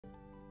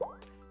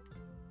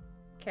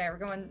Okay, we're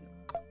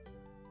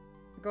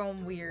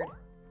going weird.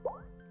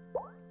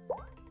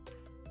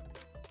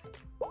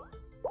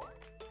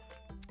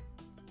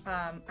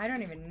 I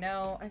don't even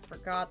know. I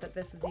forgot that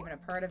this was even a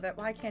part of it.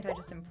 Why can't I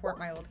just import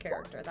my old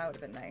character? That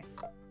would have been nice.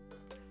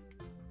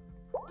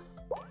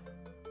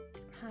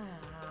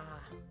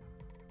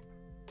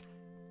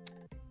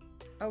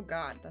 Oh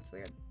god, that's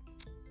weird.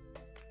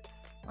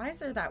 Why is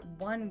there that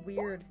one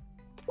weird...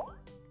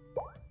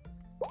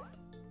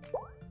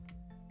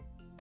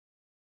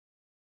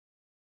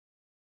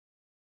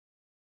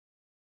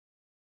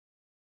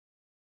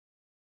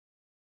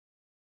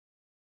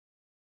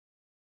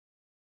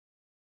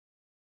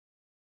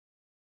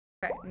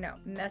 Okay, no.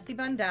 Messy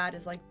Bun Dad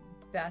is like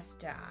best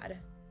dad.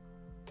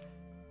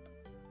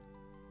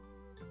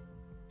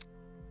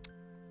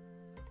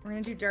 We're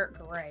gonna do dark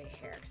gray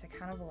hair because I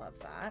kind of love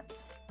that.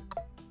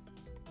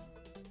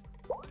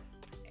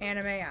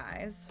 Anime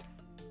eyes.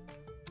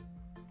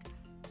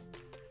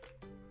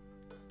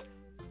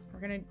 It's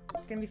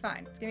gonna be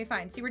fine. It's gonna be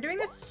fine. See, we're doing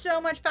this so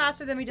much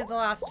faster than we did the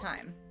last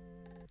time.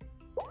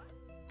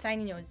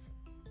 Tiny nose.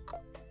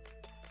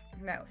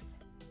 Mouth.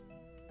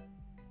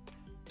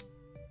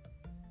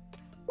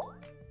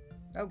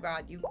 Oh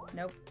god,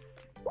 nope.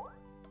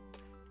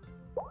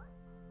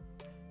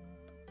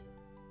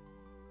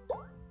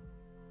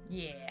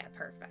 Yeah,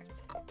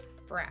 perfect.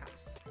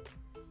 Brows.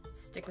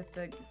 Stick with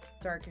the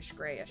darkish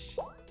grayish.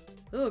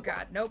 Oh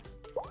god, nope.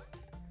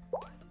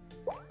 But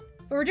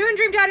we're doing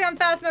Dream Daddy on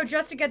fast mode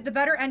just to get the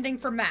better ending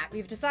for Matt.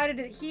 We've decided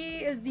that he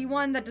is the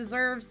one that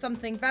deserves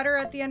something better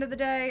at the end of the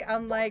day,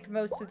 unlike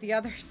most of the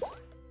others.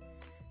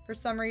 For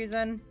some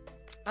reason.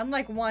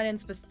 Unlike one in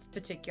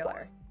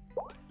particular.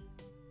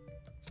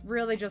 It's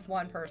really just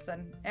one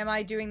person. Am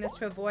I doing this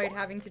to avoid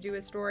having to do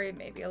a story?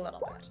 Maybe a little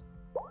bit.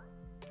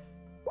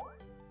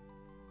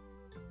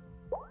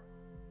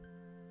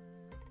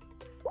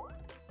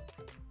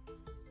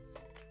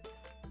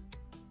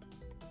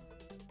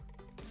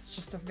 It's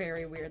just a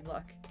very weird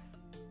look.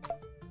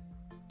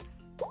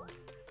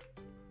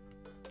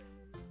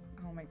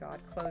 Oh my god,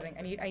 clothing.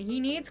 He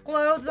needs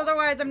clothes,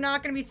 otherwise I'm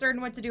not going to be certain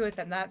what to do with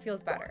him. That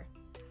feels better.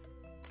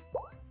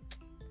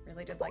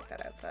 Really did like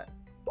that outfit.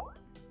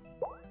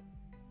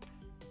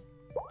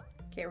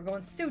 Okay, we're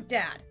going suit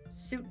dad.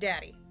 Suit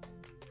daddy.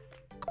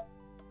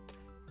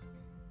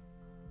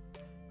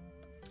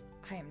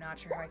 I am not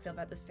sure how I feel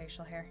about this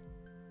facial hair.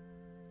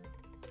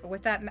 But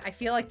with that, I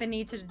feel like the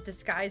need to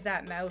disguise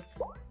that mouth.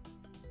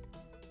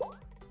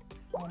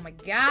 Oh my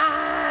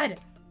god!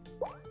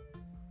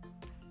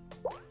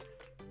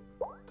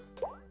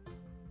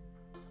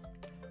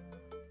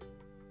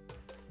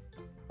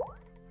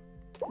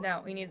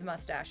 No, we need the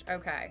mustache.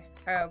 Okay.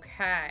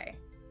 Okay.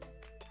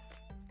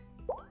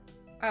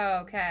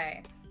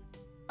 Okay.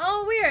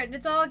 Oh, weird.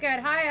 It's all good.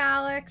 Hi,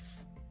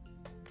 Alex.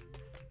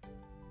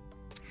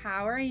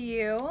 How are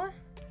you?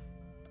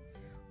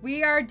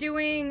 We are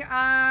doing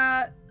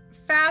a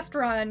fast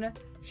run,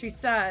 she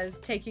says,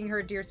 taking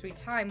her dear sweet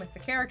time with the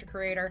character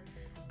creator,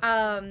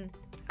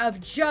 of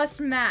just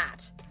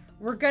Matt.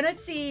 We're gonna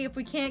see if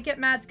we can't get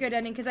Matt's good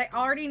ending, because I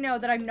already know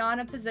that I'm not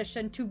in a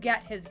position to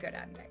get his good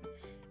ending.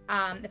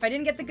 If I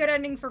didn't get the good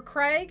ending for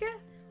Craig,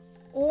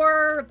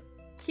 or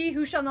he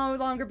who shall no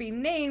longer be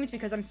named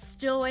because I'm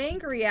still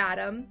angry at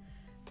him,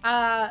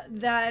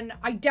 then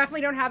I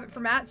definitely don't have it for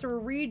Matt, so we're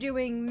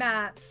redoing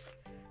Matt's,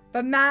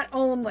 but Matt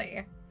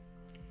only.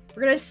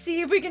 We're gonna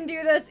see if we can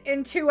do this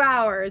in 2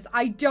 hours.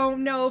 I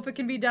don't know if it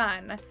can be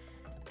done.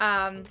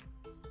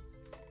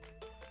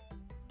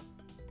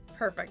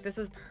 Perfect. This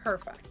is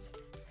perfect.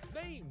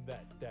 Name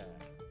that dad.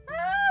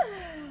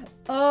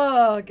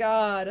 Oh,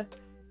 God.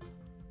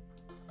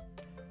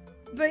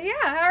 But yeah,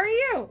 how are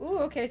you? Ooh,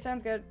 okay,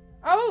 sounds good.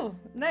 Oh,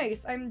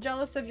 nice. I'm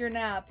jealous of your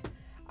nap.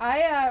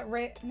 I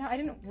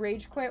didn't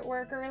rage quit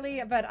work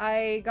early, but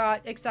I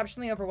got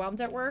exceptionally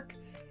overwhelmed at work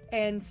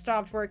and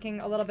stopped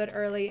working a little bit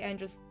early and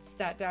just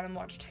sat down and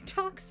watched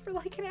TikToks for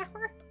like an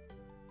hour.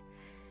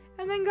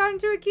 And then got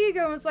into a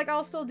Kigo and was like,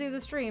 I'll still do the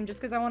stream just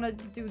because I want to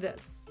do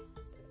this.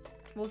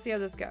 We'll see how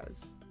this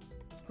goes.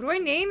 What do I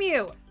name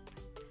you?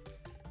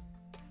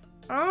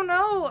 I don't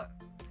know.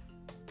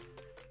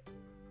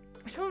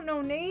 I don't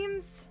know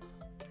names.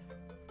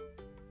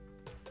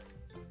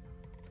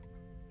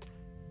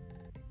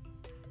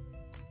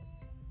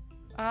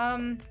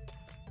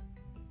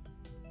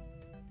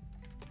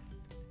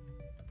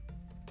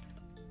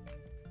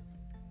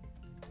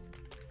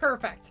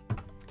 Perfect.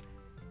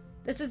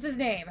 This is his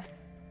name.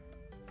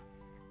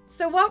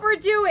 So what we're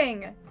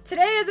doing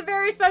today is a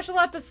very special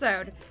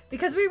episode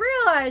because we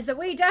realized that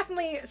we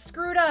definitely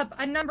screwed up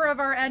a number of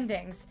our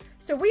endings.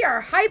 So we are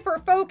hyper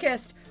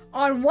focused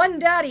on one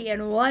daddy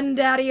and one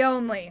daddy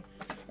only.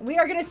 And we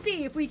are gonna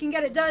see if we can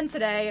get it done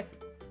today,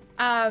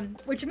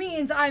 which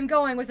means I'm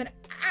going with an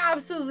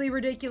absolutely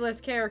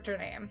ridiculous character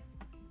name.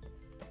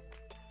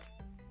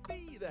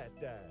 Be that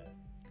dad.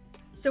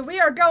 So we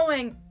are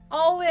going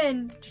all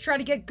in to try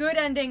to get good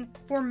ending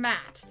for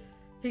Matt.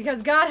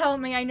 Because God help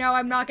me, I know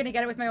I'm not gonna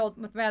get it with my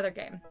other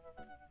game.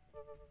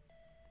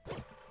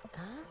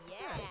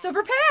 Yeah. So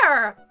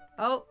prepare!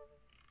 Oh.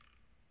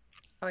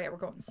 Oh yeah, we're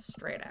going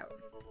straight out.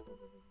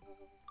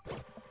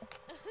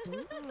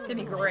 It's gonna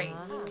be great.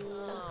 It's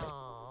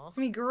gonna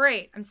be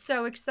great. I'm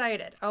so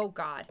excited. Oh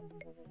god.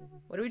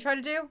 What do we try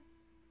to do?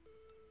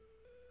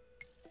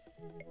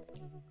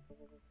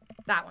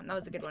 That one. That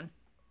was a good one.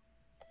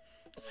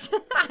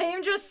 I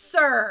am just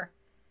sir.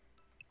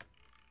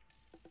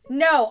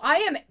 No, I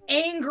am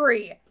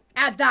angry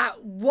at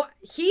that. What?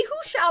 He who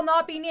shall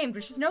not be named,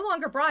 which is no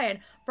longer Brian.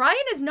 Brian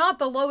is not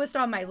the lowest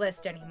on my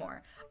list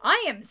anymore.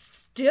 I am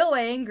still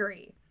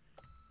angry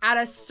at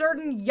a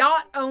certain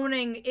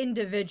yacht-owning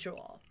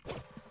individual.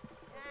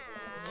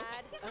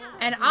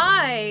 And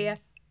I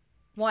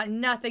want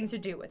nothing to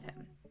do with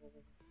him.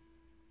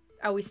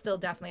 Oh, we still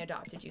definitely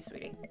adopted you,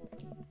 sweetie.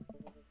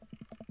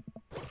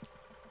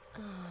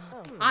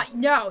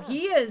 No,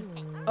 he is...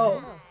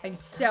 Oh, I'm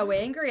so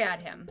angry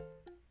at him.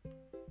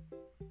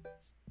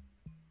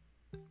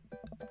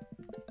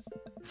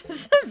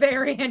 This is a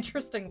very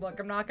interesting look,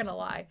 I'm not gonna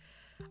lie.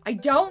 I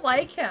don't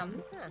like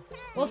him.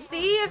 We'll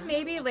see if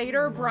maybe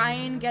later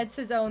Brian gets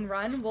his own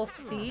run. We'll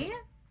see.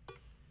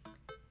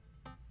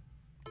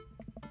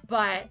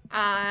 But,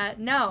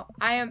 no.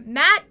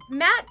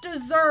 Matt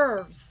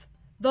deserves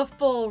the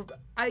full...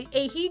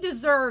 he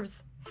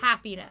deserves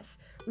happiness.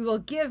 We will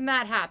give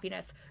Matt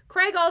happiness.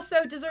 Craig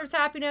also deserves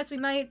happiness. We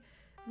might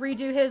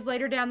redo his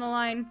later down the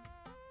line.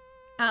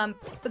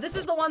 But this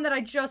is the one that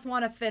I just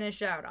want to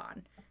finish out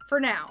on. For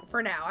now.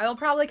 I will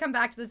probably come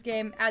back to this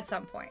game at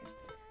some point.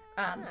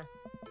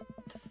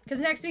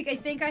 Because next week I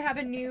think I have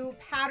a new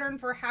pattern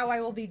for how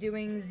I will be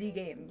doing Z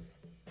games.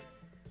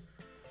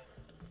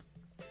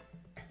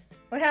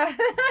 What happened?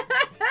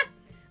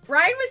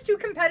 Brian was too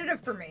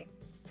competitive for me.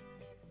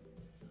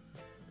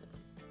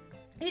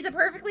 He's a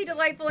perfectly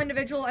delightful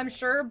individual, I'm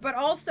sure, but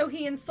also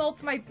he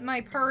insults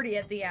my party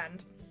at the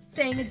end,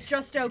 saying it's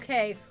just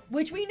okay,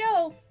 which we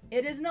know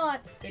it is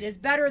not. It is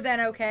better than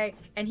okay,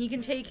 and he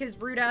can take his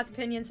rude-ass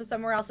opinions to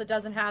somewhere else that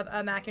doesn't have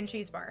a mac and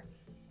cheese bar.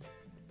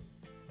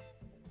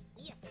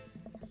 Yes.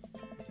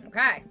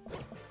 Okay.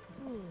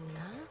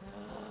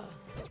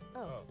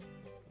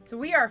 So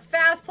we are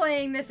fast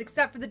playing this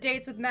except for the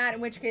dates with Matt,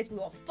 in which case we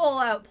will full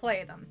out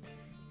play them.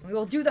 And we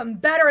will do them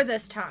better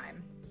this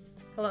time.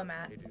 Hello,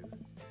 Matt.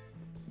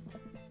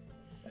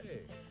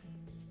 Hey.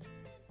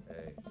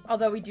 Hey.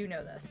 Although we do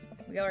know this.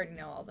 We already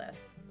know all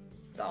this.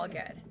 It's all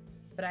good.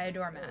 But I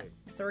adore Matt.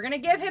 So we're gonna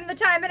give him the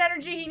time and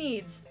energy he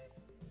needs.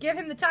 Give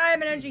him the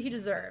time and energy he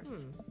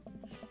deserves.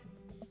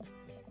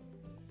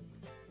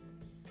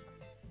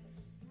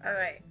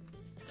 Alright.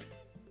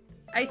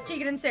 Ice,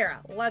 Tegan, and Sarah.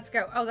 Let's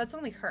go. Oh, that's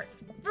only Hertz.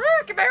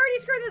 Frick, have I already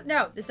screwed this?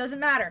 No, this doesn't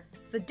matter.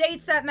 It's the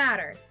dates that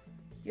matter.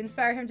 You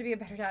inspire him to be a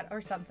better dad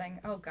or something.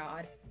 Oh,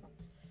 God.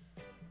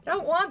 I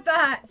don't want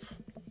that.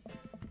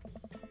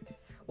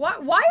 Why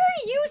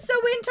are you so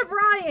into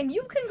Brian?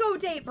 You can go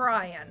date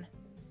Brian.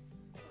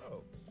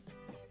 Oh.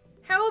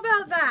 How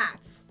about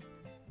that?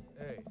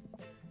 Hey.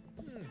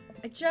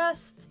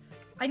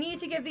 I need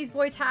to give these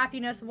boys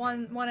happiness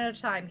one at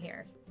a time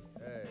here.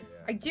 Hey, yeah.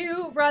 I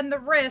do run the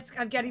risk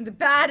of getting the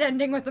bad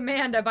ending with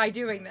Amanda by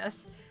doing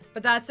this,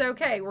 but that's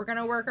okay. We're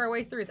gonna work our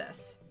way through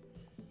this.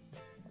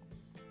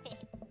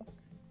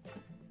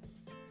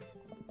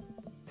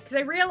 Because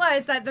I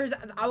realized that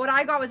what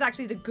I got was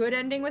actually the good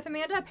ending with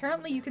Amanda.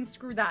 Apparently you can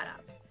screw that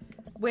up,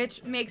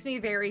 which makes me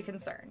very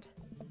concerned.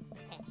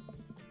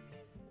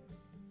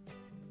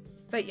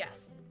 But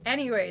yes.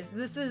 Anyways,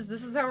 this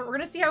is how we're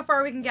gonna see how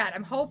far we can get.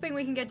 I'm hoping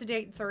we can get to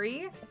date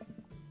 3.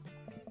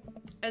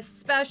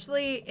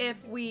 Especially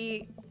if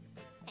we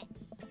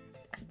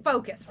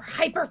focus. We're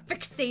hyper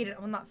fixated.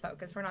 Well, not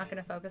focus. We're not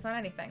going to focus on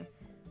anything.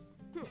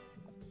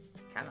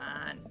 Come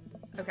on.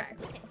 Okay.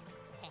 Hey,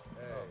 yeah.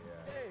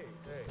 Hey.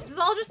 This is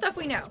all just stuff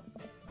we know.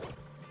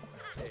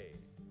 Hey.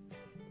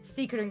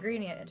 Secret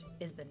ingredient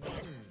is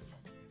bananas.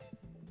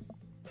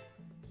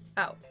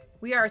 Oh,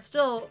 we are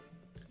still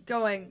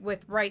going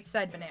with right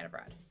said banana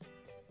bread.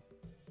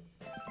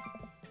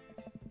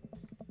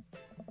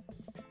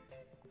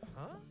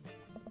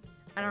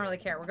 I don't really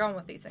care. We're going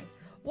with these things.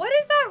 What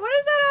is that? What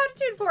is that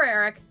attitude for,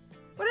 Eric?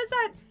 What is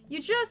that? You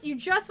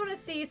just want to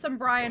see some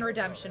Brian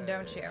redemption,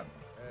 don't you?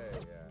 Hey,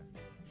 yeah.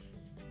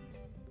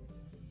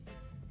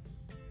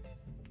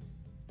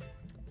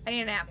 I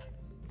need a nap.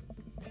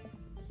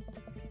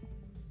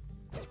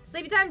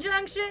 Sleepy time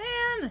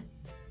junction!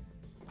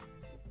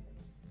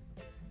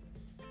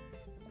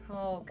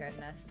 Oh,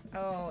 goodness.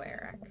 Oh,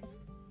 Eric.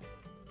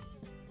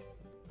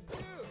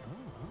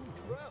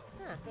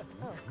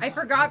 I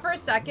forgot for a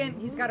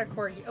second. He's got a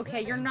corgi.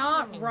 Okay, you're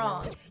not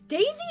wrong.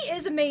 Daisy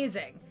is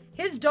amazing.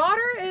 His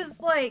daughter is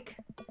like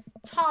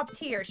top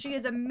tier. She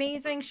is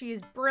amazing. She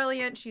is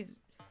brilliant. She's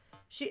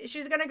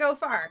gonna go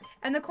far.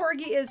 And the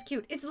corgi is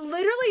cute. It's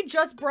literally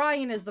just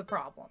Brian is the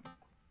problem.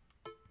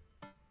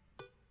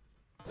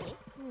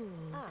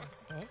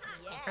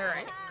 All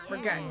right,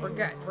 we're good. We're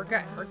good. We're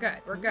good. We're good.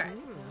 We're good.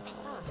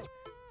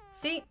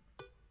 See,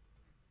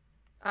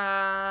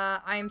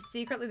 I am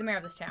secretly the mayor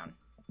of this town.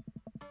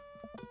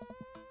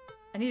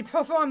 I need to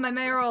perform my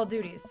mayoral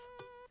duties.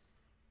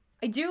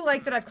 I do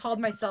like that I've called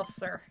myself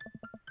sir.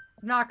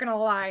 Not gonna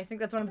lie, I think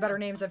that's one of the better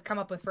names I've come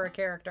up with for a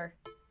character.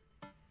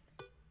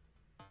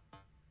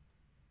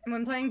 And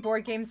when playing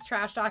board games,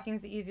 trash talking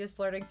is the easiest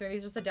flirting, so maybe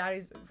he's just a dad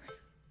who's...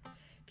 I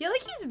feel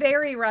like he's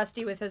very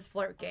rusty with his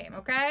flirt game,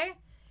 okay?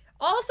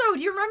 Also, do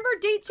you remember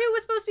day 2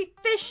 was supposed to be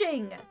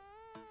fishing?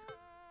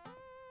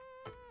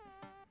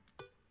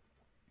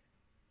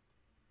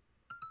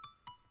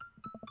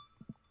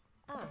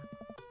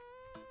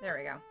 There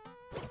we go.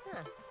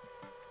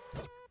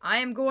 I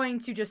am going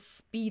to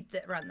just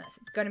run this.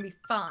 It's gonna be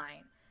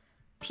fine.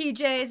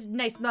 PJ's,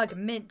 nice mug of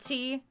mint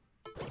tea.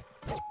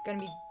 Gonna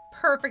be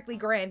perfectly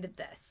grand at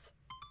this.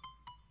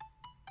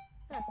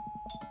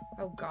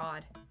 Oh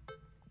god.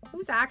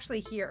 Who's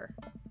actually here?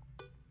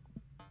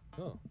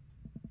 Oh.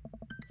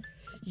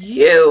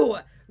 You!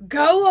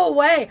 Go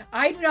away!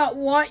 I do not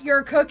want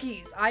your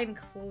cookies! I'm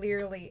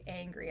clearly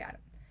angry at him.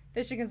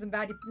 Fishing isn't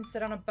bad. You can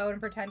sit on a boat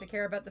and pretend to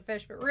care about the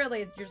fish, but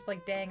really, it's just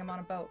like, dang, I'm on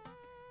a boat.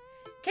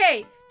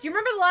 Okay, do you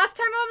remember the last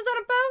time I was on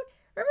a boat?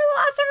 Remember the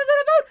last time I was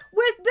on a boat?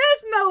 With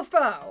this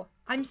mofo!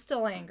 I'm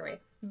still angry.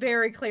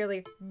 Very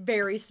clearly,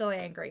 very still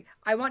angry.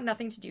 I want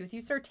nothing to do with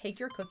you, sir. Take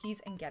your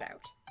cookies and get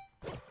out.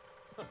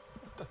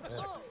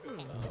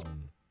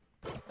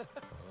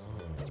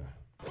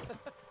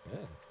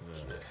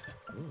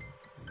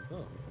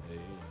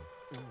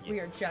 We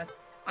are just...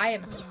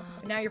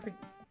 Now you're...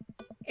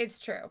 It's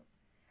true.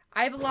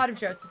 I have a lot of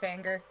Joseph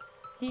anger.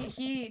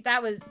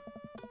 That was...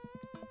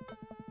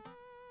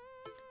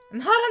 I'm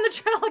hot on the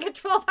trail. I'll get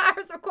 12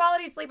 hours of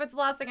quality sleep. It's the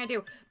last thing I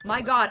do.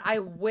 My god, I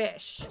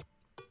wish.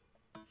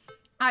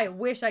 I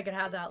wish I could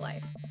have that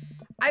life.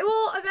 I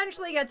will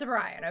eventually get to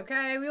Brian,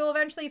 okay? We will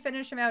eventually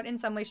finish him out in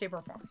some way, shape,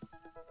 or form.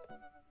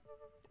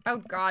 Oh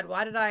god,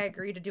 why did I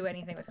agree to do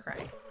anything with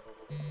Craig?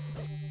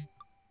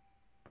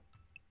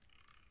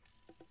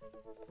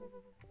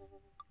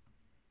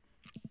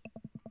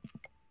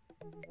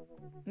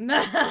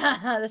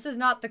 This is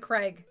not the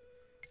Craig.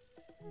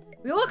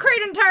 We will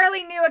create an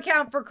entirely new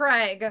account for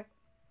Craig.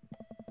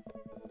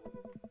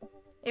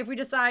 If we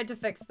decide to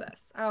fix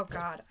this. Oh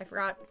god, I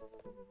forgot.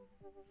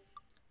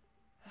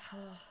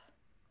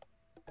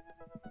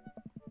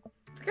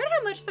 Forget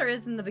how much there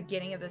is in the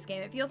beginning of this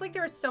game. It feels like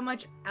there is so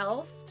much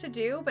else to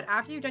do, but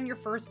after you've done your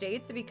first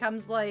dates, it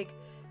becomes like,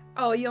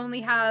 oh, you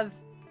only have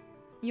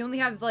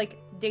like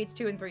dates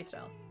 2 and 3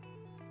 still.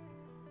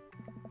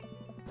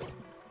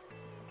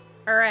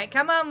 All right,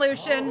 come on,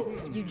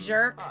 Lucian, you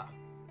jerk.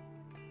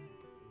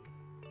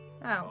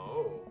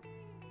 Oh.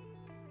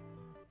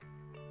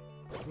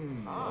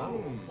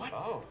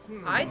 What?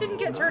 I didn't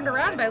get turned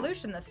around by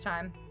Lucian this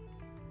time.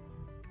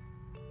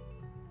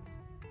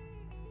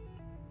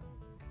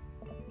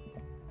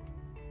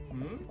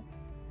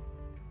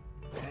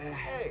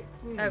 Hey.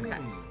 Okay.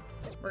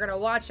 We're gonna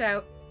watch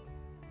out.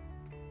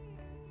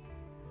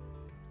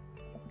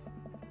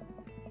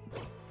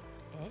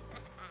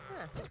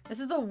 This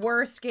is the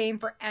worst game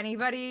for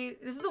anybody.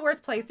 This is the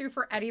worst playthrough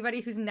for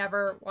anybody who's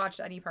never watched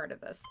any part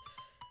of this.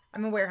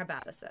 I'm aware how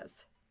bad this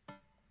is.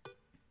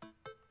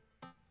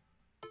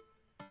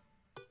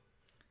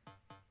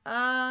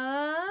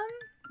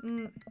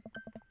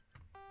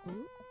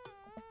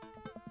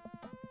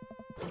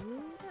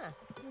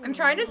 I'm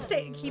trying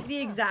to keep the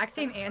exact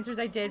same answers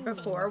I did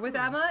before with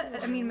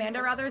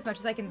Amanda rather, as much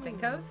as I can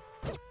think of.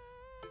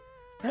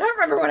 I don't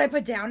remember what I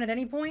put down at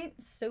any point,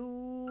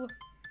 so...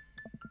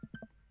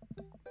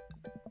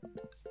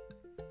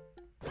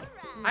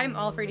 I'm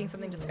all for eating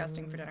something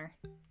disgusting for dinner.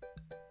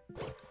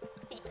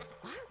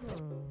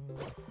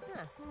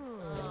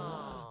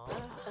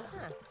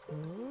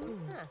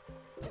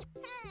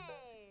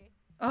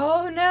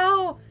 Oh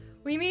no!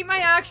 We meet my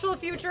actual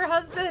future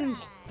husband!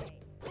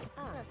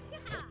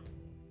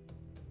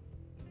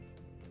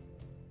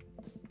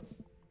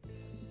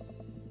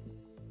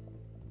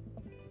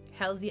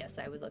 Hells yes,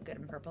 I would look good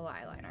in purple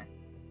eyeliner.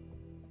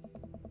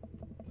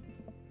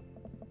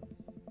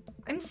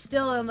 I'm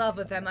still in love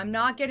with him. I'm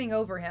not getting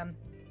over him.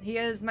 He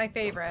is my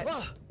favorite.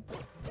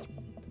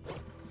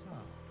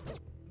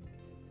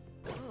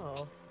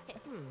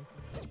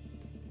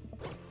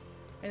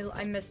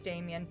 I miss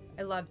Damien.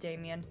 I love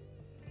Damien.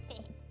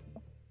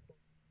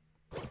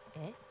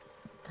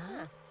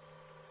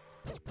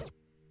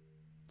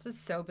 This is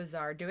so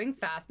bizarre. Doing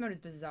fast mode is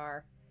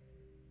bizarre.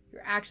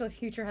 Your actual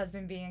future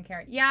husband being a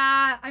Karen.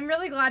 Yeah, I'm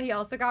really glad he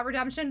also got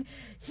redemption.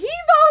 He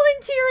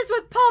volunteers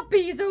with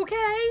puppies,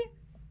 okay?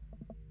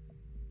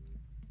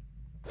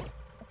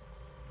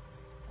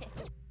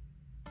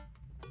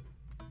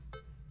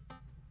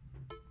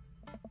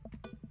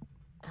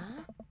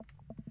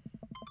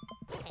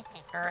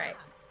 Alright.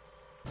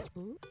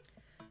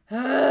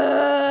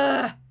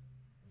 I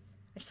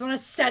just want to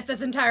set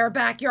this entire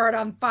backyard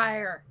on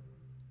fire.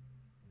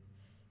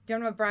 You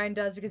don't know what Brian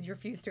does because you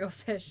refuse to go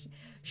fish.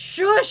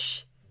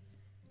 Shush!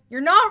 You're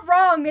not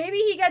wrong. Maybe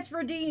he gets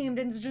redeemed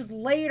and it's just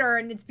later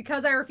and it's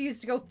because I refuse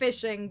to go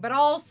fishing. But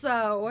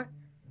also...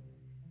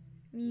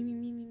 because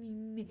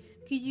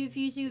you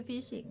refuse to go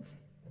fishing.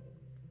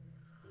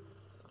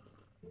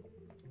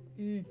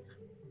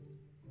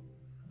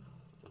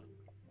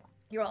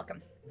 You're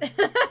welcome.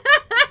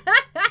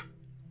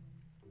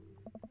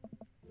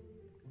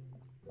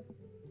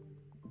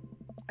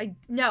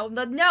 No,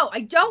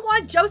 I don't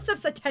want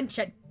Joseph's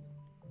attention.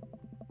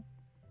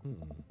 Hmm.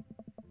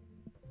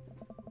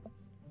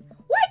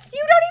 What?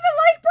 You don't even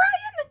like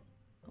Brian?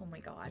 Oh my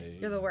god, Hey.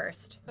 you're the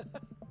worst.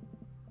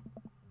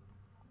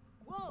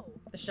 Whoa.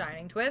 The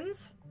Shining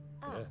Twins.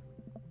 Yeah.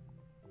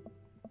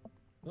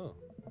 Oh.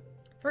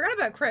 Forgot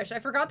about Krish. I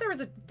forgot there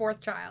was a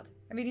fourth child.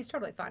 I mean, he's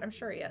totally fine. I'm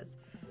sure he is.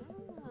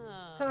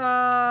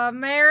 Ah.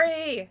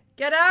 Mary,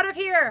 get out of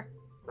here.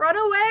 Run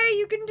away.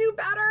 You can do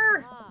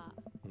better. Ah.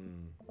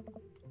 Hmm.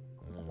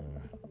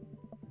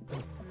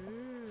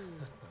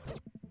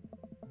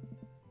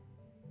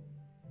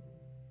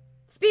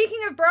 Speaking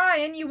of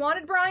Brian, you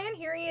wanted Brian?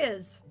 Here he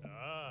is.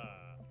 Ah.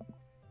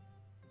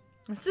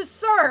 This is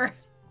Sir.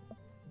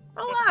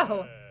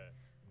 Hello.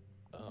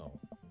 Oh.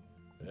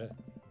 Yeah.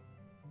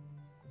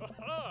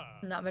 Aha.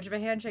 Not much of a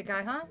handshake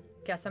guy, huh?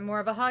 Guess I'm more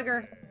of a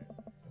hugger.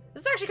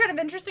 This is actually kind of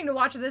interesting to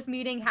watch this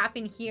meeting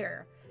happen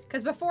here.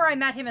 Because before I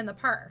met him in the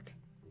park.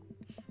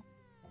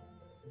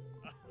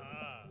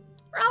 Aha.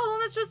 Well,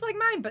 that's just like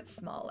mine, but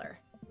smaller.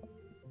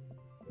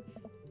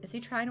 Is he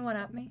trying to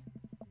one-up me?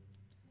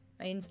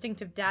 My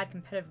instinctive dad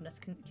competitiveness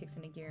kicks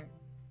into gear.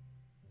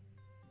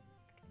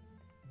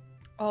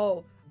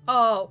 Oh,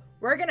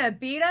 we're gonna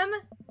beat him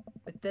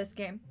with this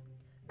game.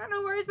 Got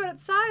no worries about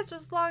its size,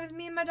 just as long as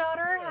me and my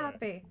daughter are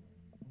happy.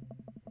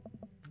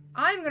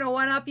 I'm gonna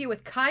one-up you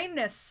with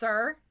kindness,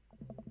 sir.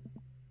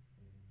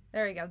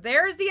 There you go.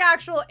 There's the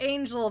actual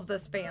angel of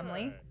this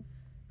family,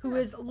 who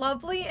is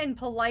lovely and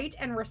polite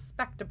and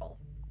respectable.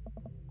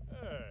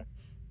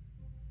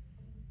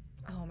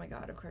 Oh my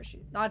god, of course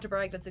you... Not to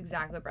brag, that's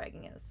exactly what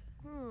bragging is.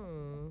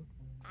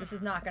 This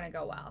is not gonna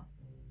go well.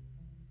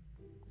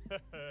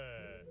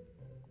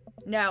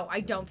 No, I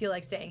don't feel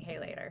like saying hey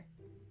later.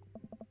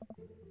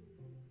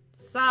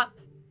 Sup?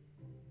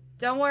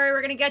 Don't worry,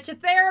 we're gonna get you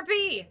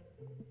therapy!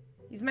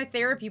 He's my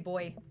therapy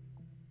boy.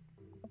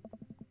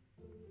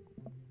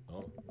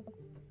 Oh.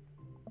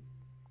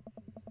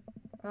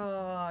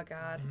 Oh,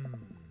 God.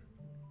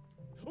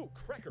 Oh,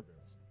 Cracker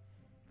Barrels.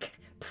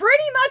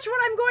 Pretty much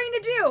what I'm going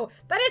to do!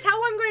 That is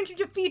how I'm going to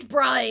defeat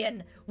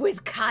Brian!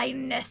 With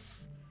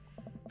kindness!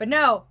 But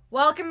no,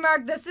 welcome,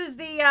 Mark. This is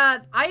the,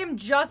 I am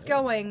just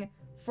going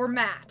for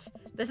Matt.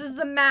 This is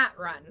the Matt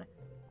run.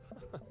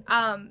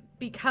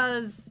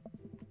 Because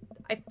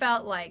I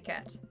felt like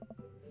it.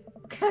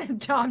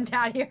 Tom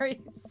Daddy, are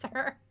you,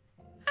 sir?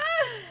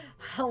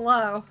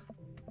 Hello.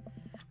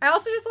 I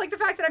also just like the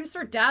fact that I'm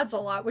Sir Dad's a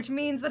lot, which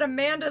means that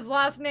Amanda's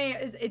last name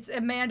is, it's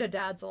Amanda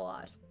Dad's a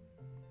lot.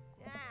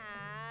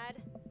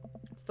 Dad.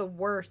 It's the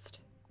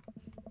worst.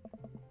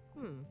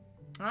 I'm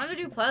gonna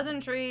do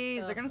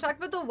pleasantries. They're gonna talk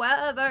about the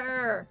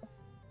weather.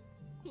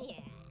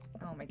 Yeah.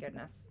 Oh my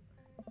goodness.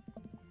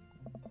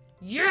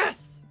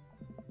 Yes!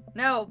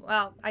 No,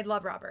 well, I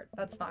love Robert.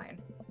 That's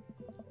fine.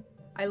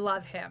 I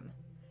love him.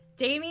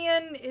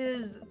 Damien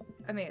is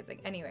amazing.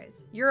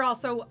 Anyways, you're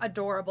also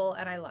adorable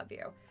and I love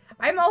you.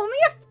 I'm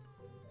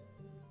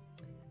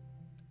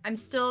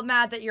still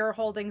mad that you're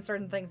holding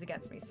certain things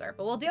against me, sir,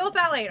 but we'll deal with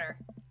that later.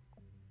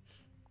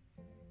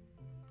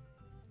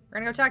 We're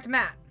gonna go talk to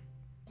Matt.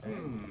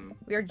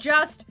 We are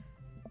just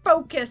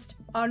focused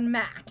on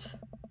Matt.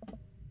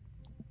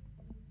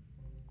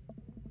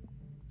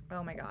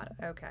 Oh my god.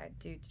 Okay.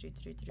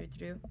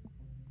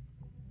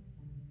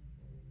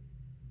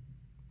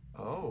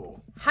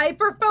 Oh.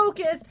 Hyper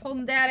focused,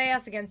 holding that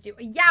ass against you.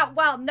 Yeah,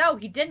 well, no,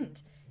 he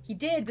didn't. He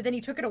did, but then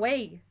he took it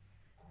away.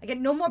 I get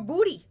no more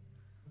booty.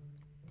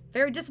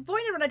 Very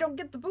disappointed when I don't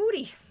get the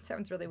booty.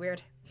 Sounds really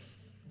weird.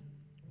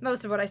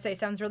 Most of what I say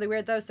sounds really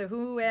weird, though, so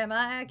who am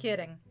I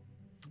kidding?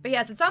 But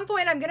yes, at some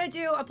point I'm going to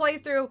do a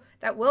playthrough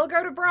that will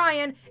go to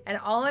Brian, and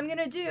all I'm going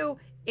to do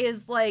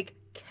is, like,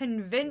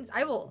 convince...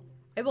 I will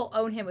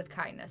own him with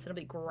kindness. It'll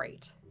be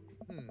great.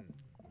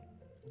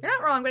 You're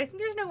not wrong, but I think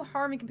there's no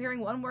harm in comparing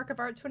one work of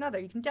art to another.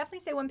 You can definitely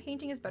say one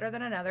painting is better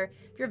than another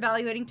if you're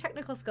evaluating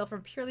technical skill from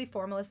a purely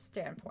formalist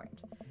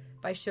standpoint.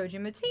 By Shoji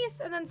Matisse,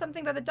 and then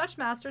something by the Dutch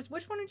masters,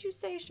 which one would you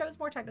say shows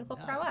more technical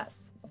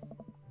prowess?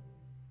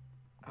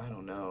 I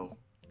don't know.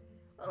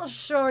 Well,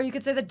 sure, you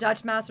could say the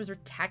Dutch masters were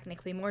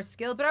technically more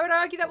skilled, but I would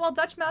argue that while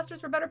Dutch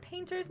masters were better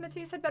painters,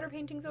 Matisse had better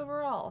paintings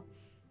overall.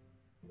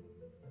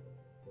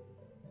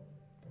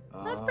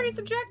 That's pretty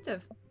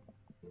subjective.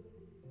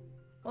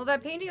 Well,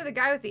 that painting of the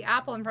guy with the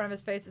apple in front of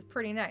his face is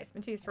pretty nice.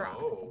 Matisse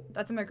rocks. Oh.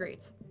 That's a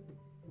Magritte.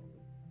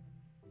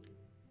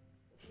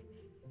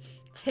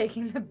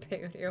 Taking the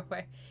booty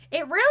away.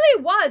 It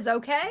really was,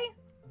 okay?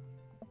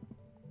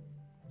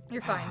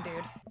 You're fine,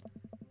 dude.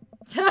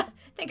 I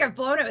think I've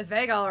blown it with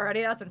Vega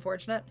already. That's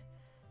unfortunate.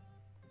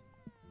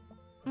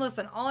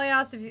 Listen, all I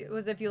asked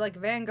was if you like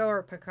Van Gogh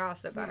or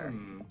Picasso better.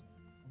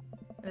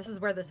 This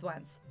is where this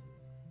went.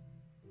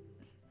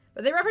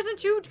 But they represent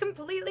two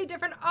completely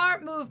different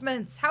art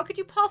movements. How could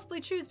you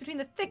possibly choose between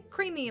the thick,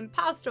 creamy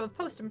impasto of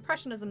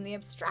post-impressionism and the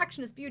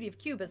abstractionist beauty of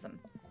cubism?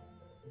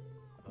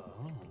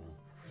 Oh.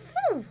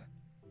 Whew.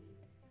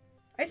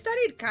 I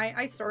studied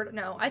I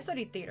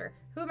studied theater.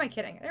 Who am I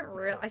kidding?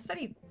 I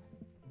studied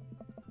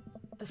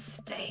the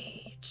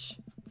stage.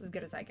 It's as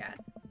good as I get.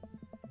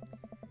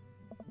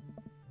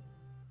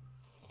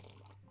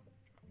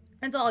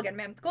 It's all good,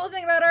 man. The cool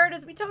thing about art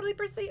is we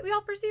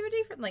all perceive it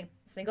differently.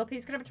 A single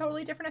piece could have a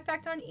totally different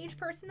effect on each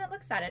person that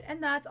looks at it,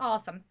 and that's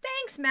awesome.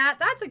 Thanks, Matt.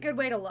 That's a good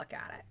way to look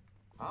at it.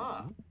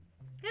 Ah.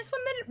 Just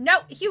 1 minute.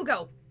 No,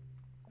 Hugo.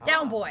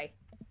 Down, boy.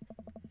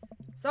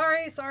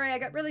 Sorry, I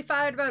got really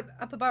fired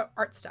up about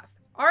art stuff.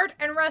 Art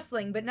and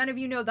wrestling, but none of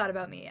you know that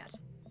about me yet.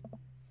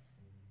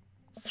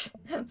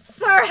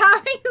 Sir, how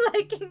are you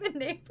liking the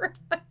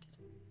neighborhood?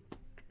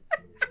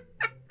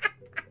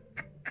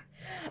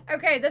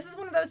 Okay, this is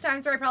one of those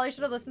times where I probably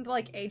should have listened to,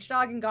 like,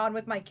 H-Dog and gone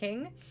with my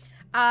king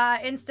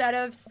instead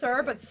of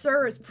Sir, but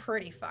Sir is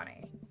pretty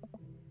funny.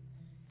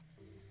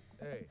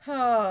 Hey.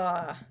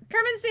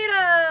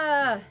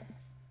 Carmencita!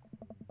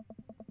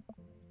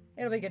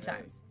 It'll be good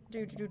times.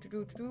 Hey.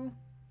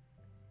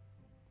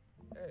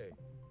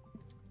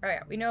 Oh,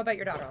 yeah, we know about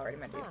your daughter already,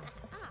 Mindy.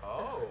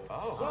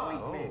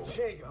 Sweet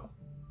manchego.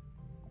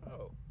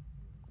 Oh.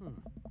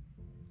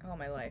 Oh,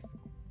 my life.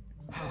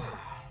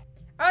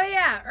 Oh,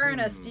 yeah,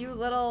 Ernest, you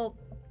little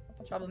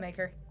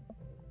troublemaker.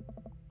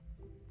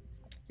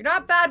 You're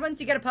not bad once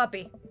you get a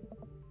puppy.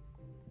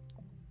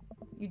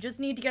 You just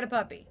need to get a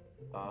puppy.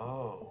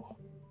 Oh.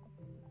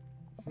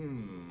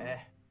 We're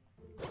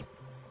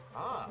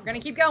gonna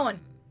keep going.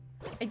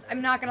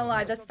 I'm not gonna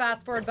lie, this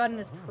fast forward button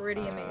is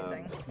pretty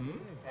amazing.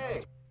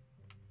 Hey.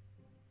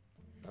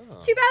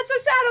 Oh. Too bad, so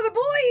sad are the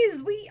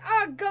boys! We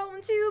are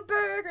going to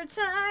burger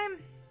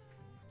time.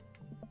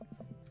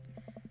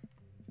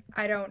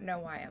 I don't know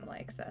why I'm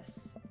like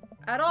this.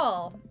 At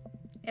all.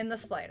 In the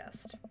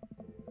slightest.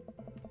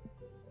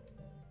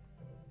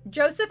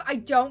 Joseph, I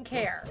don't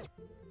care.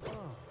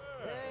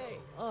 Hey.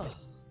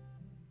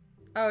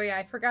 Oh yeah,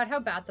 I forgot how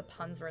bad the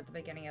puns were at the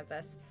beginning of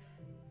this.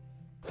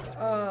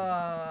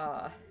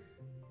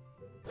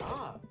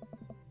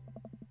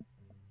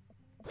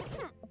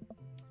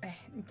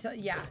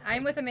 Yeah,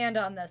 I'm with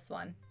Amanda on this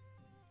one.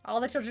 All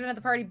the children at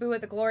the party boo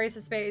at the glorious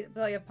display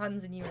of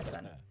puns in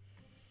unison.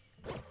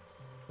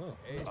 Oh.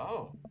 Hey.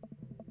 Oh.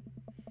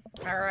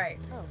 Alright.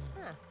 Oh,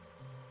 huh.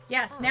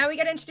 Yes, now we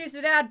get introduced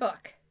to Dad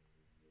Book.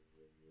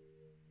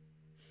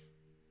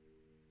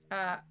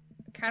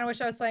 Kinda wish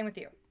I was playing with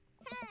you.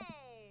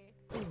 Hey.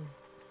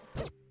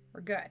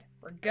 We're good.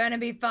 We're gonna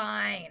be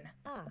fine.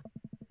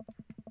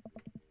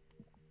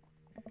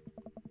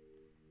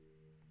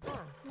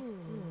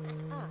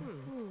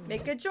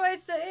 Make good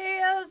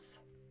choices.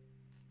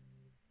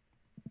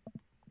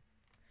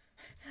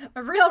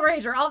 A real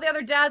rager. All the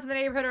other dads in the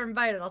neighborhood are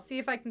invited. I'll see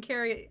if I can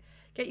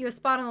get you a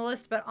spot on the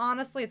list, but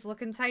honestly, it's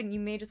looking tight and you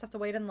may just have to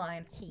wait in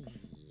line.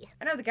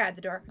 I know the guy at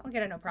the door. I'll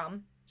get it, no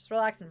problem. Just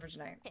relaxing for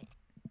tonight.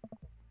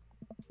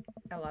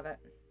 I love it.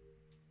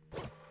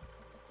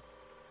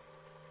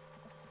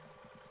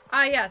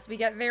 Ah, yes, we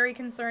get very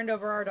concerned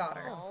over our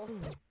daughter. Oh.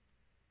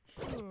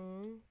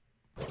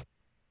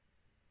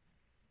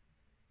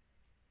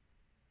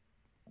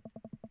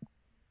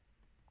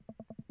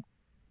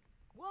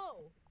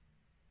 Whoa.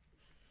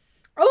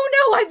 Oh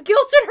no, I've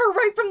guilted her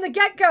right from the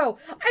get-go.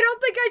 I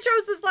don't think I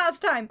chose this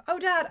last time. Oh,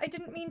 Dad, I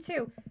didn't mean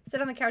to.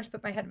 Sit on the couch,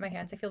 put my head in my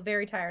hands. I feel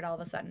very tired all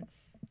of a sudden.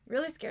 You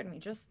really scared me.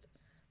 Just,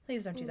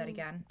 please don't do that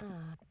again.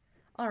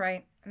 All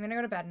right, I'm gonna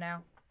go to bed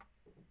now.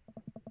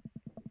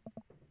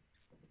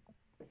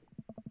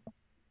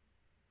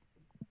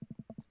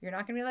 You're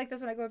not gonna be like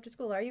this when I go up to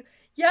school, are you?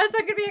 Yes,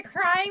 I'm gonna be a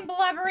crying,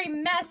 blubbery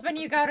mess when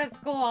you go to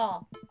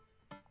school.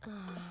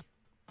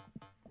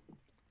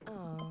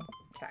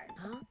 Okay.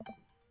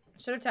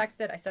 Should have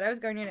texted. I said I was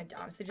going in and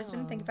I honestly just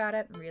didn't think about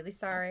it. I'm really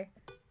sorry.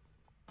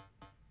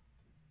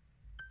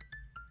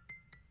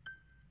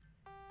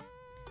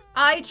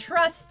 I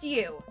trust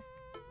you.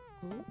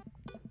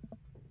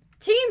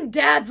 Team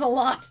Dad's a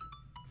lot.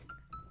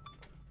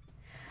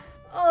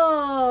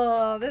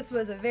 Oh, this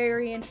was a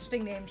very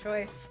interesting name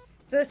choice.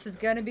 This is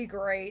gonna be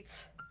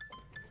great.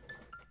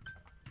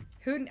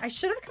 I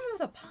should have come up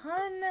with a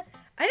pun.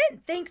 I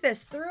didn't think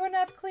this through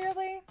enough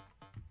clearly.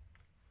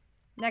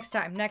 Next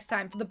time.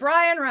 For the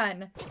Brian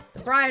run.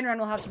 The Brian run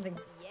will have something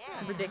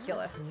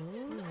ridiculous.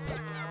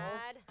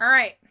 Dad. All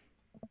right.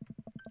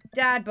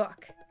 Dad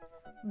Book.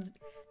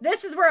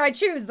 This is where I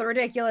choose the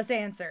ridiculous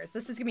answers.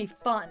 This is gonna be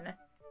fun.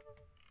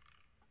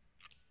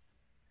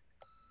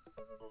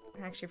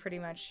 Actually, pretty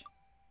much.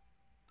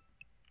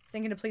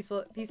 Sinking to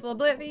peaceful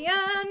oblivion.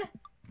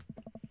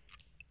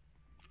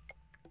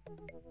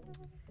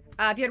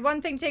 If you had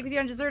one thing to take with you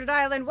on a deserted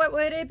island, what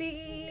would it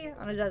be?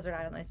 On a desert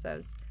island, I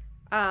suppose.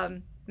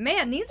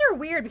 Man, these are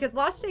weird because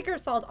Lost Shaker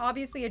Salt,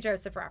 obviously a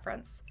Joseph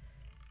reference.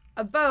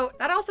 A boat,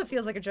 that also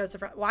feels like a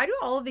Joseph. Why do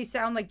all of these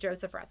sound like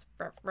Joseph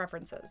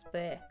references?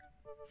 Bleh.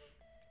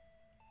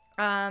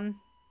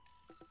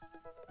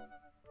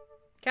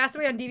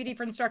 Castaway on DVD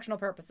for instructional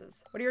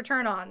purposes. What are your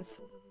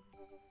turn-ons?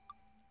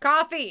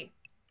 Coffee.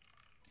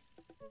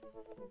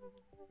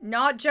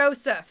 Not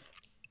Joseph.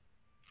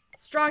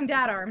 Strong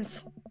dad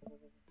arms.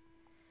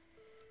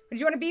 What do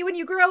you want to be when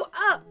you grow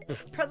up?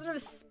 President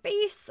of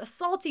space, a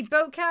salty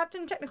boat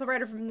captain, technical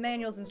writer for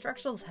manuals,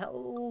 instructionals?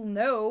 Hell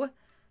no.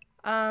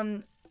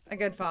 A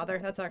good father.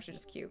 That's actually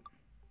just cute.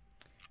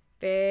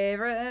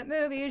 Favorite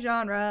movie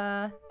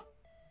genre?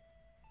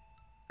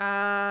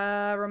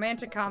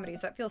 Romantic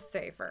comedies. That feels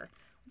safer.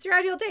 What's your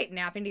ideal date?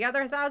 Napping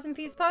together,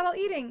 1,000-piece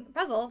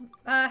puzzle,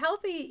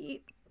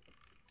 healthy.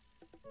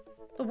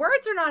 The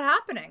words are not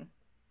happening.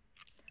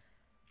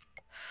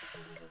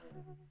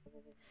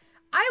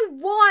 I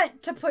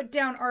want to put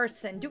down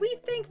arson. Do we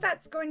think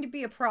that's going to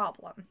be a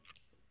problem?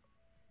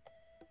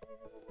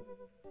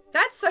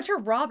 That's such a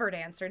Robert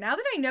answer. Now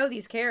that I know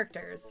these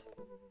characters.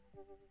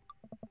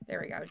 There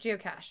we go.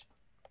 Geocache.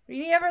 Do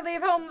you ever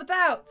leave home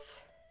without?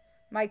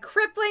 My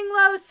crippling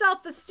low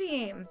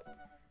self-esteem.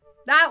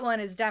 That one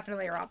is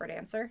definitely a Robert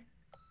answer.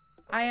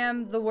 I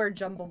am the word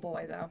jumble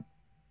boy, though.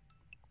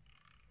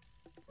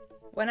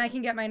 When I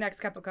can get my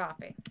next cup of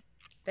coffee.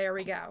 There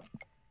we go.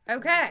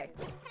 Okay.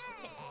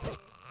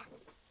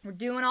 We're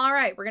doing all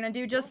right. We're going to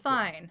do just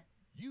fine.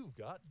 You've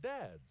got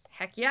dads.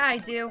 Heck yeah, I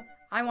do.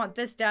 I want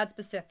this dad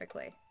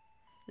specifically.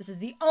 This is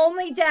the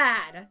only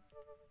dad.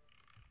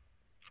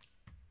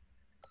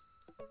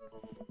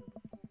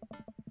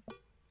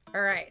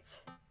 All right.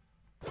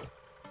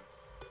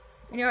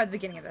 You know what the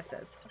beginning of this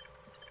is.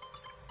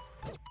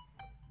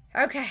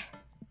 Okay.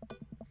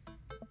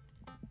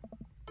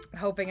 I'm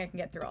hoping I can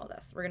get through all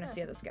this. We're going to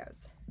see how this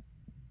goes.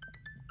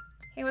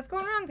 Hey, what's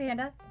going wrong,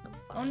 Panda?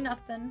 Oh,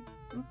 nothing.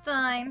 I'm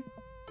fine.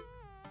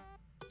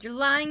 You're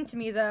lying to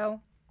me,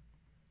 though.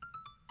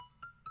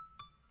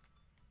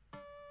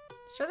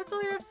 Sure that's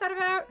all you're upset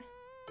about?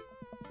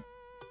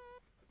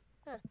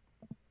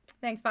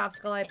 Thanks,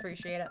 Popsicle. I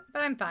appreciate it.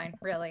 But I'm fine,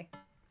 really.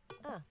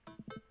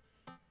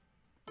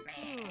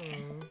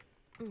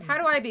 How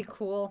do I be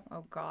cool?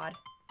 Oh, God.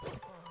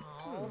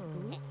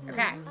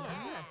 Okay.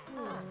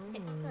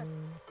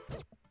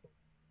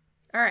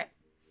 Alright.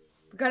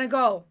 We're gonna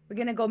go. We're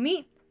gonna go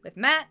meet with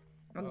Matt.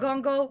 And we're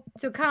gonna go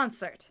to a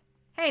concert.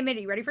 Hey,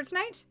 Mitty, you ready for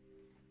tonight?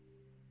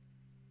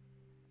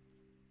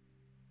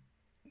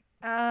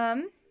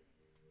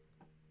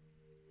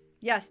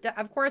 Yes,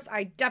 of course,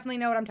 I definitely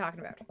know what I'm talking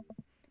about.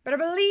 But I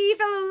believe,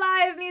 fellow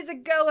live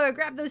music goer,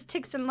 grab those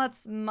ticks and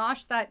let's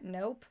mosh that.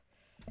 Nope.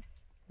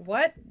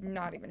 What?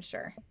 Not even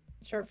sure.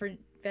 Short for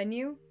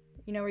venue?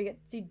 You know where you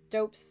get to see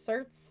dope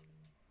certs?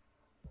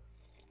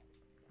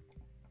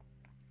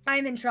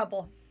 I'm in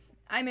trouble.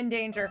 I'm in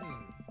danger.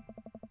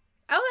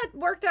 Oh, that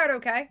worked out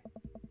okay.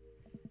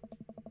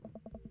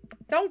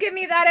 Don't give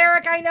me that,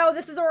 Eric. I know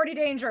this is already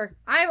danger.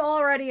 I'm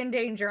already in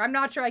danger. I'm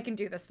not sure I can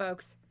do this,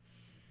 folks.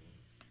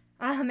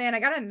 Oh, man, I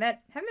gotta admit,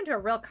 I haven't been to a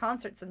real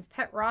concert since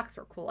Pet Rocks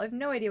were cool. I have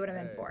no idea what I'm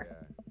in for.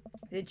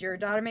 Did your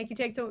daughter make you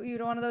take you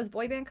to one of those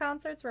boy band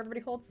concerts where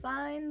everybody holds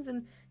signs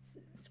and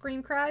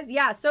scream cries?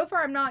 Yeah, so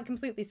far I'm not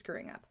completely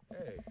screwing up.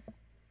 Hey.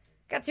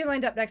 Got 2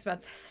 lined up next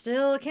month.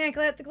 Still can't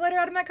get the glitter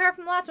out of my car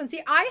from the last one.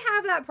 See, I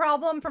have that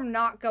problem from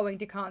not going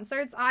to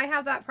concerts. I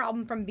have that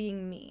problem from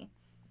being me.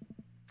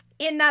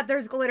 In that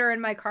there's glitter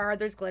in my car,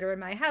 there's glitter in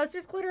my house,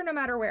 there's glitter no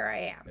matter where I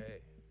am. Hey.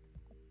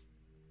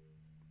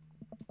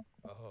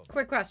 Oh.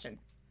 Quick question.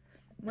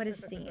 What is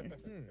scene?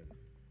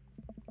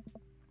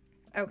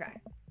 Okay.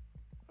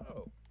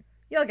 Oh.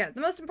 You'll get it.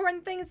 The most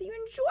important thing is that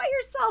you enjoy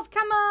yourself.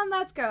 Come on,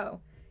 let's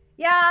go.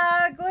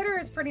 Yeah, glitter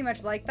is pretty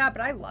much like that,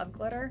 but I love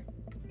glitter.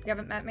 If you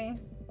haven't met me,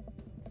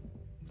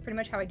 it's pretty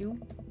much how I do.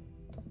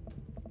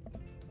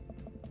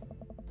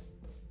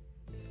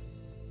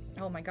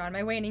 Oh my god,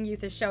 my waning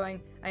youth is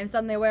showing. I am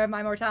suddenly aware of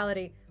my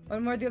mortality.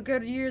 One more of the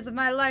good years of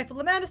my life. Will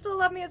Amanda still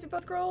love me as we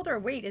both grow older?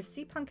 Wait, is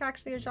C-punk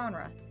actually a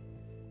genre?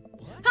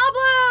 What?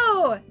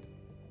 Pablo!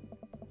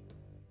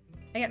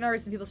 I get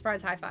nervous when people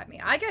surprise high-five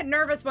me. I get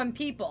nervous when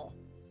people...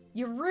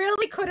 You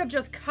really could have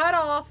just cut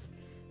off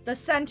the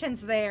sentence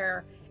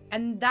there,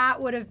 and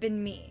that would have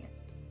been me.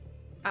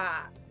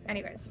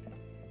 Anyways.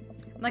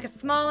 I'm like a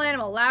small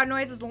animal. Loud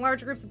noises and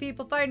large groups of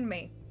people fighting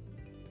me.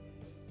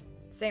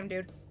 Same,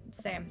 dude.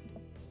 Same.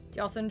 Do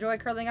you also enjoy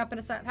curling up in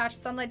a patch of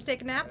sunlight to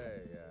take a nap?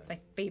 Hey, yeah. It's my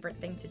favorite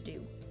thing to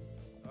do.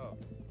 Oh.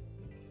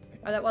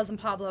 Oh, that wasn't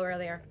Pablo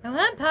earlier. I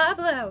love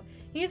Pablo.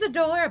 He's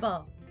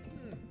adorable.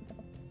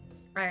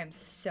 I am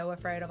so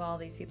afraid of all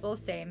these people.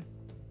 Same.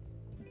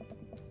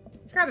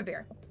 Let's grab a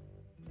beer.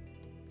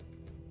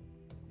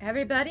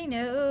 Everybody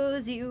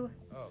knows you.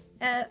 Oh.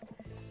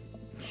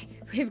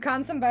 We've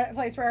gone some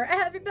place where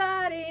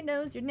everybody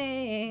knows your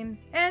name.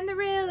 And they're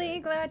really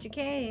glad you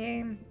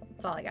came.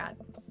 That's all I got.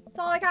 That's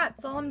all I got.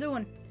 That's all I'm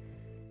doing.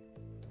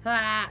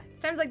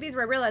 It's times like these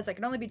where I realize I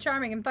can only be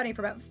charming and funny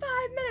for about 5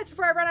 minutes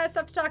before I run out of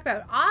stuff to talk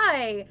about.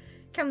 I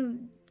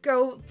can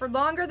go for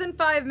longer than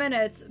 5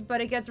 minutes,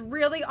 but it gets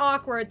really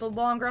awkward the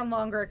longer and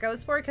longer it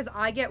goes for because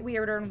I get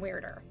weirder and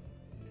weirder.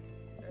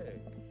 Hey.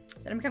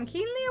 Then I become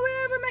keenly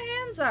aware of where my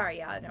hands are.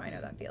 Yeah, no, I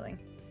know that feeling.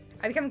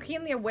 I become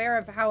keenly aware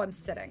of how I'm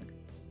sitting.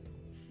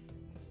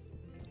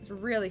 It's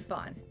really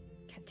fun.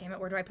 God damn it,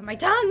 where do I put my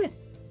tongue?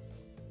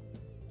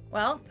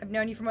 Well, I've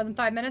known you for more than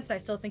 5 minutes. I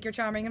still think you're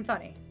charming and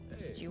funny.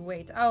 Just you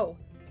wait. Oh.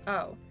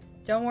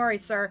 Don't worry,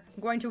 sir.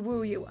 I'm going to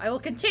woo you. I will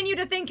continue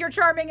to think you're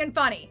charming and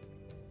funny.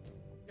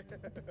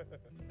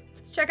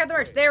 Let's check out the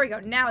merch. There we go.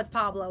 Now it's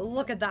Pablo.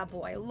 Look at that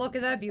boy. Look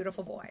at that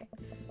beautiful boy.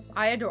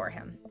 I adore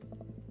him.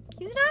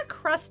 He's not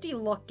crusty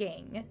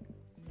looking.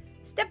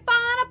 Step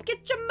on up,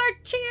 get your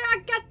merch here. I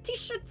got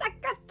t-shirts, I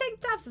got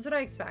tank tops. That's what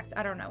I expect.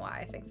 I don't know why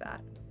I think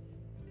that.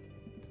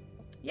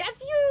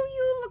 Yes,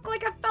 you look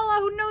like a fella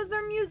who knows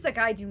their music.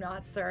 I do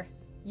not, sir.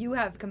 You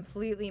have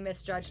completely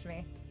misjudged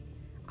me.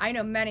 I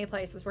know many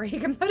places where he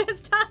can put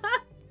his time.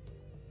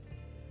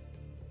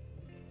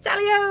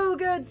 Tally-o,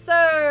 good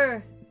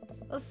sir.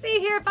 We'll see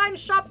here, fine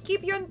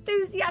shopkeep. Your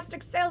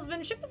enthusiastic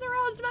salesmanship has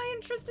aroused my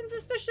interest and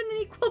suspicion in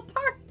equal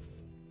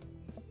parts.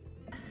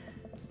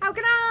 How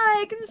can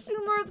I,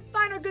 consumer of the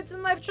finer goods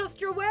in life,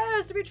 trust your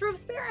wares to be true of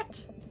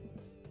spirit?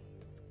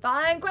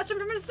 Fine question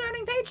from a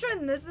discerning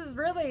patron. This is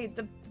really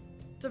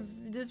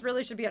this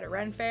really should be at a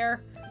Ren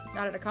fair,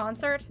 not at a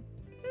concert.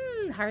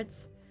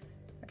 Hearts.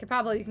 Okay,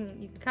 Pablo, you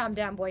can calm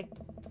down, boy.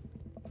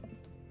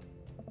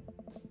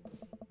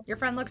 Your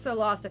friend looks so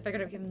lost. I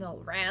figured I'd give him a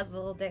little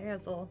razzle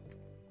dazzle.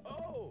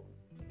 Oh.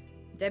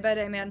 Day by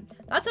day, man.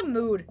 That's a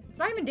mood. It's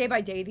not even day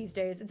by day these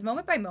days. It's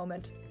moment by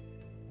moment.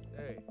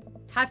 Hey.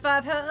 High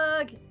five,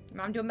 hug. Your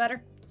mom doing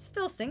better?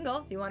 Still single.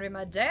 If you want to be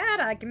my dad,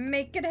 I can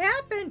make it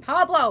happen.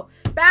 Pablo,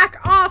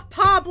 back off,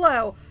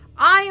 Pablo.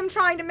 I am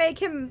trying to make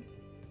him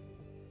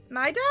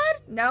my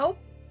dad? No.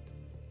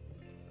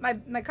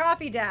 My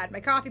coffee dad. My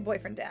coffee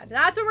boyfriend dad.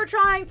 That's what we're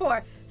trying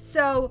for.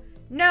 So,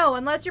 no,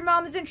 unless your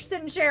mom is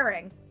interested in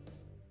sharing.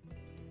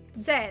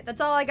 Say it. That's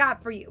all I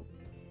got for you.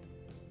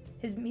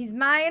 He's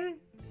mine.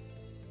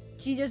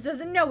 She just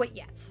doesn't know it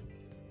yet.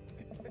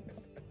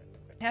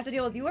 I have to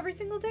deal with you every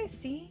single day.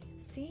 See?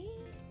 See?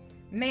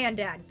 Man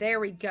dad. There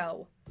we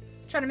go.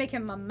 Trying to make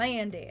him my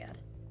man dad.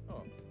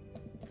 Oh.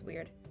 That's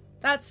weird.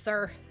 That's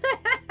sir.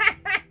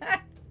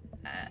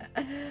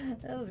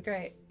 That was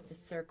great. Is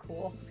sir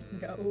cool?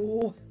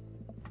 No.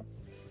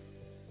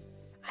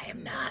 I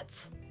am not.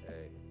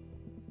 Hey.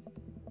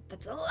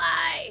 That's a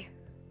lie.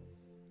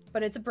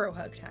 But it's a bro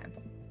hug time.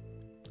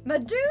 My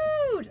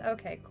dude!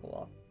 Okay,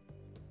 cool.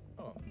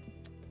 Oh.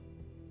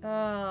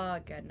 Oh,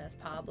 goodness,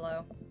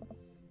 Pablo.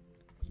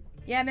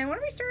 Yeah, man, when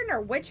are we starting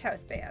our witch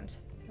house band?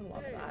 I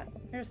love that.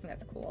 I just think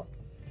that's cool.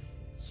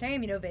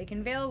 Shame, you know,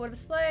 Vacant Veil would have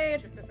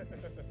slayed.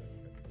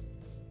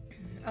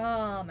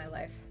 Oh, my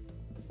life.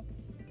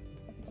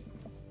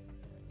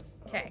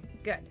 Okay,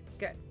 good,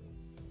 good.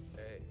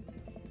 Hey.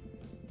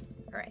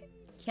 All right,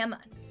 come on.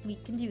 We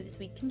can do this,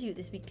 we can do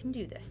this, we can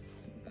do this.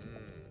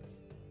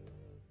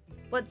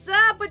 What's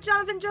up with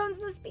Jonathan Jones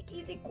and the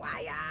Speakeasy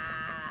Choir?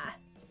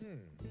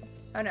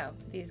 Oh no,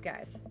 these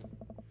guys. 1,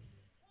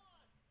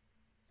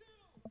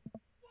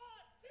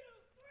 2,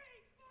 3,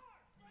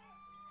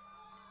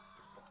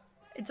 4.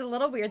 It's a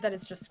little weird that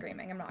it's just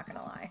screaming, I'm not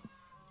gonna lie.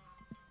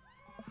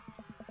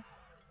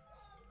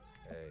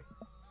 Hey.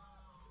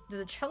 Did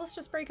the cellist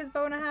just break his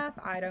bow in half?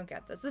 I don't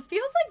get this. This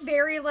feels like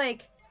very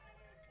like...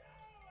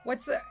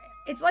 What's the...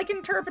 It's like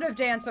interpretive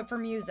dance, but for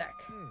music.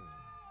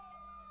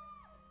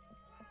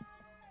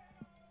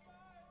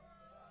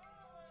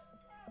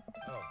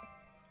 Oh.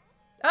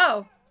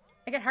 Oh!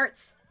 I get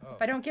hearts. Oh.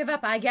 If I don't give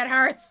up, I get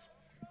hearts.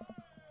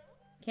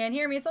 Can't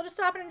hear me, so I'll just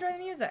stop and enjoy the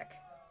music.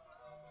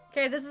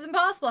 Okay, this is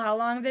impossible. How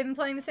long have they been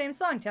playing the same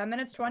song? 10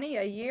 minutes, 20,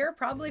 a year?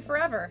 Probably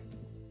forever.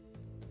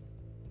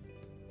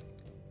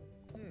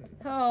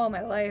 Oh,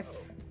 my life.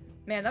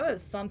 Man, that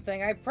was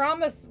something. I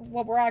promise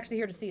what we're actually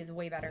here to see is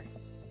way better.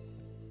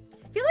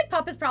 I feel like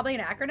PUP is probably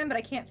an acronym, but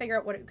I can't figure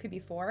out what it could be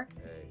for.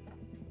 Hey.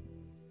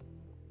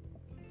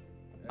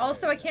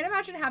 Also, I can't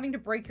imagine having to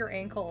break your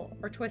ankle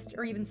or twist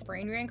or even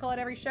sprain your ankle at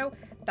every show.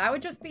 That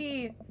would just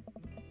be...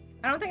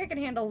 I don't think I can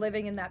handle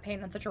living in that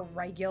pain on such a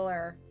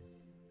regular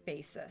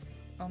basis.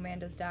 Oh,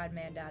 Amanda's dad,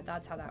 man dad.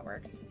 That's how that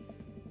works.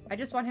 I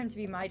just want him to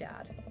be my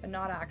dad, but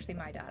not actually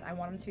my dad. I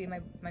want him to be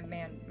my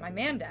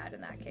man dad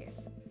in that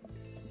case.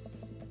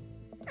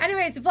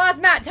 Anyways, Floss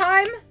Mat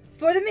time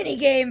for the mini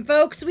game,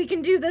 folks. We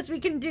can do this. We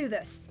can do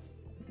this.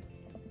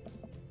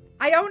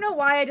 I don't know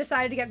why I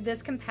decided to get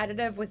this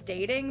competitive with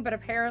dating, but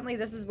apparently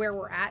this is where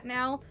we're at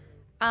now.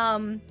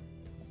 I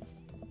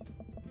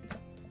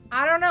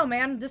don't know,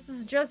 man. This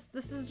is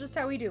just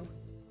how we do.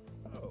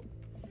 Oh.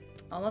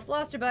 Almost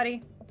lost you,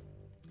 buddy.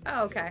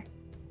 Oh, okay.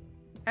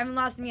 Haven't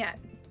lost him yet.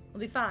 We'll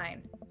be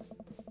fine.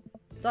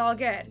 It's all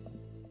good.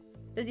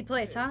 Busy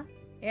place, huh?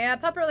 Yeah,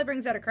 Pup really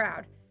brings out a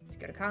crowd. Does he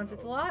go to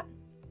concerts a lot?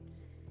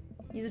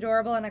 He's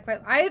adorable and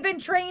I've been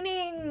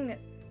training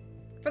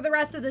for the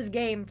rest of this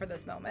game for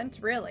this moment,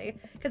 really.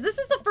 Because this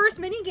was the first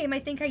mini game I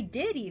think I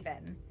did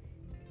even.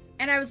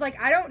 And I was like,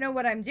 I don't know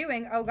what I'm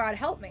doing. Oh God,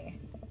 help me.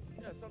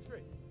 Yeah, sounds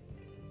great.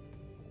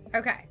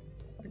 Okay.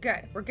 We're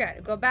good. We're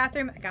good. Go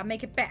bathroom. I gotta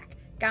make it back.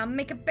 Gotta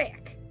make it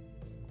back.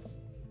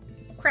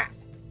 Crap.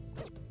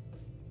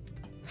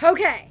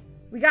 Okay.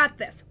 We got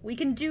this. We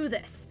can do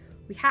this.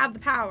 We have the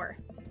power.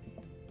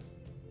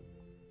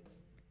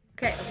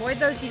 Okay, avoid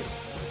those heals.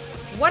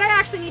 What I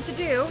actually need to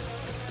do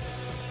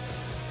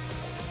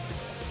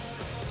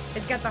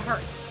is get the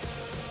hearts.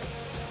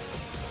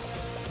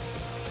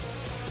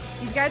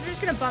 These guys are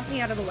just gonna bump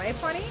me out of the way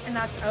plenty, and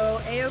that's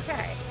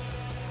A-okay.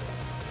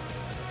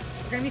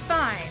 We're gonna be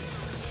fine.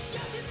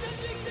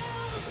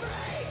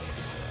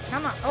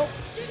 Come on. Oh,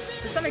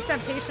 to some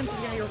extent, patience is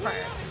gonna be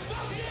required.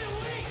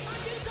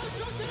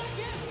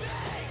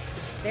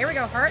 There we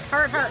go. Heart,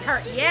 heart, heart,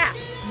 heart. Yeah.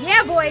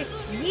 Yeah, boy.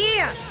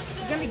 Yeah.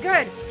 It's gonna be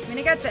good. I'm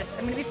gonna get this.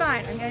 I'm gonna be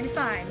fine. I'm gonna be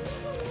fine.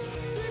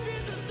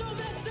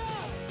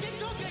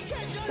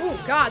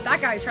 Oh, God.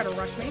 That guy's trying to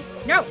rush me.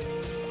 No.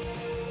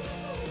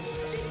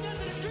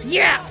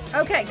 Yeah.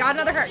 Okay. Got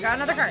another heart. Got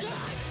another heart.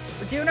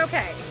 We're doing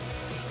okay.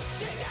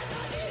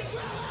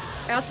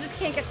 I also just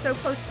can't get so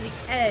close to the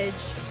edge.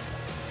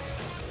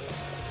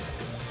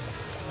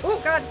 Oh,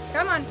 God.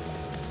 Come on.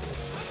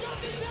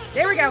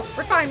 There we go.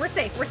 We're fine. We're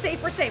safe. We're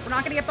safe. We're safe. We're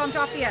not going to get bumped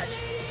off the edge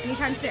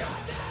anytime soon.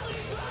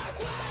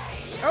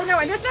 Oh, no.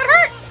 I missed that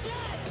hurt.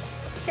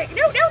 Okay.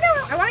 No, no,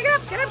 no. I want to get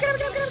up. Get up, get up,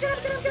 get up, get up, get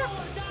up, get up, get up.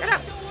 Get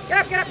up. Get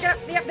up, get up, get up.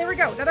 Yep, there we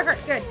go. Another hurt.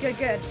 Good, good,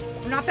 good.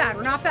 We're not bad.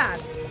 We're not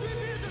bad.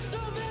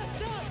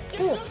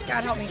 Ooh,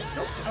 God help me.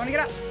 Oh, I want to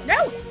get up.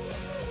 No.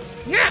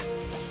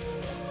 Yes.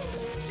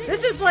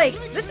 This is like,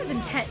 this is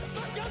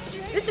intense.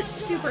 This is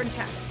super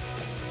intense.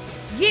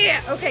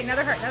 Yeah. Okay,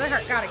 another hurt, another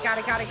hurt. Got it, got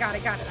it, got it, got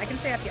it, got it. I can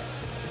stay up here.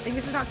 I think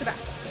this is not so bad.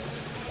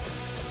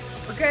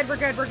 We're good, we're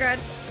good, we're good.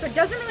 So it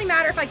doesn't really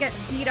matter if I get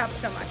beat up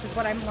so much is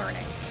what I'm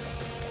learning.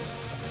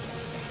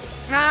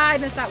 Ah, I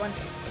missed that one.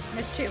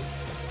 Missed two.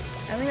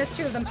 I only missed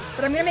two of them.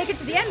 But I'm going to make it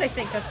to the end, I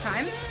think, this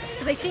time.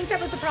 Because I think that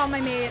was the problem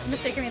I made,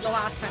 mistake I made the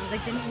last time, is I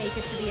didn't make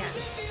it to the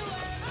end.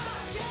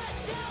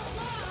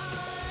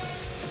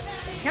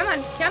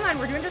 Come on,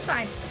 we're doing just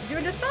fine. We're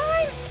doing just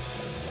fine.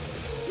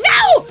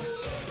 No!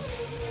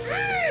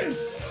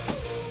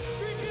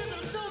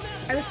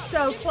 I was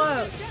so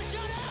close.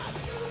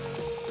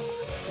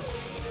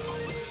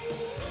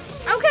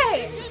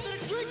 Okay.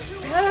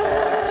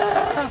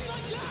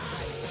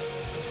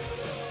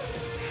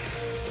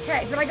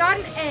 Okay, but I got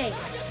an A.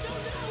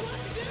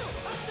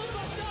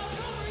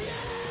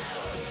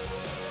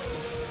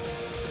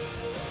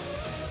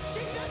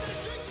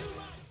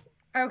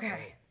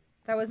 Okay.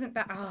 That wasn't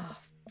bad. Oh,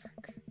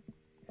 frick.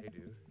 Hey,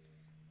 dude.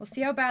 We'll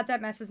see how bad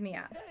that messes me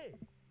up. Hey.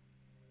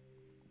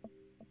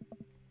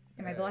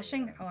 Am I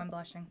blushing? Oh, I'm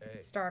blushing.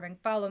 Hey. Starving.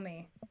 Follow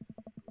me.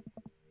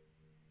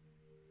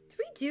 Did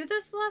we do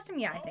this the last time?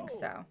 Yeah, I think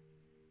so.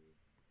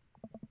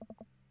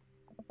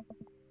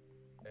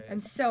 Hey.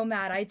 I'm so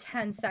mad. I had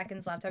 10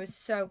 seconds left. I was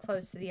so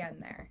close to the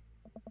end there.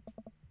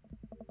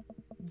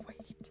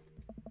 Wait.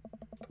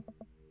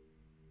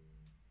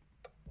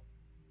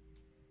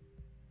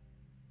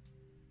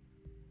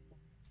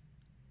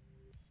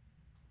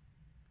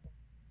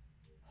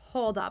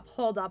 Hold up,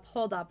 hold up,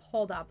 hold up,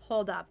 hold up,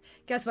 hold up.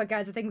 Guess what,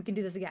 guys? I think we can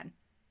do this again.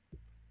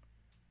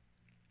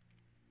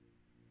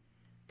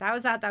 That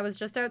was that. That was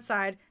just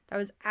outside. That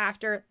was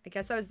after. I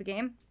guess that was the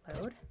game.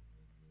 Load.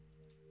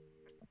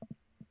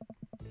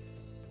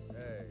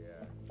 Hey,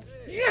 yeah.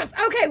 Hey. Yes!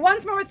 Okay,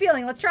 once more with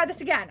feeling. Let's try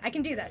this again. I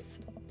can do this.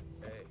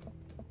 Hey.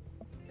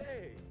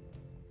 Hey.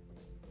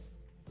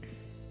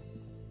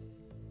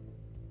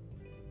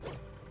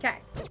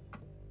 Okay.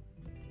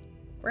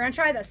 We're gonna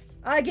try this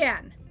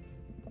again.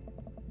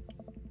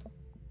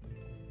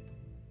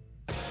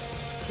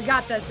 We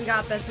got this, we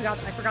got this, we got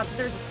this. I forgot that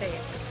there's a save.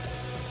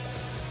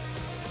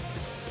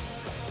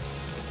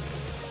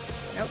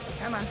 Nope,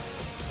 come on.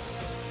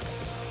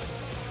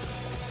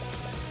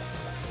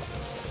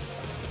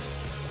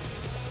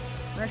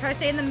 We're gonna try to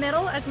stay in the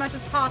middle as much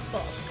as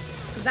possible.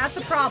 Because that's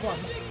the problem.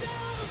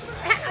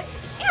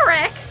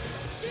 Eric!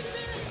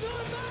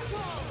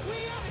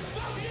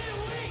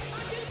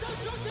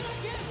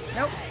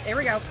 Nope, there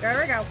we go,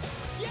 there we go.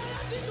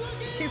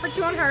 2 for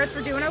 2 on hearts,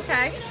 we're doing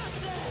okay.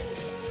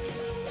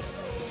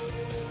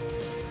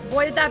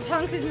 Avoided that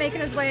punk who's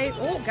making his way.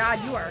 Oh,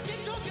 God, you are.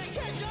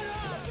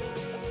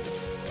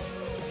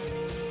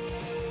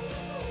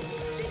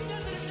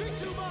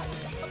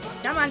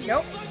 Come on.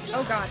 Nope.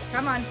 Oh, God.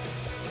 Come on.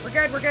 We're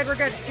good. We're good. We're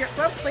good. Here,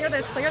 oh, clear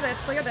this. Clear this.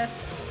 Clear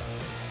this.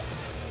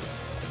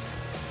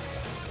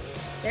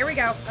 There we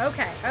go.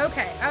 Okay.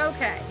 Okay.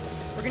 Okay.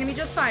 We're going to be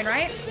just fine,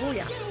 right? Oh,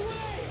 yeah.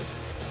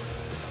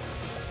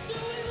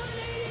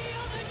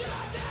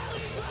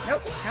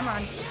 Nope. Come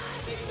on.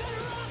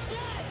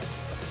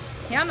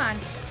 Come on.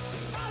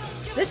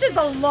 This is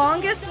the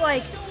longest,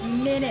 like,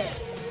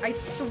 minute. I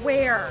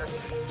swear.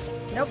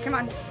 Nope, come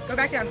on. Go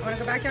back down. I want to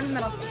go back down in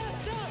the middle.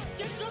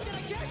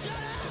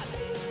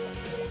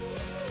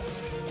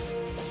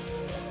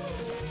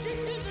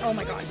 Oh,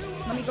 my God.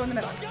 Let me go in the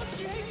middle.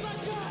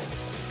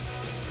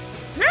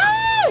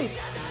 No!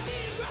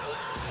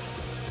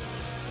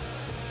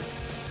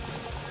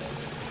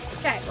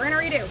 Okay, we're going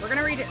to redo. We're going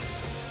to redo.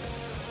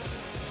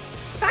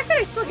 The fact that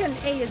I still get an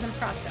A is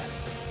impressive.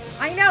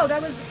 I know,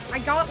 that was, I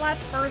got less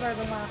further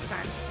than last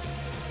time.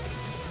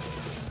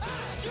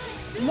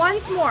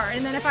 Once more,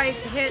 and then if I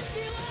hit...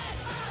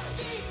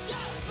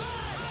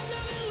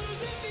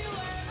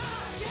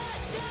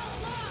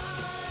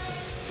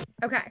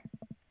 Okay.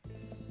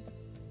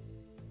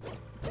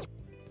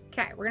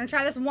 Okay, we're gonna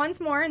try this once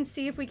more and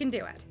see if we can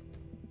do it.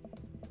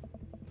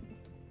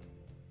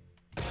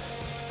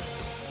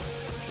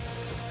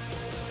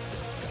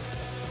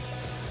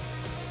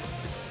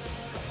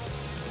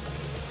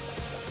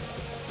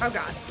 Oh,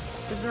 God.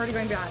 This is already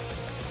going bad.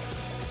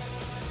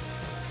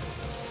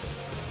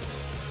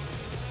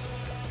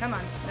 Come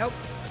on. Nope.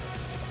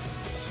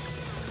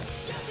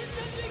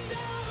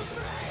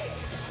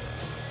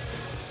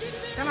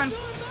 Come on.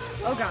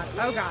 Oh god.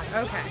 Oh god.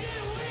 Okay.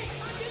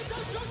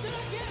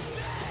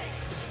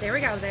 There we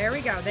go. There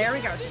we go. There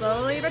we go.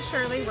 Slowly but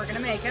surely, we're gonna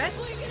make it.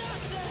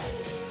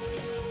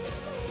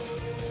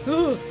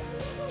 Ooh.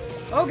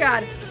 Oh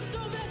god.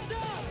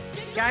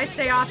 Guys,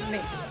 stay off of me.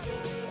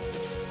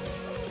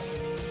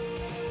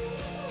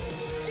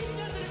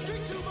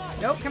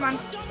 Nope, come on.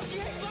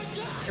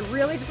 I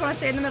really just want to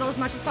stay in the middle as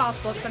much as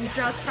possible because I'm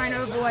just trying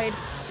to avoid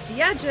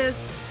the edges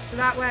so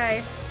that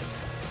way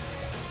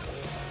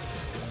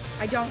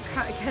I don't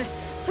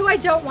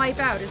wipe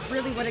out is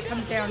really what it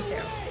comes down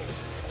to.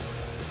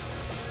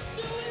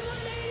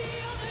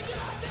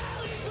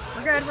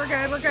 We're good, we're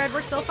good, we're good.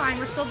 We're still fine.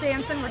 We're still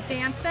dancing. We're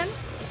dancing.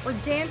 We're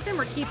dancing.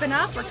 We're keeping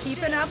up. We're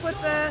keeping up with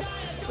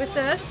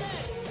this.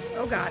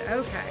 Oh god,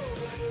 okay.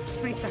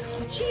 20 seconds.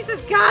 Oh,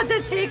 Jesus God,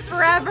 this takes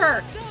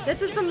forever.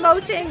 This is the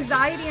most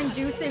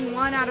anxiety-inducing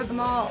one out of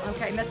them all.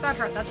 Okay, missed that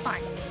heart. That's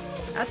fine.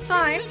 That's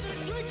fine.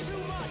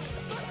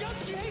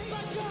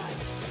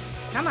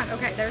 Come on.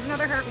 Okay, there's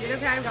another heart. We did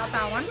okay. I got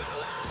that one.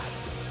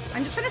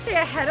 I'm just trying to stay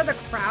ahead of the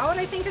crowd,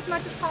 I think, as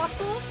much as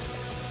possible.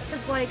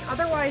 Because, like,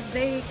 otherwise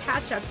they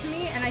catch up to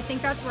me, and I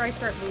think that's where I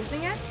start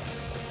losing it.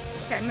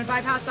 Okay, I'm going to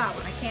bypass that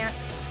one. I can't.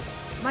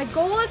 My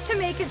goal is to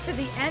make it to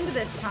the end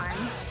this time.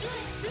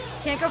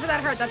 Can't go for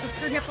that heart. That's what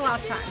screwed me up the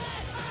last time.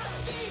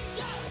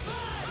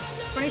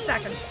 20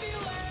 seconds.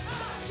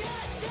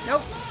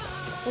 Nope.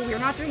 Well, we're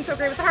not doing so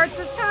great with the hearts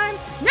this time.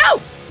 No!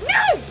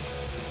 No!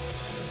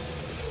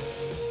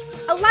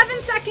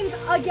 11 seconds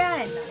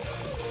again.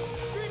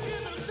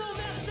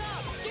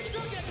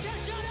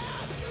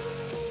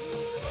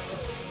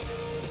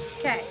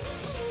 Okay.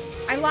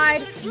 I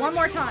lied one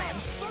more time.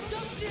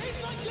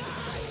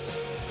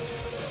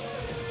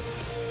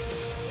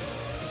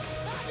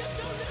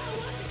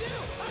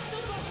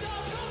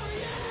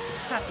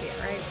 Has to be it,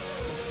 right?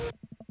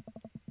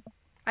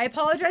 I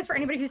apologize for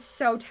anybody who's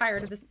so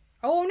tired of this.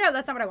 Oh no,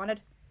 that's not what I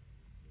wanted.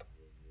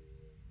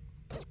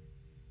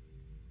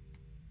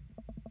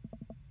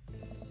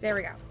 There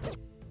we go.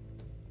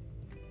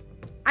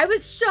 I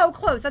was so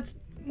close. That's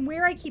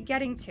where I keep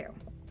getting to.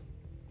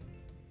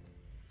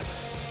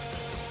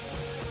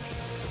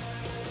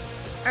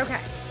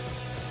 Okay.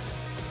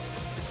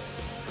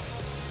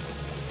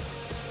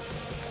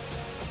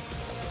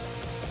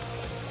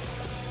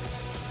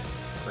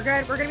 We're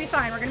good. We're gonna be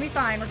fine. We're gonna be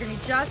fine. We're gonna be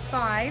just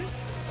fine.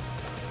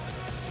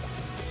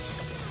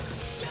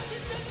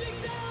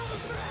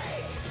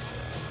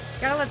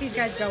 Gotta let these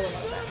guys go a little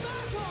bit.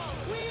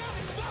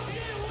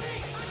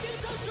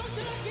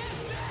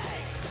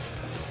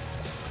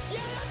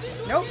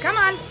 Nope, come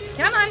on.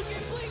 Come on.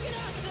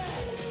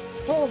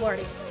 Oh,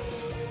 lordy.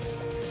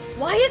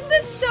 Why is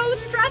this so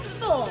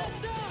stressful?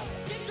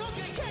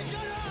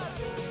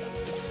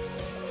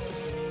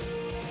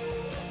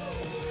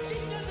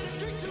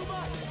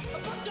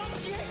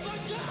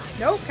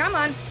 Nope, come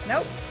on.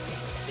 Nope.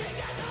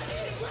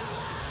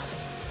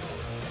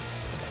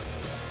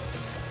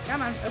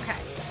 Come on. Okay.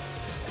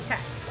 Okay.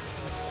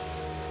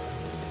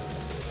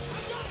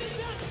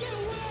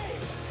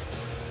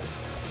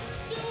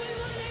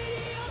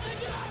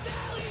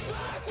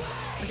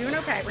 We're doing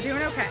okay. We're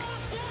doing okay.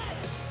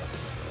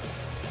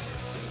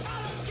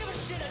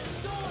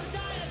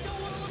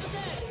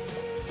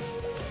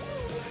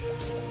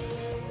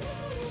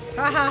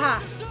 Ha ha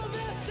ha.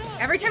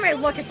 Every time I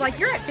look, it's like,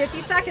 you're at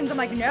 50 seconds. I'm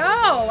like,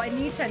 no, I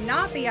need to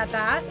not be at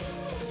that.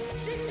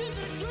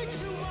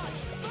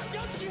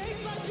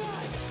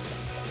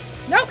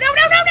 Nope, no,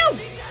 no, no, no!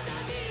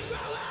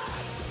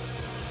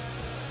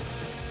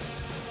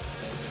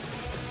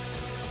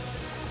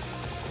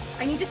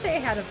 I need to stay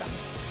ahead of them.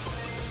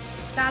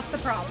 That's the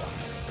problem.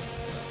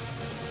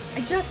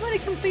 I just want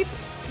to complete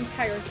this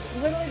entire,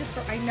 literally just,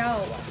 I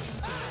know.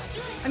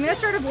 I'm going to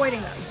start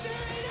avoiding them.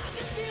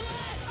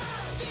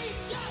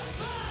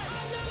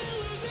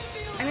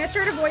 I'm going to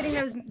start avoiding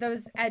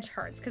those edge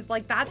hearts, because,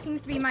 like, that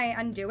seems to be my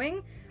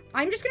undoing.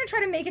 I'm just going to try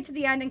to make it to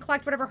the end and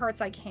collect whatever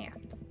hearts I can.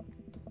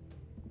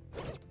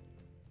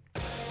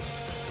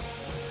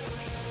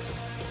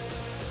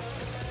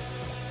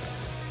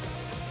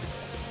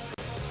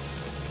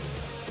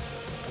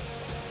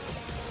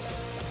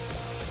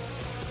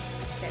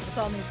 Okay, this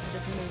all needs to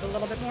just move a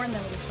little bit more, and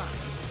then we'll be fine.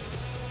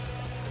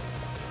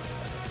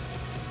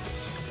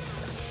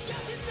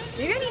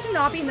 Maybe I need to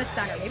not be in the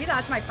center. Maybe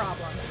that's my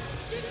problem.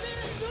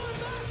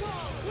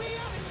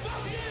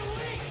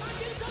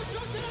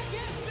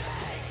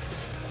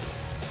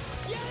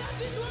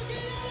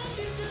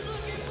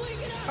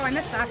 Oh, I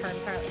missed that part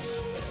entirely.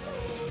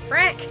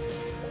 Frick!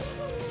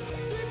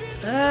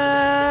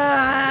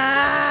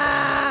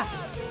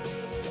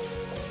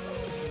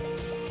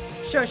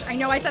 Shush, I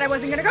know I said I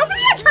wasn't gonna go for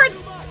the edge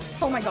hearts!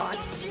 Oh my god.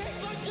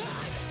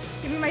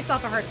 Giving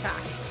myself a heart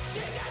attack.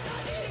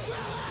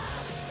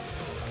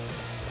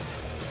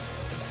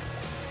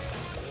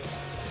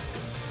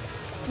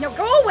 No,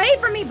 go away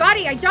from me,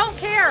 buddy! I don't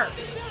care!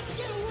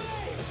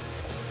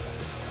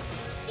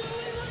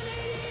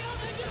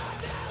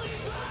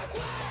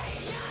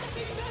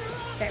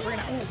 Okay, we're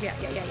gonna. Oh, yeah.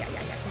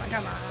 Come on,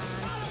 come on.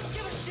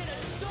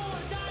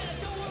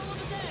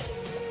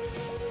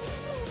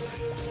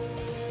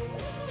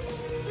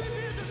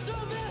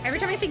 Every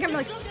time I think I'm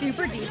like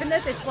super deep in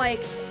this, it's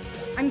like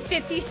I'm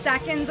 50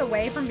 seconds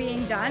away from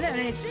being done, and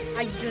it's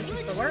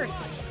the worst.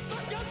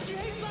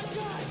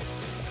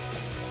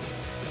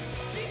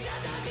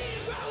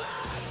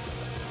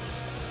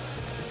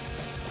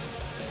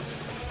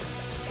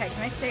 Okay,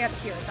 can I stay up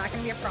here? Is that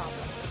gonna be a problem?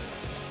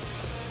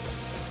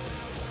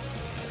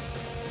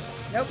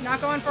 Nope,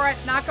 not going for it.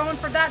 Not going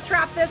for that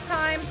trap this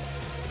time.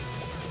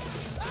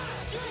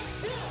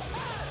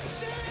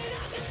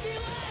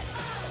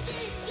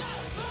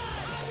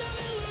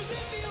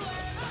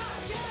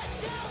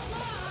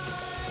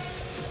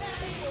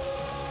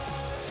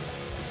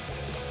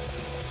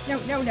 No.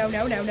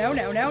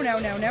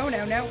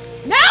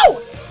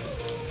 No!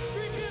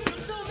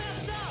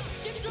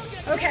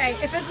 Okay,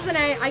 if this is an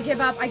A, I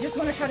give up. I just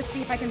want to try to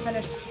see if I can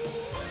finish.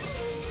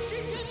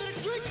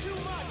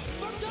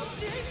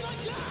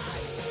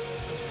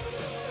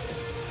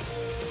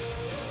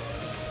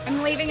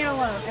 I'm leaving it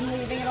alone. I'm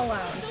leaving it alone.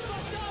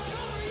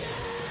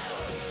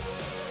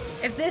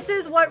 If this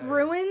is what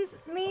ruins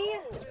me,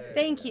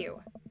 thank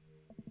you.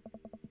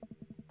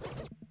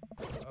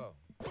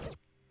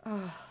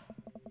 Oh.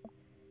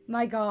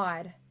 My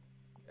God.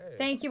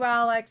 Thank you,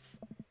 Alex.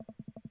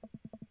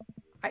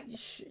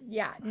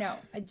 Yeah, no.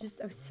 I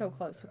was so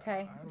close,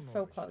 okay? I was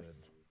so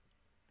close.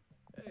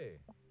 Hey.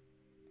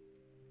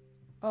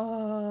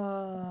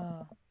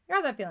 Oh. I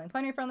got that feeling.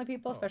 Plenty of friendly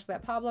people, especially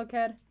that Pablo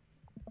kid.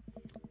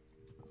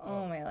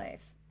 Oh, my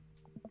life.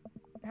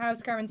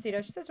 How's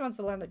Carmencita? She says she wants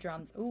to learn the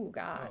drums. Ooh,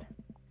 God.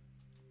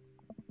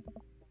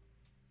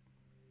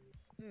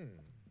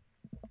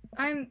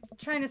 I'm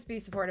trying to be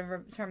supportive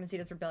of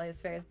Carmencita's rebellious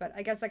phase, but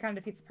I guess that kind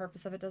of defeats the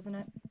purpose of it, doesn't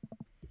it?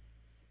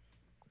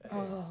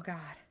 Oh,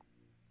 God.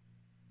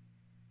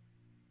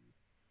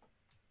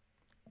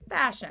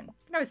 Fashion. You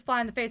can always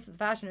fly in the face of the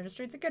fashion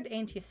industry. It's a good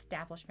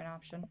anti-establishment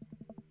option.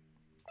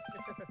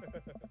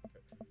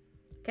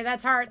 Okay,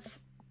 that's hearts.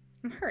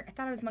 I'm hurt. I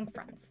thought I was among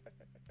friends.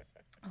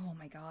 Oh,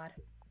 my God.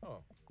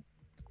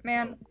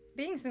 Man,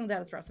 being singled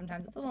out is rough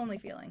sometimes. It's a lonely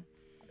feeling.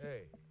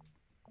 Hey.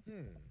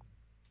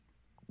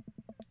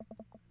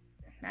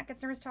 Matt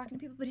gets nervous talking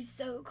to people, but he's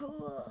so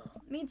cool.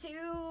 Me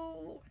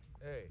too.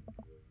 Hey.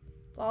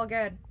 It's all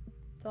good.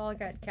 It's all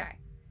good. Okay.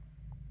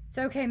 It's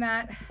okay,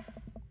 Matt.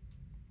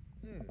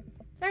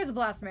 Tonight was a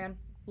blast, man.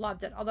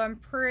 Loved it. Although I'm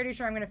pretty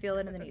sure I'm going to feel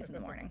it in the knees in the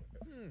morning.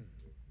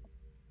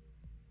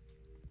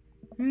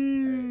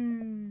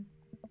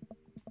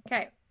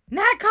 Okay.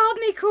 Matt called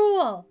me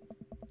cool.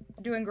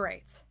 Doing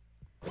great.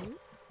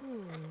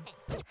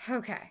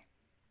 Okay.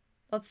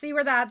 Let's see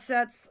where that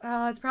sits.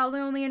 It's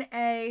probably only an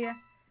A.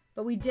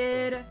 But we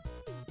did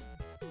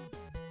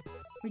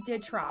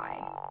try.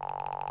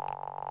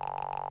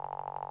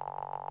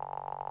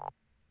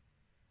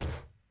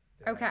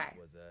 Okay. That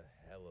was a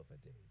hell of a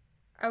date.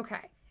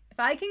 Okay. If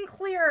I can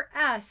clear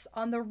S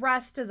on the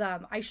rest of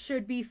them, I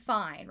should be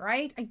fine,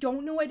 right? I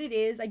don't know what it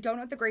is. I don't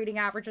know what the grading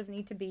averages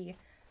need to be.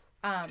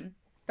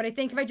 But I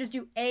think if I just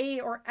do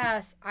A or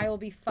S, I will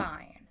be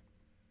fine.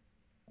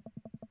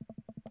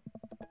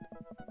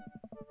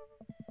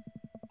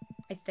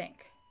 I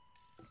think.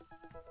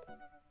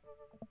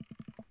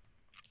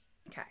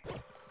 Okay.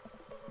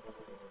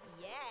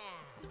 Yeah.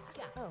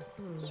 Oh,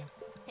 yes.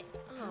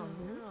 Oh,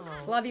 no.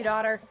 Love you,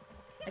 daughter.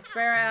 I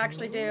swear I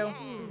actually do.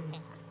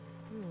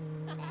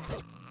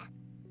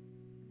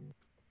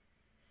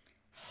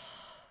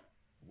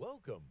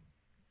 Welcome.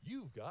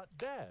 You've got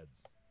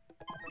dads.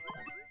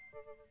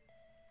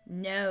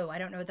 No, I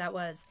don't know what that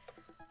was.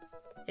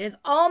 It is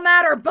all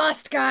matter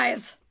bust,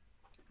 guys.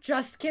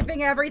 Just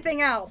skipping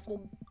everything else.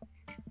 Well,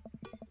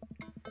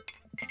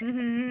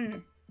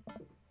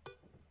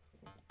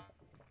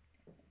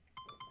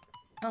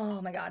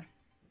 Oh my God.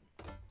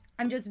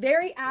 I'm just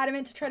very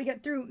adamant to try to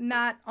get through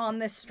Matt on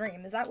this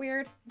stream. Is that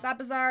weird? Is that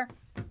bizarre?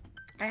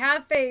 I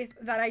have faith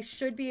that I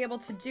should be able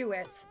to do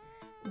it,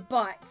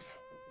 but,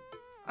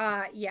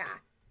 yeah.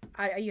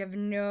 You have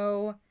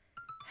no,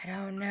 I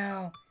don't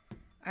know.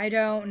 I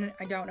don't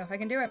know if I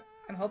can do it.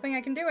 I'm hoping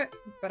I can do it,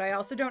 but I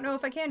also don't know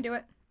if I can do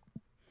it.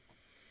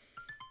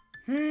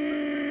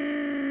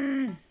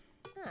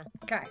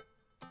 Okay.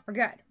 We're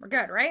good. We're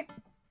good, right?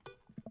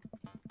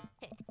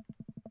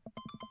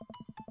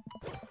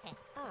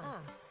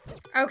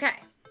 Okay.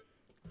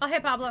 Oh, hey,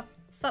 Pablo.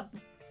 Sup,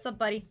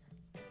 buddy.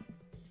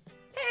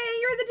 Hey,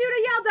 you're the dude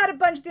I yelled at a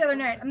bunch the other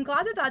night. I'm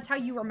glad that that's how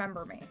you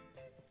remember me.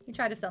 You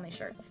tried to sell me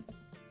shirts.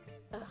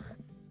 Ugh.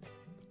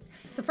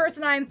 It's the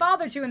person I am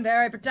father to and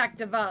very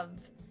protective of.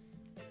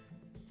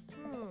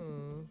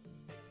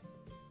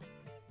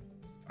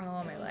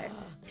 Oh, my life.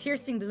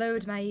 Piercing blow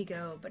to my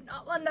ego, but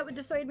not one that would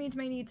dissuade me to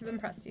my need to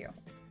impress you.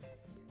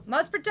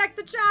 Must protect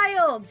the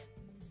child!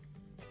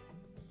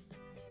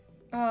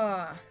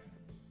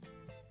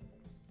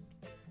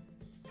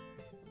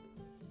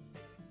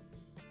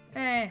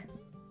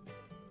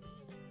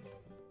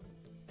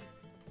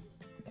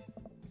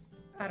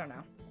 I don't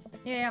know.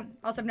 Yeah,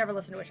 also I've never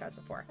listened to Wish House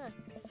before.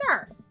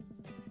 Sir!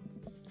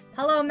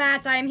 Hello,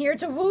 Matt. I'm here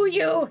to woo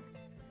you.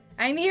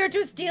 I'm here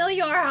to steal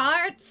your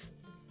hearts.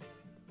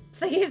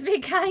 Please be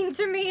kind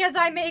to me as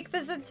I make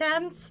this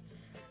attempt.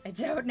 I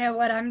don't know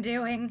what I'm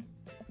doing.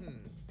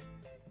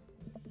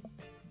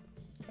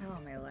 Oh,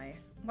 my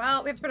life.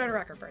 Well, we have to put out a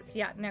record first.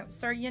 Yeah, no,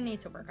 sir, you need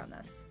to work on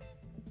this.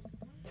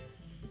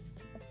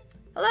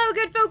 Hello,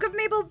 good folk of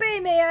Maple Bay.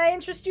 May I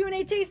interest you in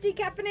a tasty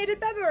caffeinated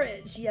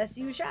beverage? Yes,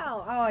 you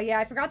shall. Oh, yeah,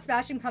 I forgot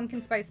Smashing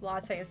Pumpkin Spice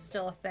Latte is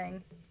still a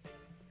thing.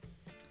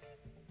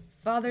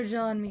 Father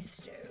John me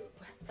stew,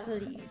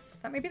 please.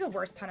 That may be the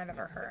worst pun I've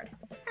ever heard.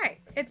 Hey,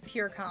 it's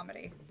pure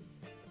comedy.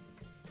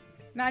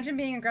 Imagine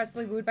being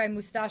aggressively wooed by a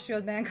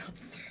mustachioed man called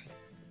Sir.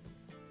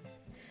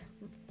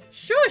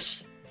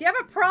 Shush! Do you have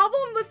a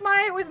problem with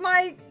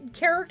my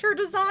character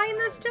design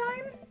this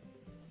time?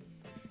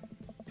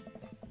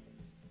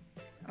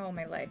 Oh,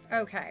 my life.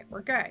 Okay,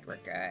 we're good. We're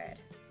good.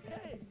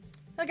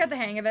 He'll get the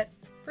hang of it.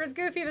 For as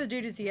goofy of a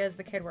dude as he is,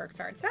 the kid works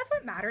hard. So that's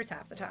what matters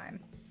half the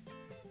time.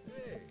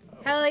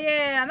 Hell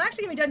yeah. I'm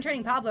actually going to be done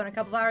training Pablo in a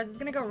couple of hours. He's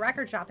going to go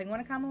record shopping.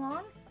 Want to come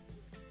along?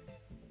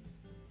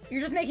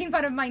 You're just making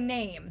fun of my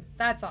name.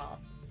 That's all.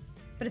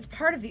 But it's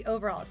part of the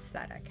overall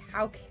aesthetic.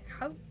 How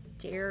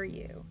dare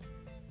you?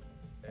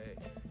 Hey.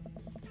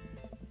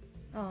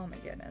 Oh, my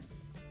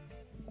goodness.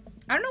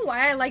 I don't know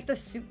why I like the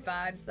suit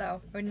vibes,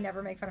 though. I would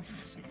never make fun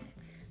of...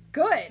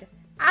 Good!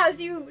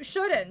 As you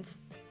shouldn't!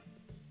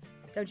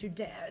 Don't you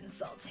dare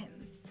insult him.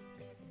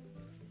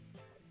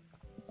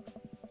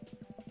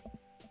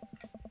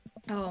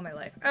 Oh, my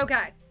life.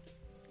 Okay.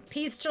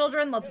 Peace,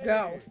 children. Let's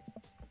go.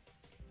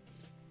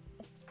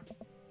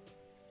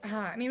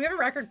 I mean, we have a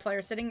record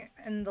player sitting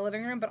in the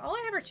living room, but all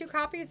I have are 2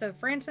 copies of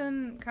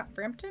Frampton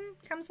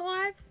Comes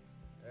Alive.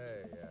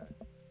 Hey, yeah.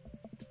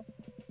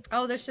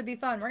 Oh, this should be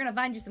fun. We're gonna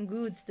find you some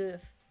good stuff.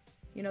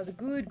 You know, the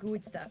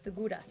good stuff. The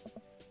Gouda.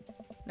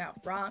 No,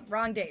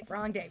 wrong date.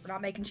 Wrong date. We're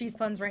not making cheese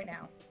puns right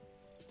now.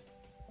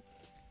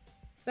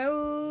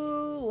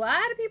 So,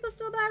 why do people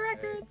still buy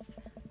records?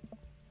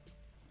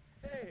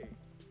 Hey.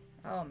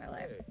 Oh, my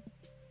life.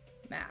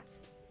 Hey.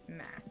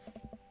 Matt.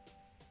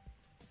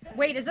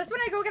 Wait, is this when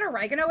I go get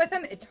oregano with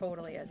him? It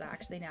totally is,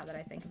 actually, now that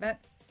I think of it.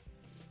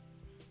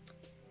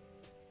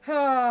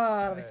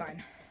 Oh, it'll be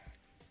fine.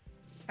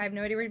 I have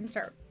no idea where to even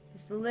start.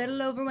 It's a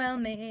little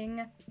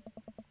overwhelming.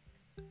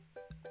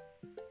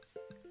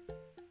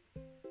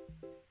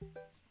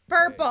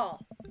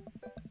 Purple.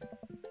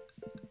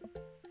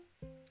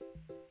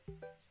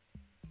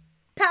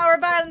 Power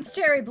Violence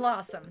Cherry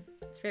Blossom.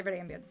 It's favorite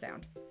ambient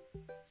sound.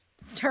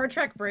 Star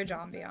Trek Bridge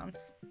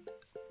ambiance.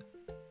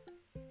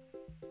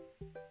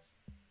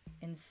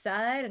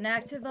 Inside an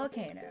active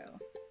volcano.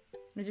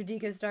 Mr.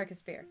 Dika's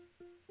darkest fear.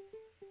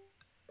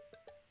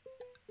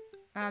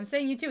 I'm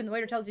saying you too, and the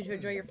waiter tells you to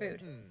enjoy your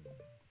food.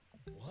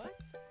 What?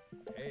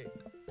 Hey.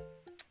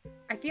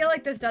 I feel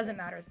like this doesn't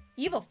matter.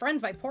 Evil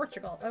Friends by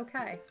Portugal.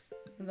 Okay.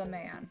 The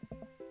man.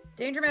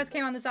 Danger Mouse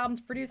came on this album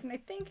to produce, and I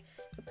think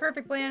the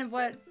perfect blend of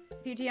what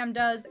PTM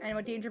does and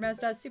what Danger Mouse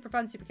does. Super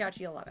fun, super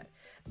catchy. You'll love it.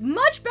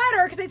 Much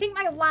better, because I think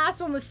my last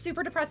one was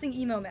super depressing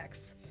emo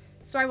mix.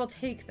 So I will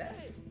take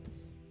this.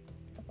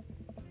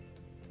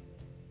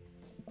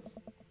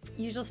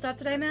 Usual stuff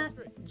today, Matt?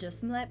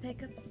 Just some light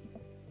pickups.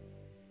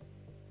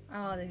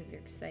 Oh, this is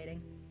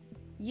exciting.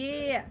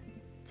 Yeah.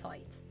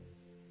 Tight.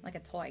 Like a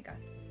toiga.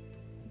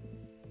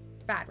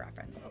 Bad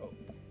reference.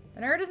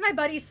 The nerd is my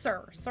buddy,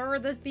 Sir. Sir,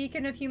 this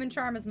beacon of human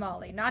charm is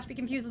Molly. Not to be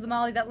confused with the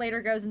Molly that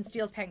later goes and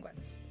steals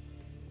penguins.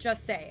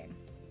 Just saying.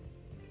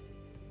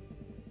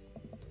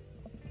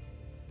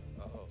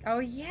 Oh,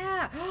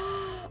 yeah.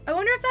 I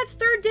wonder if that's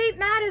Third Date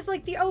Matt is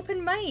like the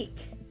open mic.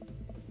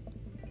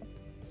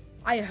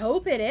 I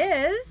hope it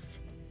is.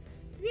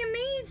 It'd be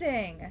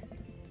amazing.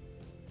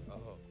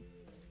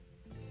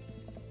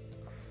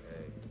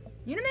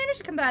 You and Amanda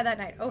should come by that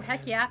night. Oh,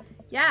 heck yeah.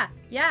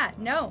 Yeah,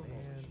 no.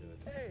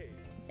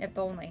 If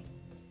only.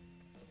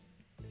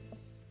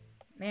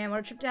 Man, what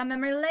a trip down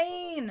memory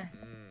lane.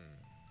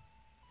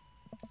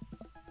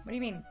 What do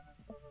you mean?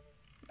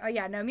 Oh,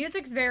 yeah, no,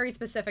 music's very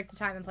specific to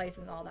time and place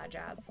and all that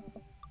jazz.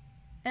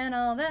 And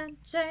all that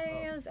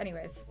jazz.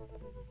 Anyways.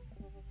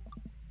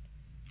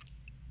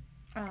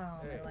 Oh,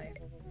 my life.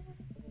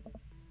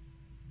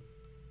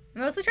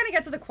 I'm mostly trying to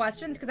get to the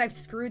questions because I've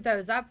screwed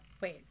those up.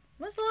 Wait,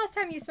 when was the last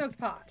time you smoked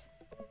pot?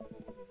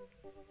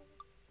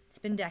 It's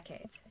been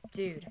decades.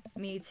 Dude,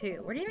 me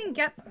too. Where do you even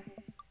get...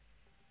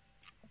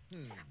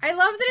 I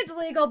love that it's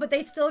legal, but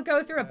they still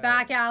go through a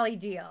back alley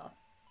deal.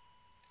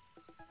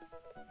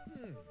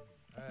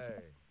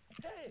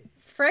 Hey.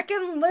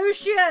 Frickin'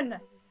 Lucian!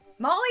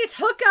 Molly's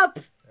hookup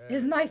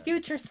is my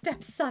future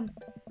stepson.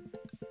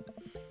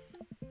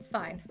 It's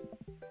fine.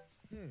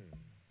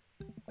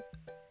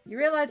 You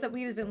realize that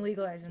weed has been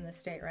legalized in this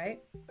state,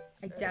 right?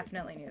 I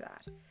definitely knew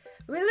that.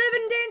 We live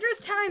in dangerous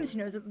times. Who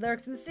knows what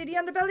lurks in the seedy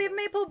underbelly of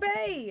Maple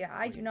Bay?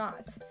 I do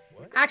not.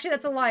 What? Actually,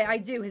 that's a lie. I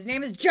do. His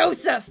name is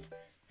Joseph.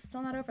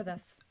 Still not over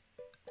this.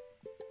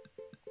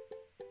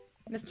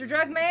 Mr.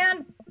 Drug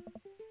Man.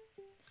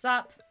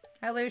 Sup?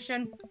 Hi,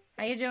 Lucian.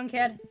 How you doing,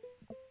 kid?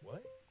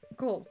 What?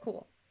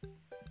 Cool.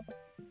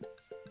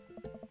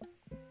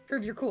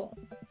 Prove you're cool.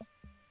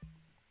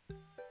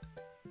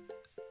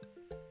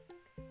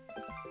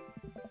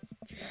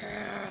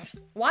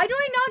 Yes. Why do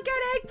I not get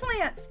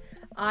eggplants?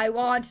 I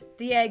want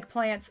the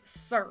eggplants,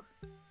 sir.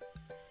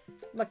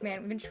 Look,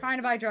 man, we've been trying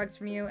to buy drugs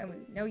from you, and we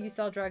know you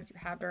sell drugs. You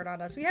have dirt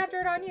on us. We have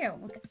dirt on you.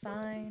 Look, it's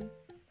fine.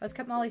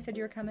 Buzzcut Molly said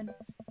you were coming.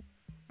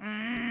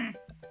 How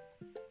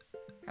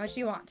much do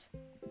you want?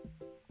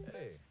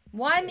 Hey.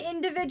 1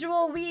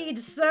 individual weed,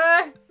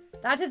 sir.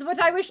 That is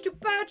what I wish to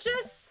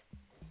purchase.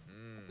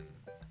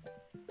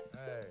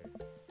 Hey.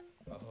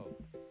 Oh.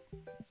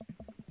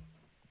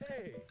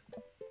 Hey.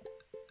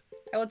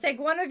 I will take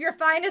 1 of your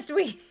finest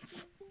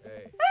weeds.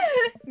 Hey.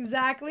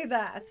 Exactly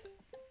that.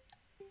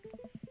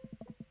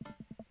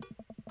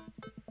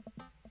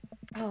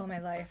 Oh, my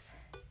life.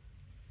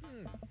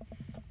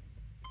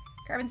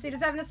 Carbon Seed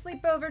is having a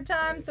sleepover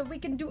time so we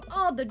can do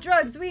all the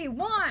drugs we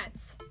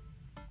want.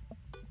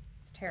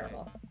 It's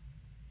terrible.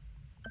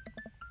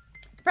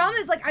 The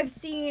problem is, like, I've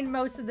seen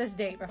most of this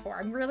date before.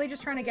 I'm really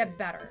just trying to get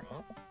better.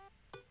 Huh?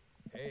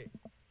 Hey.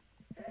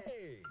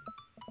 Hey.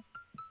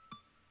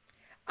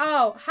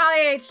 Oh,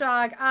 hi,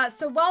 H-Dog.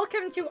 So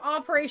welcome to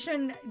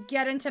Operation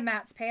Get Into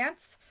Matt's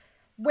Pants,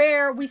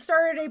 where we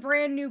started a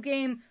brand new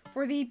game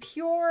for the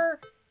pure,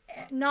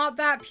 not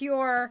that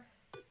pure,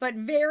 but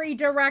very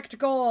direct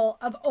goal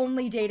of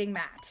only dating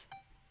Matt.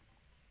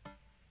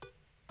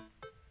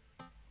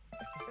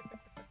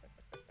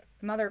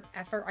 Mother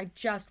effer, I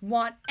just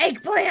want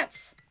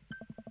eggplants!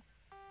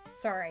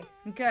 Sorry,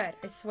 I'm good,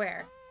 I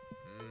swear.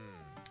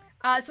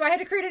 So I had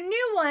to create a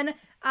new one.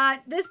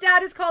 This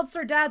dad is called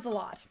Sir Dad's a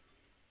Lot.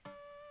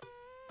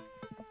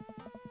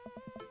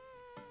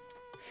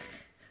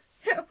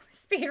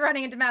 Speed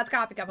running into Matt's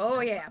coffee cup.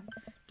 Oh yeah.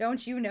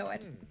 Don't you know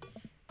it.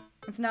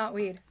 It's not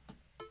weed.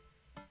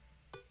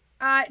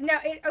 No,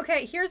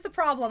 okay, here's the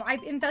problem.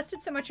 I've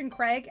invested so much in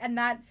Craig, and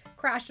that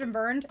crashed and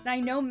burned. And I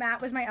know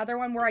Matt was my other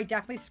one where I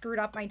definitely screwed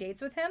up my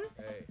dates with him.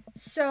 Hey.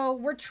 So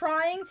we're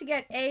trying to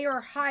get A or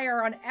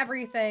higher on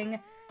everything,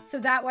 so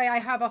that way I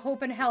have a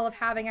hope in hell of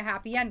having a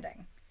happy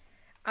ending.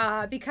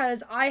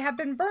 Because I have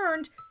been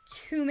burned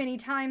too many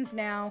times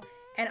now,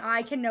 and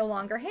I can no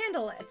longer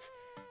handle it.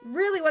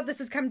 Really what this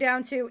has come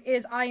down to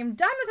is I am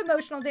done with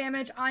emotional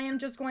damage. I am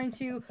just going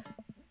to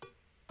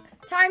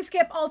time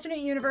skip alternate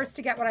universe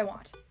to get what I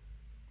want.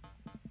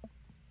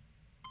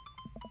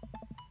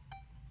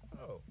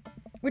 Oh.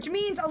 Which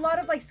means a lot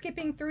of like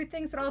skipping through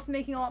things, but also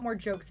making a lot more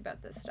jokes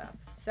about this stuff.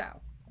 So,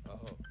 Oh.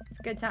 it's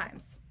good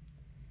times.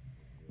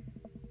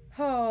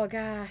 Oh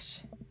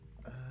gosh.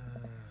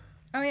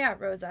 Oh yeah,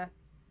 Rosa.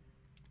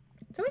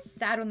 It's always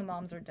sad when the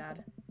moms are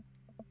dead.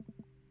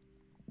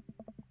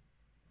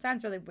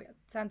 Sounds really weird.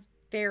 Sounds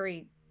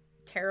very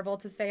terrible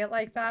to say it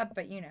like that,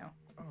 but you know.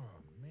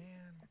 Oh, man.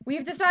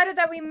 We've decided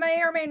that we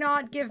may or may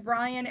not give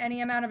Brian any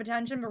amount of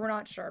attention, but we're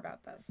not sure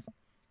about this.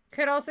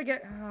 Could also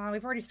get...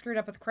 we've already screwed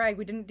up with Craig.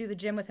 We didn't do the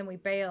gym with him. We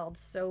bailed,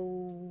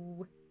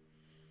 so...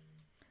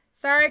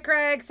 Sorry,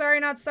 Craig. Sorry,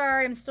 not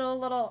sorry. I'm still a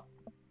little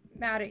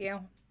mad at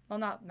you. Well,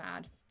 not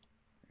mad.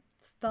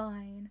 It's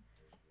fine.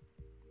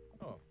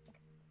 Oh.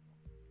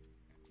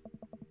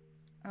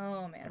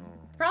 Oh, man.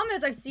 The problem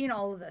is I've seen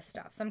all of this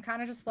stuff, so I'm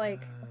kind of just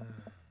like...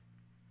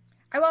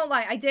 I won't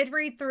lie. I did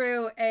read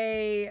through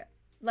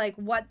like,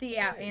 what the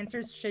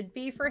answers should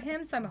be for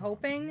him, so I'm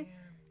hoping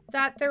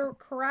that they're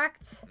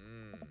correct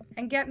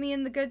and get me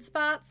in the good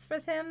spots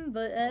with him,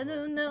 but I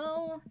don't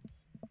know.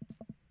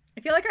 I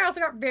feel like I also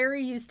got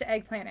very used to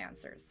eggplant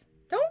answers.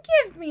 Don't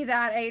give me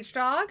that,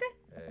 H-Dog.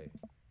 Hey.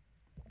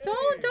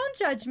 Don't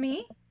judge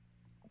me.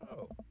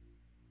 Oh.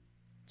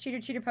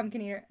 Cheater,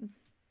 pumpkin eater.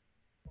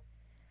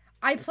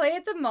 I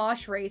played the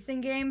Mosh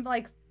racing game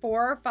like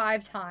 4 or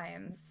 5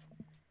 times.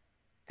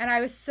 And I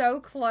was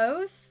so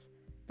close,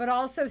 but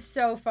also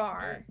so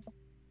far.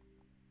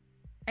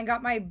 And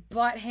got my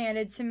butt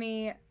handed to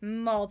me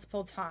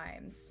multiple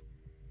times.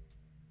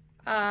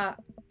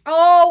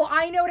 Oh,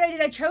 I know what I did.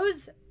 I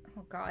chose...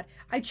 Oh, God.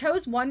 I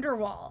chose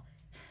Wonderwall.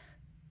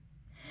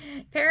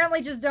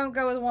 Apparently just don't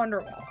go with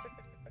Wonderwall.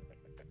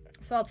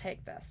 So I'll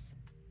take this.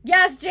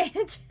 Yes,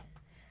 Janet.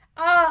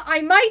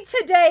 I might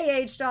today,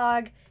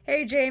 H-Dog.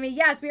 Hey, Jamie.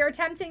 Yes, we are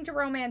attempting to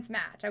romance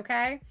Matt,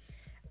 okay?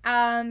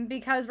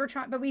 Because we're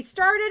trying... But we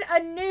started a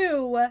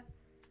new...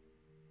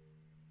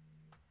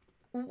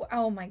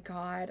 Oh, my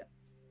God.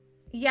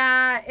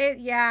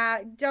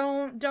 Yeah,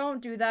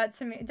 don't do that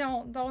to me.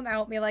 Don't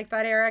out me like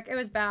that, Eric. It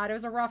was bad. It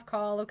was a rough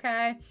call,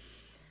 okay?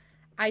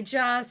 I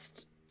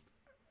just...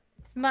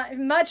 It's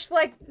much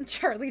like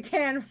Charlie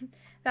Tan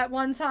that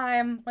one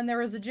time when there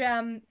was a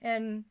gem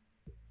in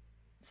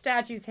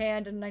Statue's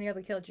hand and I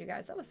nearly killed you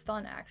guys. That was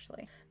fun,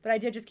 actually. But I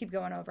did just keep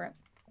going over it.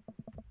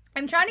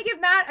 I'm trying to give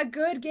Matt a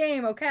good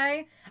game,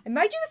 okay? I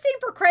might do the same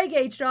for Craig,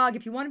 H-Dog.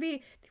 If you want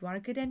a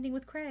good ending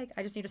with Craig,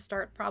 I just need to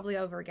start probably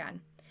over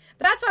again.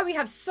 But that's why we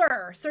have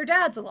Sir. Sir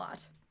Dad's a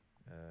lot.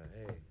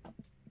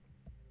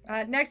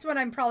 Hey. Next one,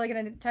 I'm probably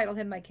going to title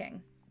him my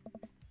king.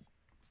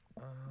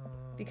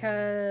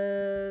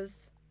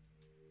 Because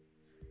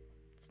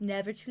it's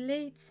never too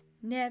late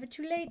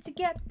to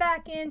get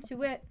back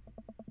into it.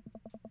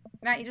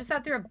 Matt, you just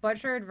sat through a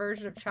butchered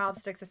version of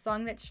Chopsticks, a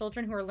song that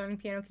children who are learning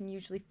piano can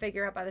usually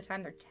figure out by the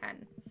time they're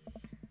 10.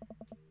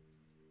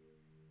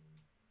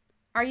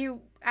 Are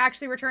you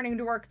actually returning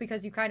to work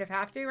because you kind of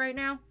have to right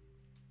now?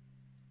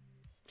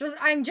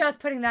 I'm just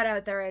putting that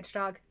out there,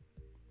 H-Dog.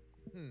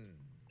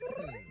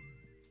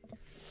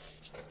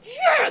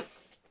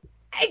 Yes!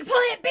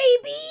 Eggplant,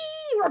 baby!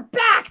 We're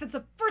back! That's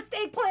the first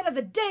eggplant of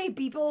the day,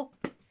 people!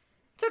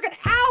 Took an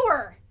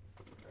hour!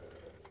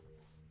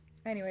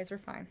 Anyways, we're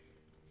fine.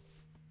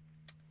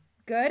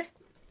 Good?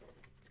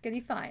 It's gonna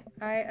be fine.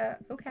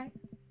 Okay.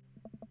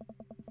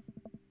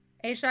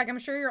 H-Dog, I'm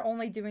sure you're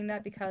only doing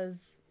that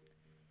because...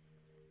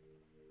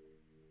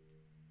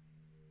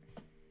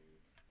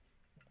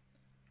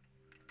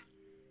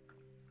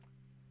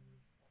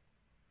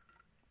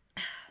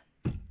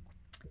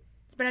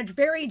 It's been a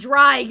very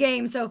dry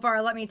game so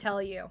far, let me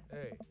tell you.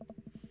 Hey.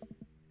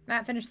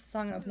 Matt finished the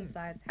song open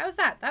size. How's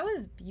that? That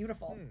was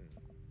beautiful.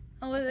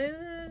 Oh,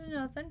 there's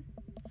nothing.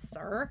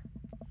 Sir?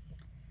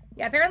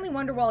 Yeah, apparently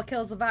Wonderwall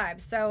kills the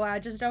vibe, so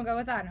just don't go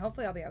with that, and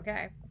hopefully I'll be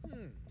okay.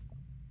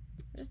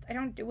 I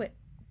don't do it.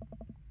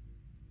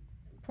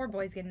 Poor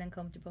boy's getting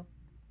uncomfortable.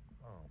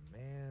 Oh,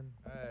 man.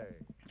 Hey.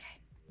 Okay,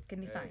 it's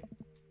gonna be fine.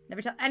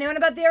 Never tell anyone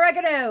about the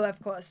oregano. Of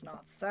course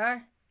not,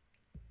 sir.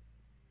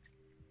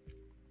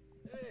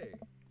 Hey.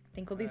 I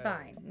think we'll be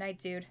fine. Night,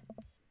 dude.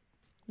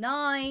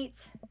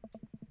 Night.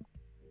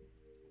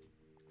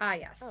 Ah,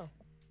 yes. Oh.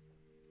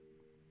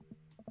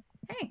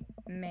 Hey,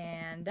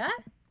 Amanda.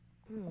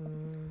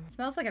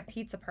 Smells like a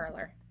pizza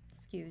parlor.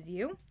 Excuse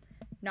you.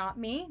 Not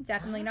me.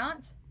 Definitely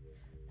not.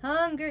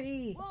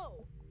 Hungry.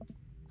 Whoa.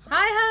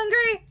 Hi,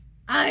 hungry.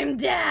 I'm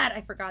Dad. I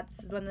forgot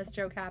this is when this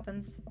joke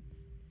happens.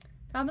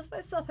 Promised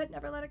myself I'd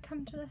never let it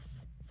come to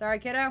this. Sorry,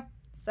 kiddo.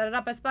 Set it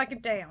up, I spike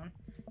it down.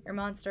 You're a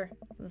monster.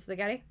 Some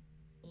spaghetti?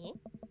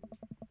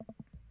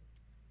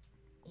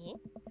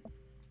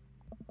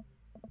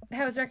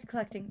 How was record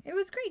collecting? It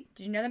was great.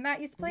 Did you know that Matt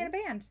used to play in a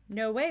band?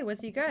 No way.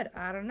 Was he good?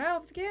 I don't know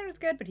if the band was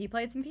good, but he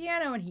played some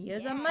piano and he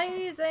is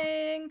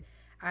amazing.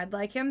 I'd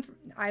like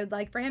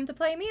for him to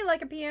play me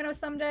like a piano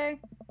someday.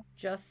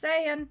 Just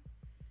saying.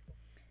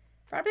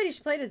 Probably he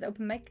should play his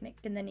open mic nick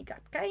and then he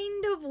got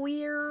kind of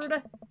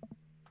weird.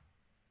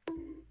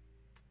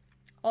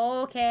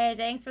 Okay,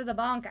 thanks for the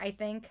bonk, I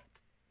think.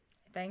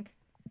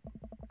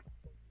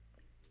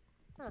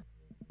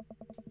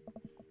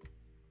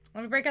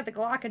 Let me break out the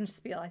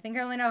Glockenspiel. I think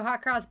I only know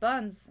hot cross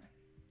buns.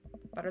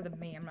 It's better than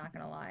me, I'm not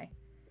gonna lie.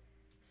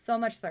 So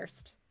much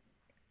thirst.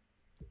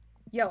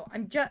 Yo,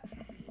 I'm just...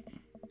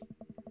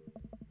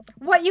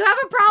 What, you have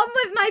a problem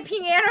with my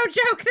piano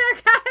joke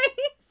there,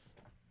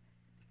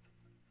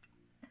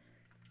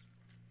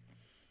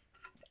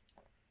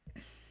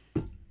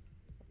 guys?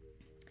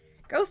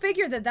 Go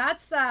figure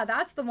that's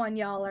the one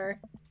y'all are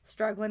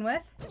struggling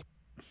with.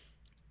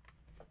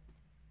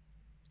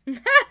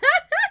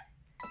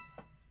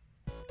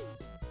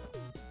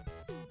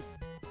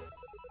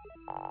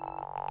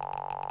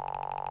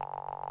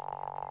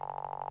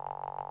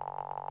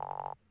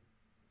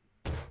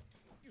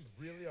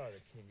 Really are the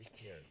king of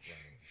carrot,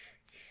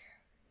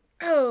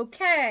 Johnny.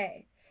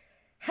 Okay.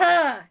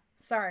 Huh.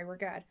 Sorry, we're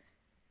good.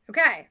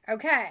 Okay.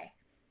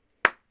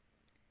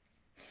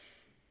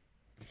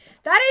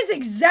 That is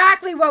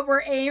exactly what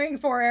we're aiming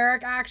for,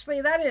 Eric,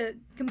 actually. That is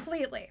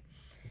completely.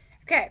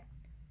 Okay.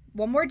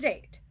 One more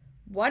date.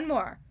 One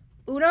more.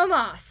 Uno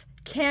mas.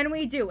 Can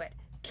we do it?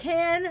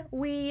 Can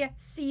we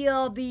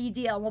seal the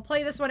deal? We'll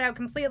play this one out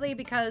completely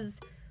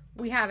because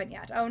we haven't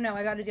yet. Oh no,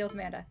 I got to deal with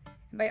Amanda.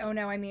 And by oh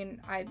no, I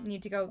mean I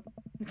need to go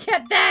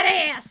get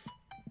that ass!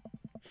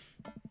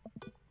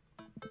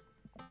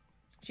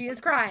 She is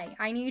crying.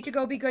 I need to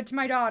go be good to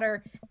my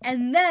daughter.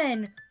 And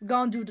then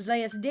go and do the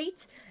last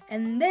date.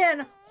 And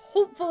then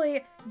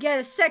hopefully get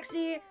a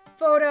sexy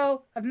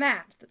photo of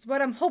Matt. That's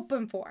what I'm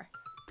hoping for.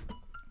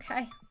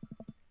 Okay.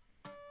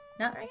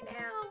 Not right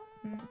now.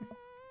 I'm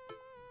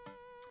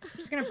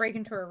just gonna break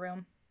into her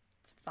room.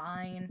 It's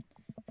fine.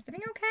 Is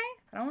everything okay?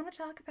 I don't want to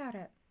talk about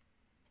it.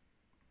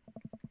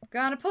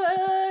 Gonna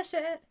push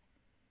it.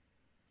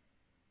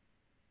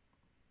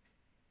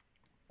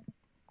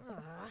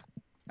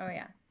 Oh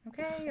yeah.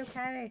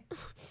 Okay.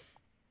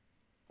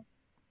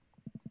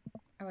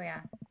 Oh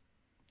yeah.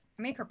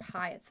 I make her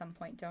pie at some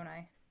point, don't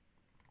I?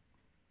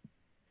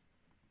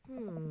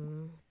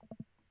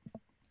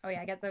 Oh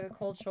yeah, I get the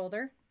cold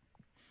shoulder.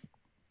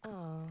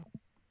 Oh.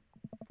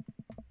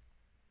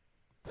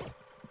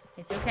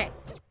 It's okay.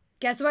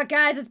 Guess what,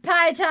 guys? It's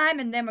pie time,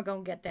 and then we're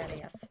gonna get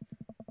that ass.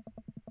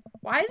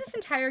 Why has this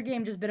entire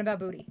game just been about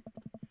booty?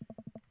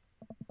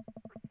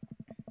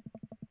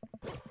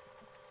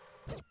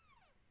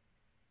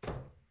 Can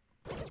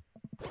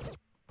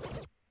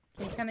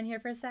you come in here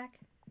for a sec?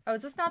 Oh,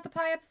 is this not the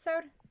pie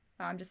episode?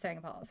 Oh, I'm just saying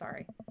Apollo,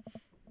 sorry.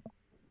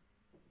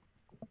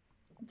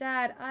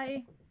 Dad,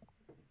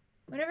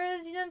 whatever it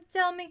is you don't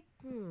tell me,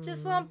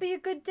 just won't be a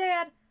good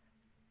dad.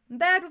 I'm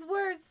bad with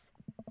words.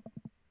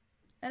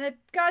 And I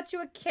got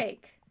you a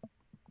cake.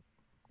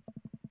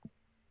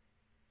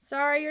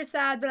 Sorry you're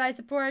sad, but I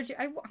support you.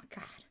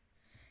 God.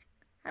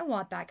 I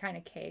want that kind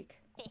of cake.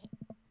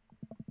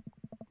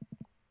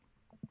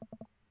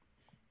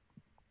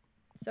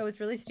 So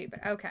it's really stupid.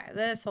 Okay,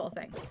 this whole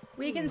thing.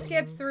 We can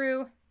skip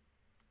through.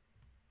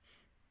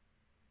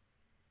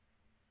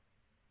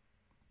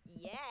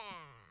 Yeah.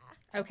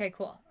 Okay,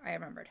 cool. I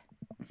remembered.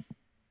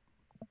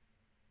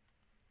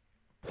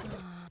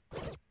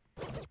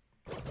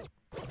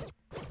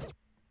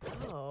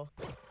 Oh.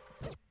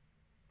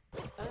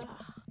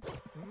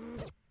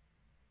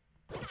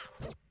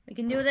 We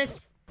can do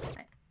this.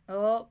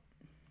 Oh.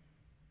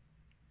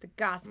 The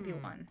gossipy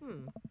one.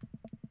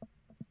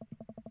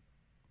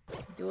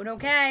 Doing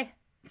okay.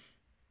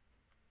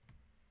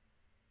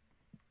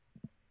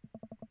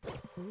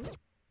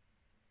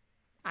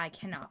 I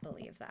cannot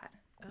believe that.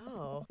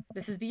 Oh.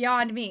 This is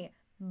beyond me,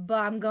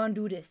 but I'm gonna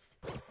do this.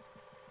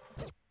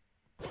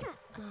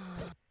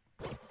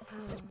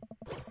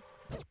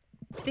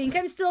 Think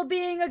I'm still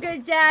being a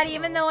good dad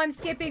even though I'm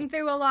skipping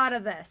through a lot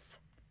of this.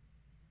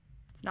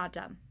 It's not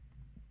dumb.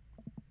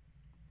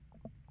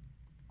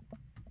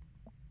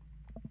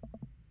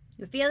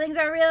 Your feelings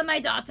are real, my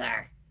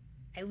daughter.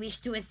 I wish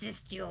to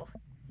assist you.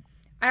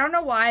 I don't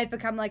know why I've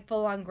become like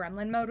full-on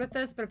gremlin mode with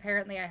this, but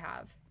apparently I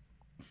have.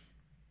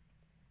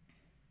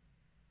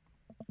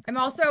 I'm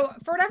also,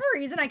 for whatever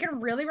reason, I can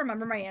really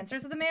remember my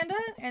answers with Amanda.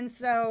 And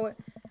so,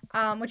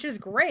 which is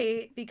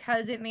great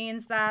because it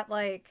means that,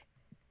 like,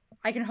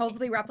 I can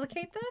hopefully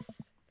replicate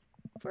this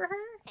for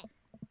her.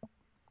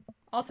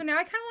 Also, now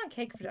I kind of want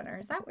cake for dinner.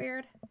 Is that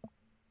weird?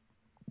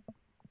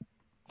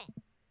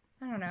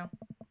 I don't know.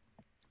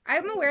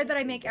 I'm aware that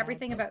I make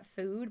everything about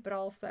food, but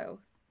also...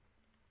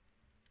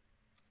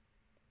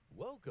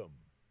 Welcome.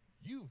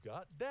 You've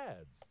got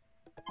dads.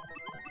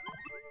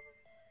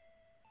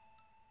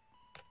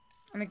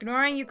 I'm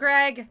ignoring you,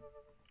 Greg.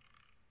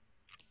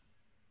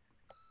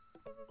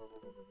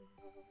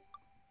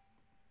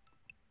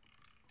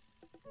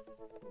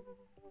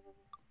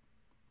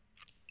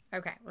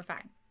 Okay, we're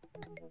fine.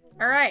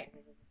 All right.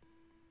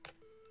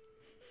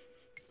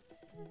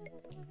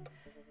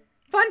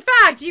 Fun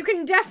fact, you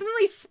can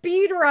definitely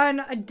speed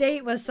run a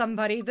date with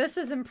somebody. This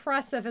is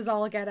impressive as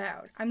all get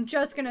out. I'm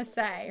just gonna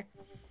say.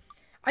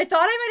 I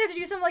thought I might have to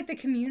do some like the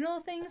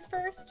communal things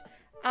first.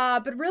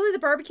 But really the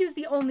barbecue is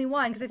the only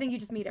one because I think you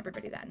just meet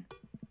everybody then.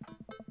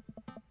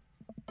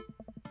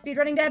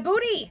 Speedrunning that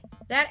booty!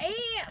 That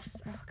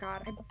ass! Oh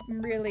god, I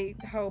really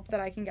hope that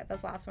I can get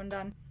this last one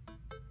done.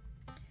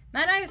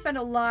 Matt and I have spent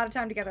a lot of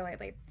time together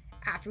lately.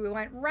 After we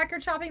went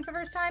record shopping for the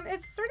first time,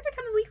 it's sort of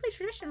become a weekly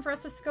tradition for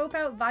us to scope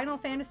out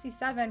Vinyl Fantasy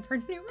VII for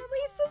new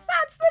releases.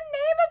 That's the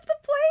name of the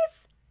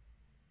place!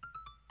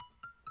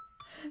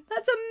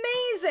 That's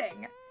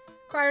amazing!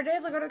 Quieter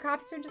days, I'll go to the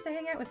coffee spoon just to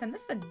hang out with him.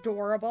 This is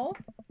adorable.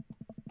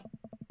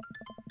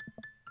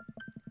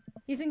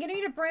 He's been getting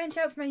me to branch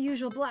out from my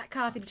usual black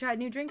coffee to try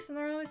new drinks, and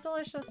they're always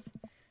delicious.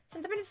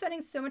 Since I've been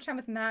spending so much time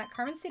with Matt,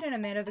 Carmencita and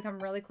Amanda have become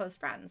really close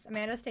friends.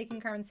 Amanda's taking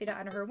Carmencita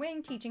under her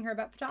wing, teaching her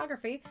about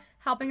photography,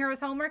 helping her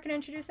with homework, and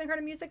introducing her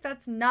to music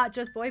that's not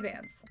just boy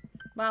bands.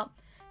 Well,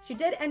 she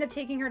did end up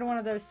taking her to one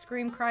of those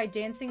scream, cry,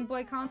 dancing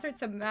boy concerts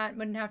so Matt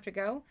wouldn't have to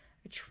go.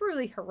 A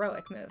truly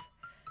heroic move.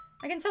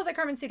 I can tell that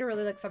Carmencita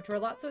really looks up to her a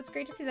lot, so it's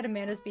great to see that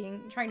Amanda's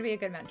trying to be a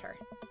good mentor.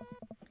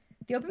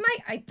 The open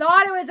mic? I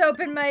thought it was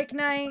open mic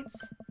night!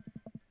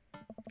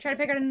 Try to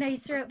pick out a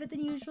nicer outfit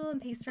than usual and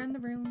pace around the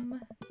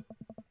room.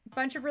 A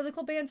bunch of really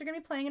cool bands are going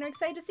to be playing and I'm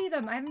excited to see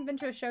them. I haven't been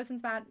to a show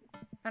since Matt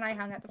and I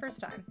hung out the first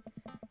time.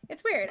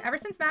 It's weird. Ever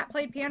since Matt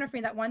played piano for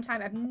me that one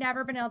time, I've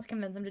never been able to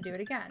convince him to do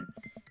it again.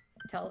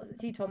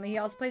 He told me he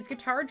also plays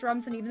guitar,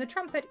 drums, and even the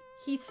trumpet.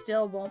 He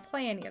still won't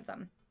play any of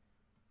them.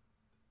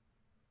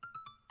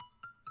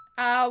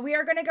 We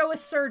are going to go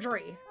with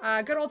surgery.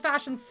 Good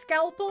old-fashioned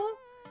scalpel.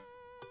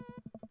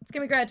 It's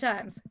going to be good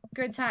times.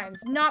 Good times.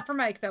 Not for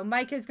Mike, though.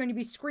 Mike is going to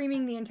be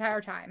screaming the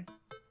entire time.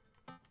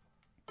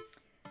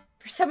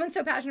 For someone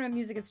so passionate about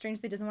music, it's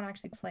strange that he doesn't want to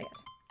actually play it.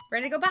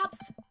 Ready to go,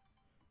 Pops?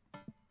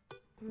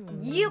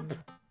 Yep.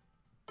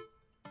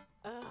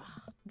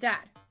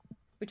 Dad,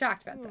 we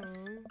talked about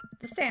this.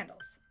 The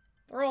sandals.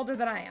 They're older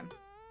than I am.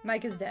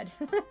 Mike is dead.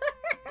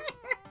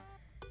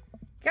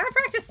 Gotta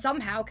practice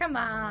somehow. Come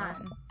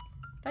on.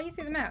 Thought you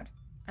threw them out.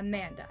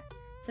 Amanda,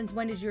 since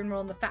when did you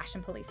enroll in the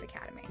Fashion Police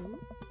Academy?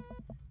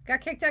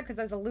 Got kicked out because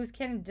I was a loose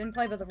kid and didn't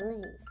play by the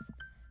rules.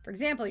 For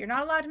example, you're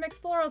not allowed to mix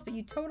florals, but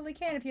you totally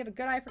can if you have a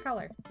good eye for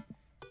color.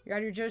 You're out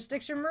of your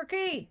jurisdiction,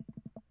 Murky.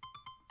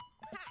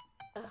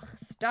 Ugh,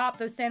 stop.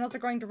 Those sandals are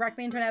going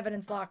directly into an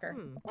evidence locker.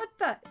 What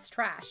the? It's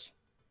trash.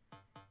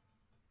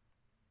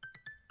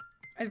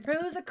 I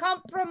propose a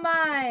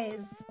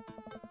compromise.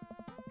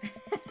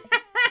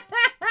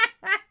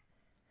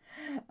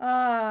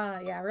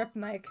 Yeah, rip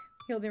Mike.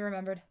 He'll be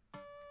remembered.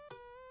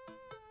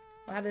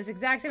 We'll have this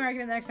exact same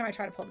argument the next time I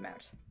try to pull them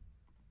out.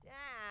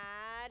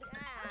 Dad.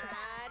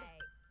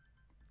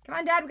 Come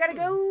on, Dad, we gotta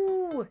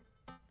go.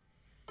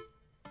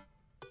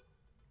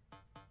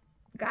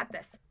 Got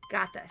this.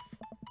 Got this.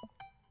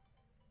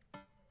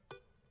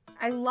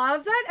 I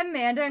love that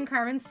Amanda and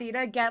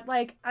Carmencita get,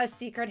 like, a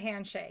secret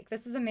handshake.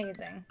 This is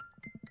amazing.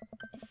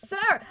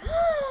 Sir!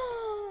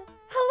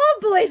 Hello,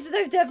 boys that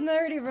I've definitely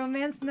already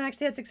romanced and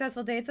actually had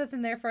successful dates with,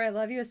 and therefore I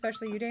love you,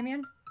 especially you,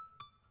 Damien.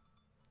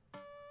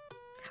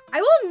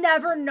 I will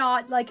never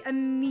not, like,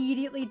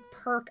 immediately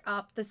perk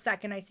up the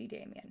second I see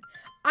Damien.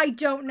 I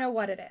don't know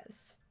what it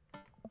is.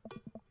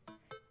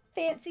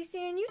 Fancy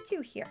seeing you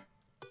two here.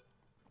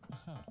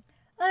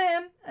 I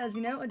am, as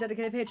you know, a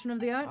dedicated patron of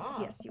the arts.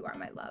 Yes, you are,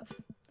 my love.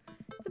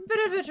 It's a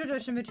bit of a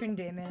tradition between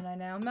Damien and I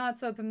now.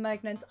 Matt's open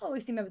mic nights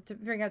always seem to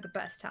bring out the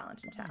best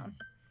talent in town.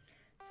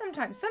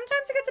 Sometimes it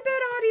gets a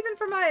bit odd even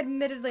for my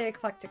admittedly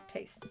eclectic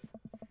tastes.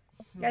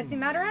 You guys see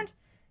Matt around?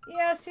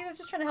 Yes, he was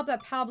just trying to help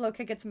that Pablo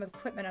kid get some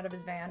equipment out of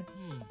his van.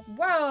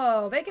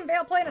 Whoa, Vacant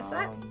Veil playing a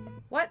set?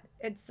 What?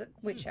 It's a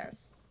witch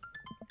house.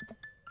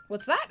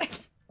 What's that?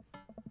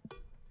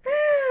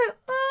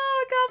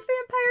 Oh, God,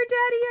 Vampire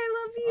Daddy, I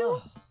love you.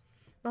 Oh.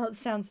 Well, it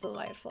sounds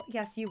delightful.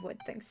 Yes, you would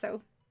think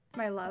so,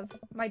 my love,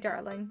 my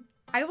darling.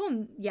 I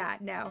will, yeah,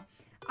 no.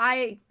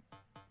 I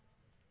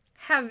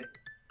have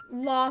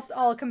lost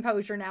all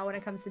composure now when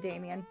it comes to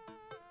Damien.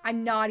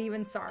 I'm not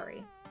even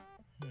sorry.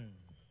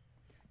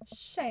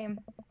 Shame.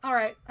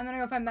 Alright, I'm gonna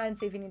go find Matt and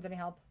see if he needs any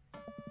help.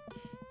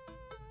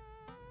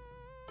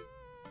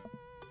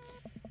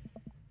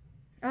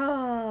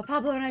 Oh,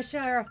 Pablo and I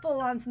share a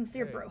full-on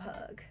sincere bro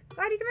hug.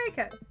 Glad you can make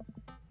it.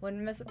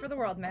 Wouldn't miss it for the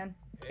world, man.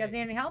 You guys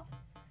need any help?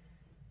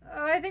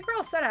 I think we're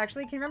all set,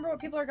 actually. Can you remember what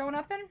people are going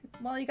up in?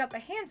 Well, you got the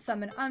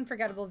handsome and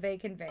unforgettable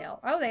Vacant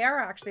Veil. Oh, they are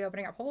actually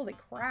opening up. Holy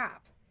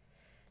crap.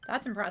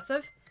 That's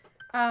impressive.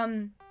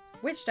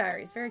 Witch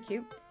Diaries. Very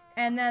cute.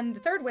 And then the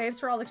third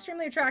waves were all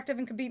extremely attractive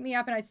and could beat me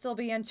up and I'd still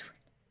be into it.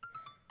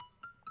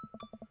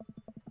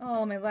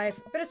 Oh, my life.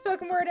 Bit of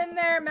spoken word in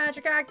there.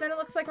 Magic act. Then it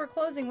looks like we're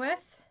closing with...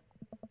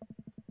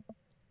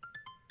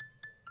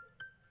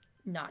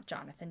 Not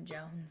Jonathan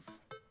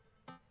Jones.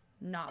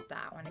 Not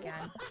that one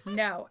again.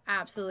 No,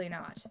 absolutely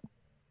not.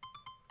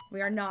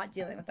 We are not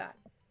dealing with that.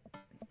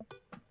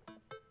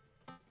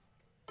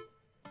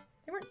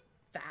 They weren't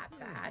that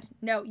bad.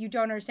 No, you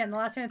don't understand. The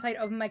last time they played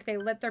open mic, they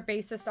lit their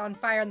bassist on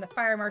fire and the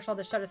fire marshal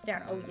to shut us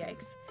down. Oh,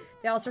 yikes.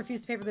 They also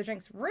refused to pay for their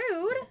drinks.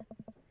 Rude!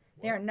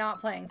 They are not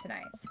playing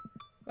tonight.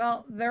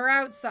 Well, they're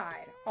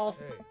outside.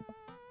 Also.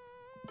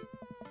 Hey.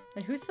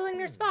 And who's filling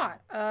their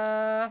spot?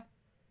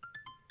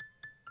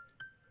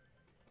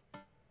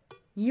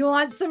 You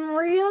want some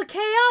real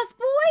chaos,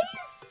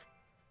 boys?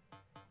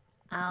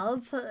 I'll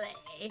play.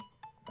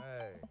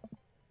 Hey.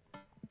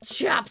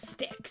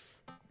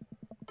 Chopsticks.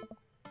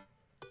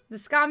 The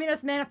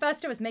Communist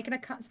Manifesto is making a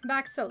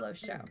comeback solo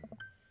show.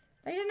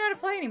 They didn't know how to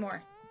play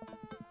anymore.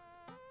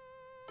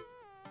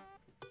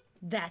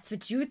 That's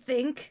what you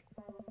think.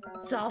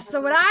 It's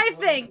also what I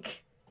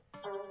think.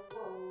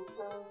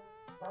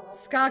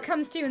 Ska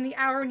comes to you in the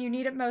hour when you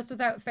need it most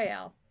without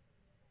fail.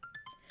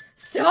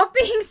 Stop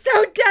being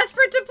so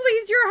desperate to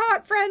please your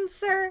hot friend,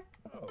 sir.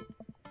 Oh.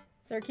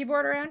 Is there a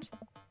keyboard around?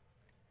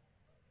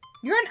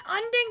 Your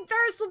unending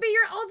thirst will be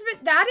your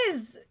ultimate... That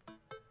is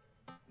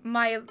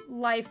my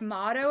life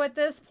motto at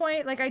this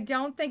point. Like, I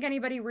don't think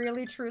anybody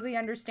really truly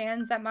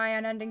understands that my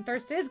unending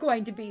thirst is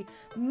going to be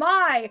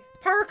my,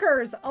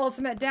 Parker's,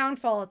 ultimate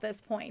downfall at this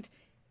point.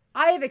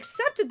 I have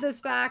accepted this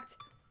fact,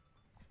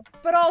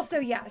 but also,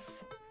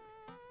 yes.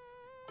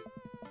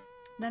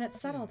 Then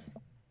it's settled.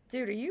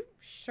 Dude, are you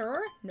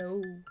sure?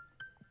 No.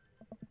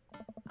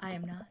 I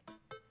am not.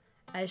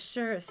 As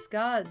sure as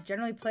ska is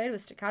generally played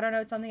with staccato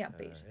notes on the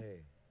upbeat. Hey.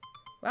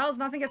 Well, as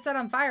nothing gets set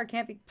on fire,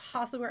 can't be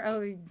possible.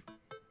 Oh,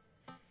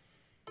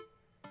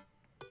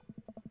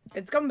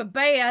 it's gonna be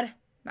bad.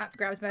 Matt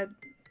grabs my...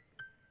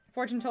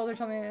 Fortune told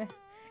me...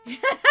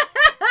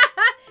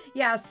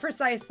 Yes,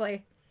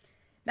 precisely.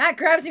 Matt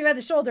grabs me by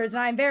the shoulders,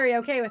 and I'm very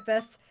okay with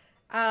this.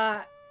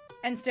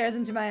 And stares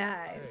into my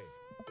eyes.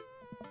 Hey.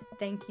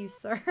 Thank you,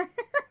 sir.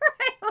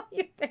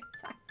 You big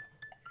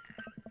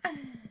time.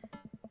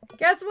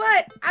 Guess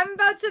what? I'm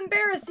about to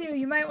embarrass you.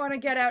 You might want to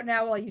get out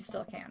now while you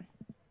still can.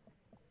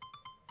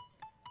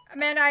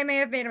 Amanda, I may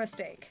have made a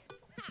mistake.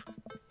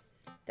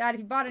 Dad,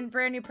 if you bought a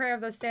brand new pair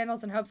of those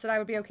sandals in hopes that I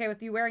would be okay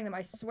with you wearing them,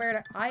 I swear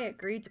to... I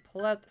agreed to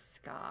pull out the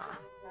ska.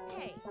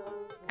 Hey.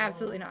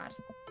 Absolutely not.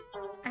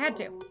 I had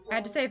to. I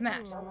had to save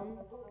Matt.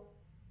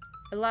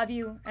 I love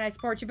you, and I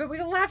support you, but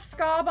we left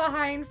ska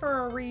behind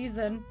for a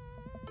reason.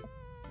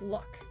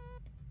 Look.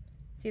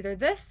 It's either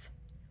this,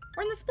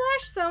 or in the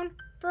splash zone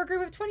for a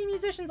group of 20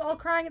 musicians all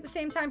crying at the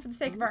same time for the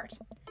sake of art.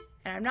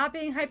 And I'm not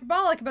being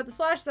hyperbolic about the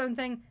splash zone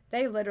thing.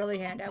 They literally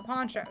hand out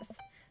ponchos.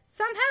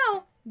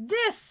 Somehow,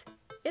 this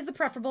is the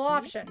preferable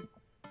option.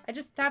 I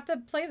just have to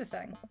play the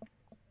thing.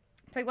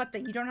 Play what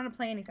thing? You don't know how to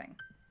play anything.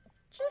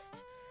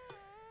 Just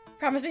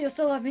promise me you'll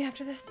still love me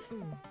after this.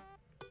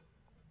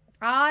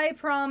 I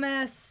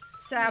promise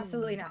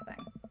absolutely nothing.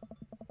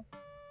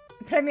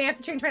 But I may have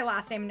to change my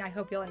last name, and I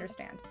hope you'll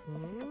understand.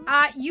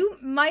 You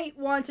might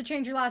want to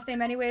change your last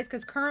name anyways,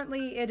 because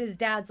currently it is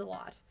Dad's a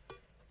lot.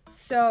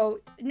 So,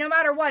 no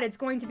matter what, it's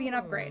going to be an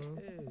upgrade.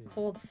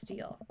 Cold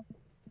Steel.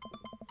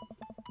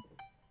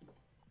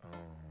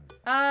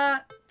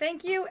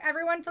 Thank you,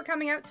 everyone, for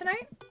coming out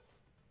tonight.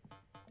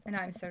 And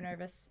I'm so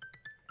nervous.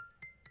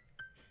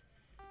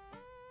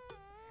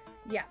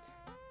 Yep.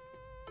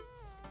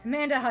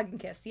 Amanda hug and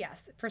kiss.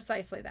 Yes,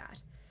 precisely that.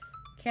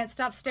 Can't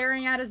stop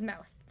staring at his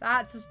mouth.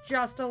 That's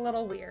just a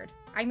little weird.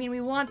 I mean,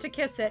 we want to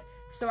kiss it,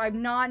 so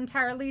I'm not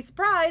entirely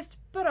surprised,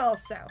 but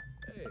also.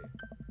 Hey.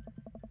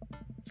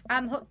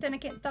 I'm hooked and I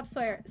can't stop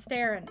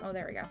staring. Oh,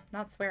 there we go.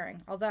 Not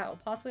swearing. Although,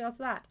 possibly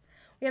also that.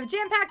 We have a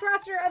jam-packed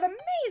roster of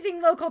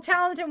amazing local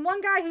talent and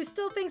one guy who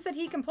still thinks that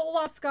he can pull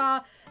off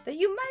ska that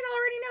you might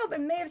already know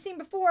but may have seen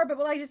before but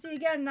would like to see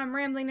again, and I'm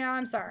rambling now.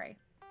 I'm sorry.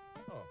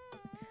 Oh.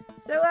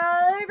 So,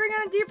 let me bring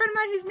on a dear friend of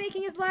mine who's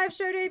making his live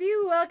show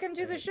debut. Welcome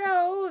to the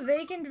show,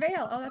 Vacant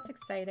Veil. Oh, that's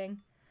exciting.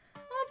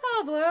 Oh,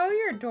 Pablo,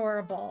 you're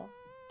adorable.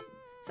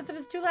 Sets up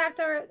his two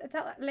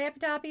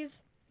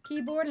laptopies,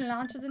 keyboard, and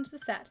launches into the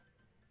set.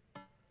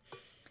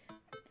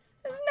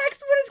 This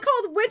next one is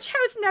called Witch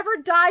House Never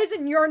Dies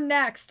and You're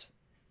Next.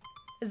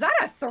 Is that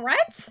a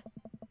threat?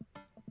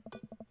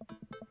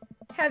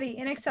 Heavy,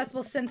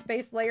 inaccessible synth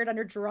bass layered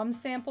under drum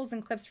samples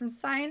and clips from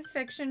science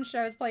fiction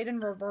shows played in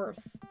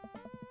reverse.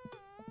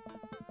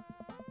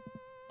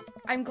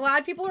 I'm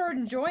glad people are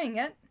enjoying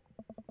it.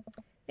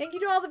 Thank you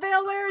to all the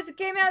Veil wearers who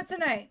came out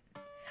tonight.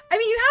 I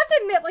mean, you have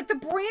to admit, like, the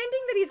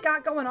branding that he's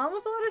got going on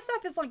with a lot of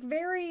stuff is, like,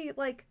 very,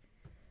 like,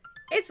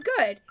 it's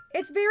good.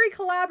 It's very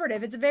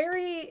collaborative.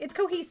 It's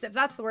cohesive.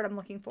 That's the word I'm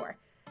looking for.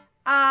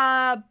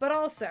 But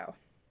also,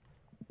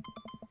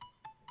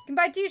 you can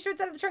buy t-shirts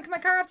out of the trunk of my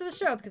car after the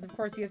show, because of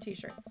course you have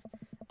t-shirts.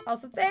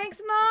 Also,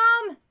 thanks,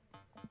 Mom!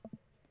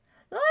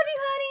 Love you,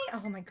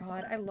 honey! Oh my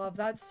god, I love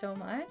that so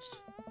much.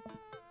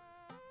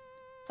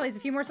 Plays a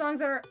few more songs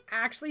that are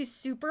actually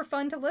super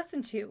fun to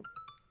listen to.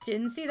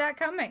 Didn't see that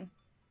coming.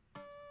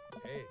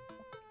 Hey.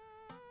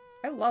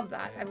 I love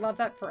that. I love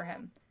that for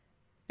him.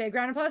 Big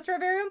round of applause for our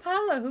very own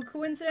Pablo, who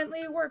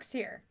coincidentally works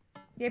here.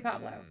 Yay,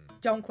 Pablo.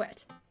 Don't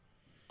quit.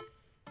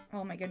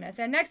 Oh my goodness.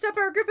 And next up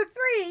are a group of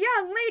 3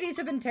 young ladies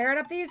who've been tearing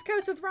up the East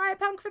Coast with Riot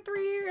Punk for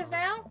 3 years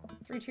now.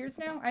 3 years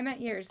now? I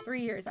meant years.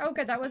 3 years. Oh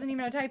good, that wasn't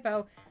even a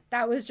typo.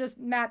 That was just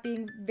Matt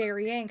being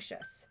very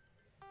anxious.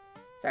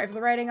 Sorry for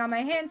the writing on my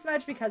hand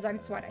smudge because I'm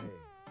sweating.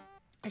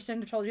 I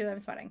shouldn't have told you that I'm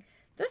sweating.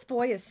 This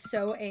boy is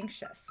so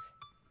anxious.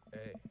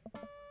 Hey.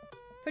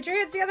 Put your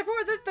hands together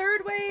for the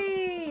third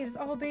waves.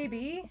 Oh,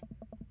 baby.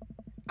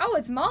 Oh,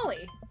 it's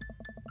Molly.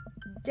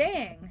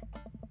 Dang.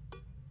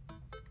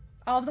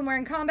 All of them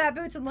wearing combat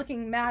boots and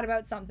looking mad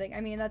about something.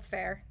 I mean, that's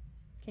fair.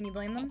 Can you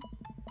blame them?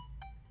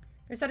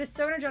 Their set is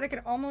so energetic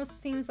it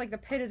almost seems like the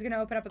pit is going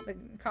to open up at the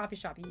coffee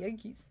shop.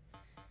 Yankees.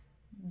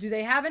 Do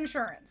they have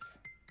insurance?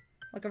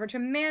 Look over to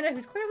Amanda,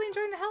 who's clearly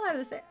enjoying the hell out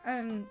of this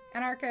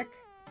anarchic,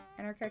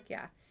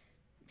 yeah.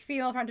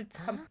 Female-fronted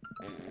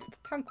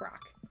punk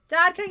rock.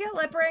 Dad, can I get a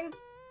lip ring?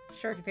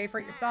 Sure, if you pay for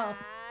it yourself.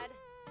 Dad.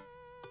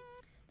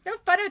 It's no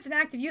fun, it's an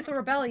act of youthful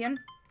rebellion.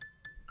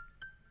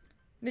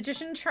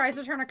 Magician tries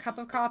to turn a cup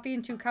of coffee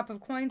into a cup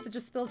of coins, but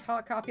just spills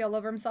hot coffee all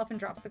over himself and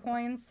drops the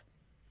coins.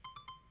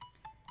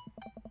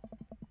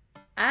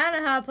 I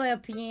don't know how to play a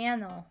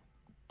piano.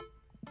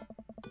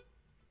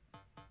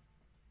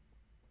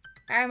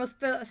 I almost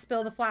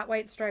spill the flat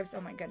white stripes.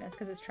 Oh my goodness,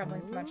 because it's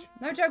trembling so much.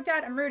 No joke,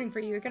 Dad, I'm rooting for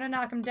you. You're gonna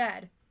knock him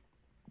dead.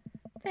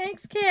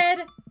 Thanks,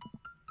 kid.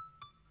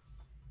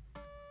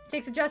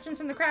 Takes suggestions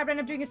from the crowd, but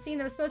ended up doing a scene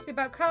that was supposed to be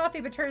about coffee,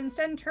 but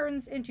instead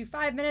turns into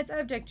 5 minutes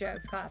of dick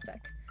jokes. Classic.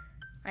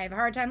 I have a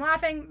hard time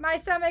laughing. My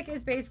stomach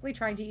is basically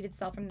trying to eat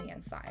itself from the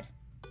inside.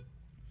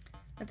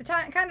 At the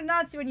time, kind of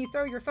Nazi when you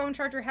throw your phone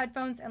charger,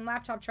 headphones, and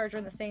laptop charger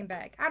in the same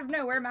bag. Out of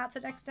nowhere, Matt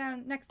sat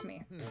next to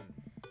me.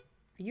 Are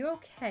you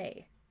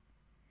okay?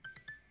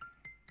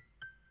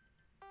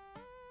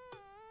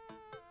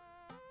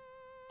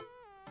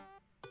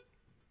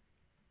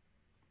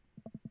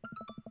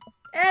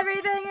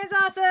 Everything is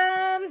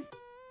awesome!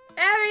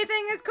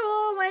 Everything is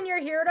cool when you're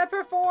here to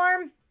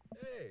perform.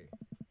 Hey.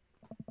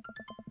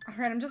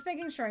 Alright, I'm just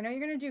making sure. I know you're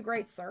gonna do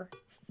great, sir.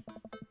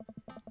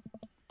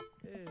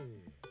 Hey.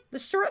 The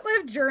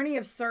short-lived journey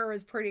of Sir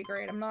is pretty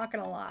great, I'm not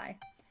gonna lie.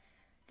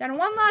 Down to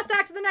one last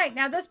act of the night.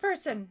 Now this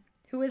person,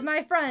 who is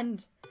my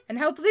friend, and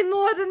hopefully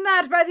more than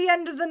that by the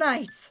end of the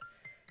night, is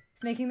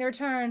making their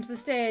return to the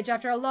stage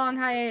after a long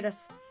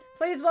hiatus.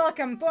 Please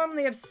welcome,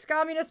 formerly of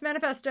Communist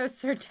Manifesto,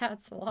 Sir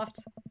Tatsalot.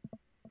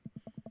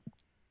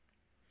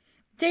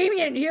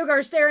 Damien and Hugo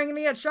are staring at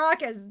me at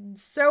shock, as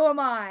so am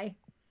I.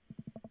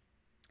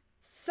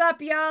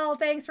 Sup, y'all?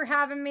 Thanks for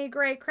having me.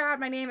 Great crowd.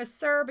 My name is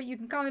Sir, but you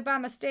can call me by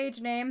my stage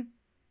name.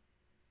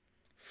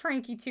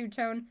 Frankie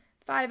Two-Tone.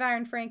 5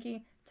 Iron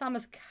Frankie.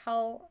 Thomas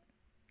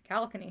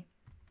Calcany.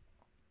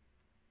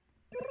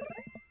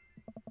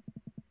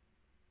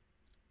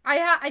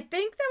 I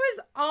think that was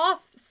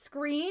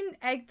off-screen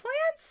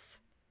eggplants?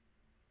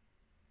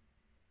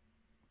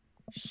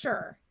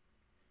 Sure.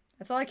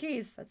 That's a lot of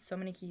keys. That's so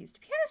many keys. Do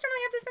pianos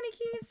normally have this many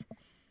keys?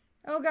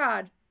 Oh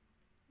god.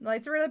 The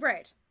lights are really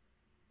bright.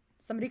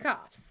 Somebody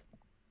coughs.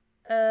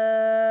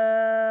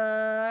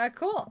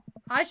 Cool.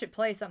 I should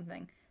play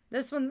something.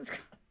 This one's...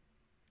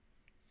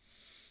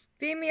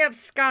 Beam me up,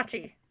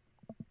 Scotty.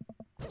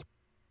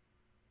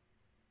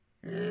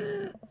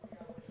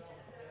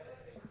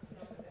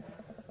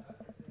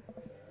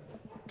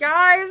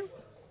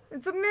 Guys,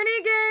 it's a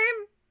mini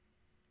game.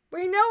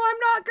 We know I'm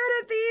not good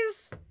at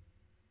these.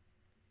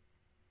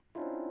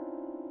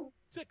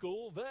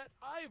 Tickle that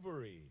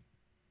ivory.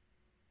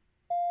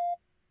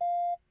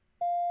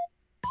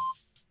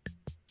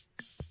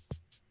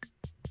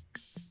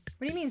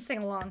 What do you mean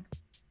sing along?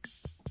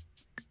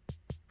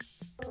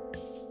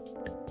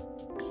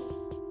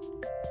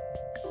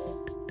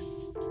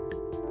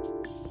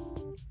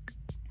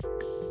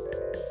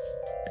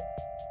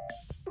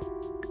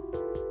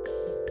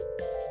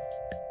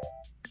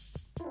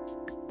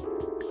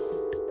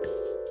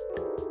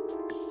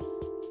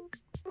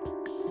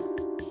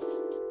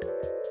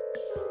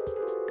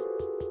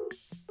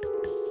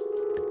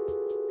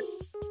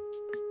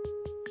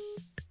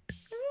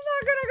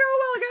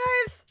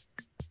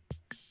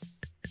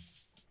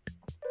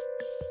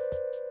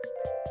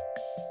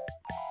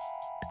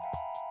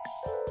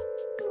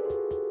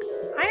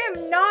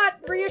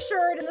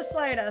 Reassured in the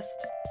slightest.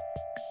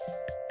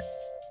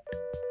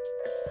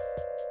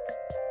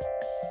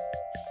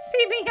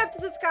 Feed me up to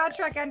the Scott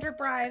Trek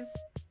Enterprise.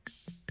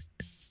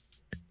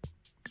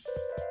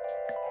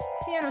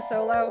 Piano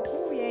solo.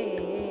 Ooh,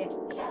 yeah.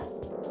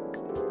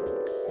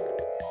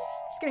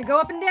 Just gonna go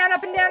up and down,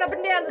 up and down, up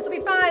and down. This will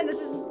be fine. This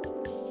is...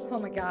 Oh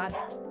my god.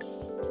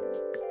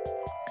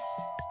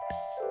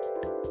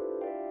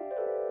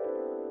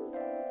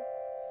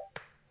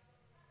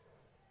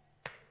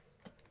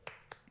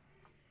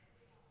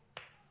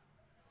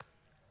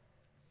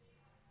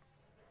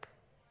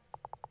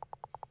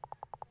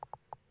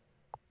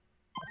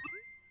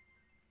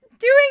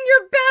 Doing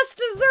your best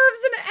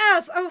deserves an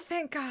S. Oh,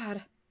 thank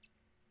God.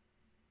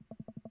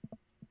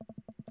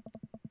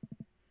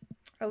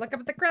 I look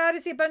up at the crowd. I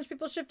see a bunch of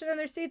people shifting in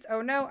their seats.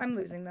 Oh no, I'm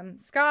losing them.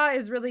 Ska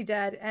is really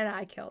dead, and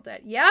I killed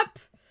it. Yep,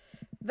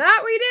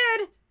 that we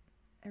did.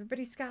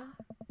 Everybody ska.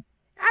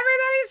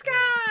 Everybody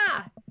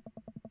ska.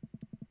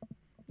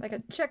 Like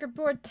a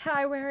checkerboard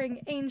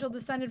tie-wearing angel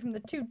descended from the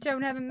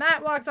two-tone heaven,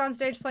 Matt walks on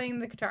stage playing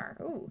the guitar.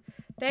 Ooh,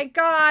 thank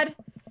God.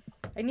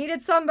 I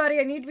needed somebody.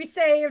 I need to be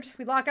saved.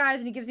 We lock eyes,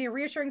 and he gives me a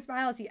reassuring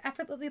smile as he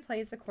effortlessly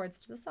plays the chords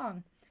to the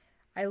song.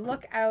 I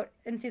look out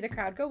and see the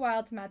crowd go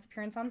wild to Matt's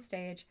appearance on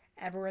stage.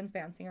 Everyone's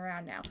bouncing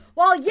around now.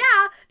 Well,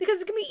 yeah,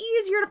 because it can be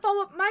easier to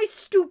follow up my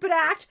stupid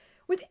act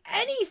with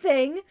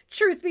anything,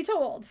 truth be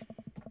told.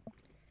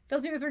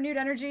 Fills me with renewed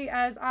energy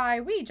as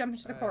we jump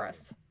into the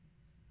chorus.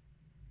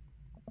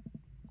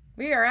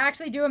 We are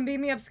actually doing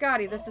Beam Me Up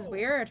Scotty. This is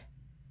weird.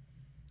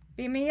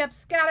 Beam me up,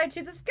 Scotty,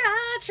 to the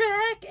Sky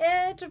Trek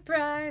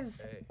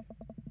Enterprise. Hey.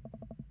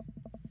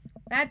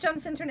 Matt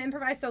jumps into an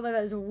improvised solo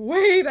that is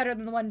way better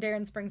than the one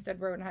Darren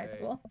Springstead wrote in high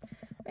school.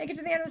 Make it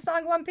to the end of the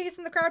song one piece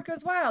and the crowd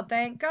goes wild.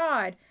 Thank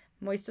God.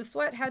 Moist with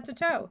sweat head to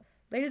toe.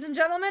 Ladies and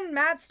gentlemen,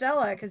 Matt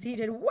Stella, because he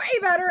did way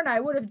better and I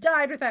would have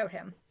died without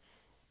him.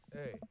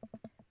 Hey.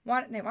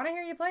 They want to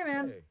hear you play,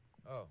 man. Hey.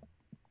 Oh.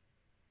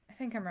 I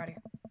think I'm ready.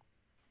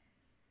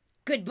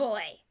 Good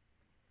boy.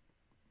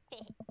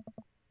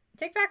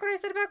 Take back what I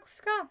said about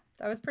ska.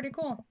 That was pretty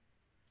cool.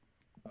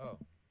 Oh.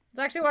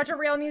 Let's actually watch a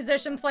real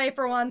musician play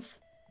for once.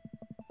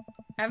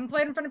 I haven't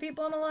played in front of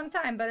people in a long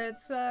time, but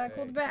it's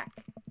cool to be back.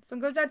 This one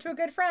goes out to a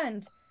good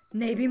friend.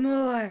 Maybe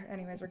more.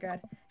 Anyways, we're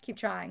good. Keep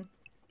trying.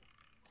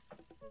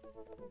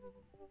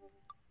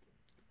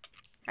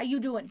 How you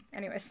doing?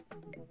 Anyways.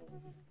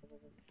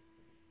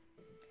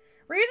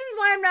 Reasons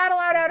why I'm not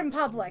allowed out in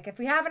public. If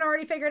we haven't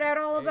already figured out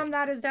all of them,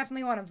 that is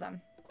definitely one of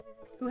them.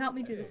 Who helped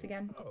me do this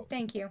again? Oh.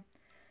 Thank you.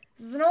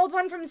 This is an old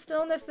one from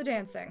Stillness the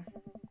Dancing.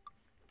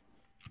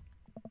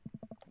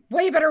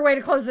 Way better way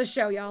to close this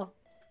show, y'all.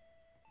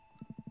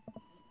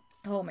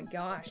 Oh my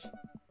gosh.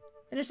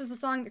 Finishes the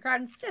song, the crowd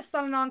insists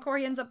on an encore.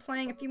 He ends up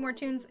playing a few more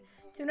tunes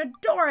to an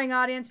adoring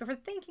audience before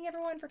thanking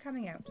everyone for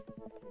coming out.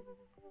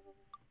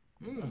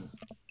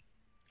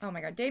 Oh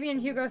my god. Davey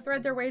and Hugo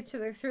thread their way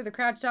through the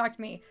crowd to talk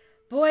to me.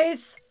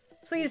 Boys,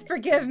 please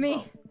forgive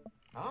me.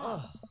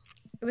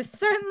 It was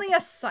certainly a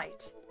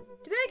sight.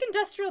 Do they make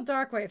industrial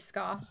darkwave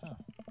ska?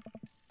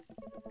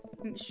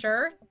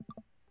 Sure.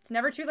 It's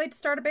never too late to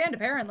start a band,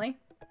 apparently.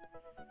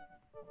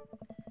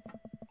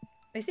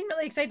 They seem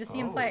really excited to see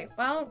him play.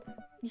 Well,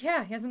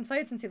 yeah, he hasn't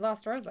played since he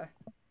lost Rosa.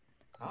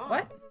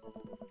 What?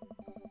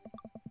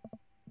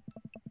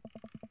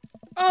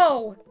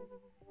 Oh!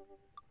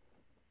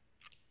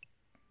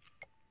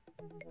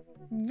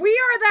 We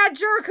are that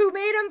jerk who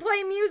made him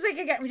play music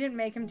again. We didn't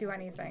make him do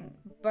anything,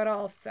 but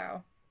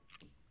also.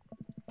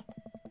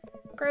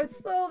 Crowd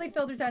slowly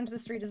filters out into the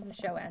street as the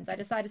show ends. I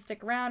decide to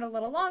stick around a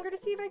little longer to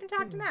see if I can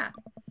talk to Matt.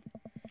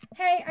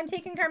 Hey, I'm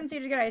taking Carmen's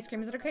here to get ice cream.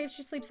 Is it okay if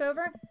she sleeps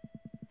over?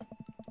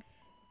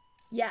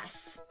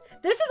 Yes.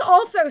 This is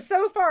also,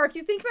 so far, if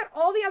you think about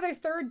all the other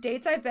third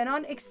dates I've been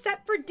on,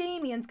 except for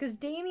Damien's, because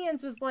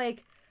Damien's was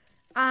like,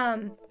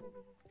 it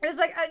was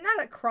like,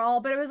 not a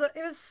crawl, but it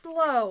was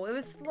slow. It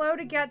was slow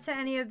to get to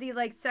any of the,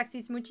 like,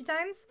 sexy smoochy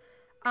times.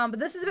 But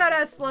this is about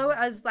as slow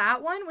as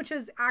that one, which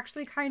is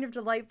actually kind of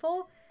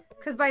delightful.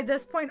 Because by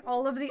this point,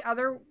 all of the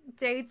other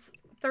dates,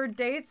 third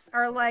dates,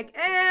 are like,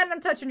 and I'm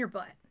touching your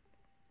butt.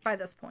 By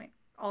this point,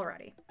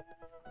 already.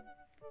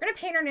 We're gonna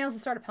paint our nails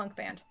and start a punk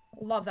band.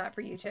 Love that for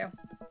you, too.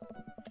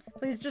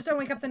 Please just don't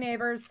wake up the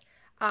neighbors.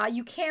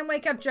 You can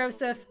wake up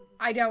Joseph.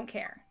 I don't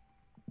care.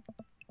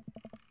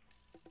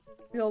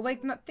 We will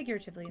wake them up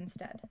figuratively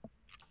instead.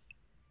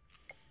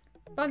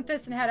 Bump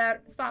fist and head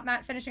out. Spot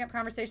Matt finishing up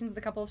conversations with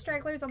a couple of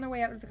stragglers on their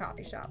way out of the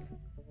coffee shop.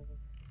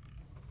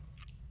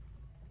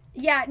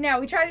 Yeah,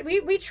 no, we tried to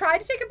take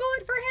a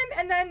bullet for him,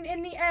 and then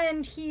in the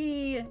end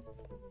he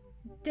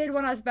did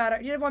one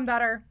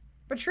better.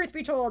 But truth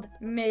be told,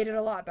 made it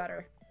a lot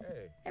better.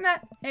 Hey. Hey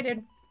Matt. Hey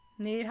dude.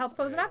 Need help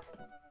closing up?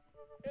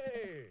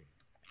 Hey.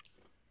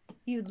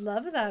 You'd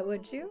love that,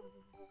 would you?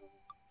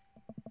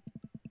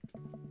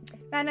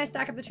 Matt and I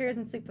stack up the chairs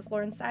and sweep the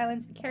floor in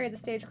silence. We carry the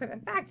stage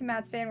equipment back to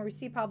Matt's van where we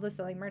see Pablo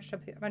selling merch to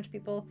a bunch of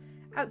people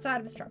outside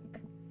of his trunk.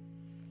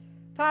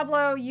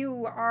 Pablo,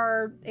 you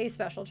are a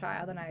special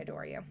child and I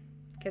adore you.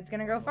 Kid's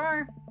gonna go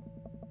far.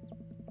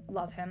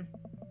 Love him.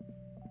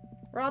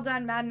 We're all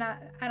done. Matt and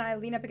I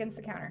lean up against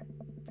the counter.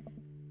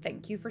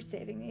 Thank you for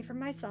saving me from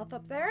myself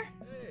up there.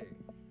 Hey.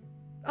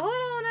 All in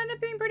all, it ended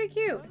up being pretty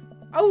cute.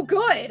 Oh,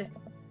 good!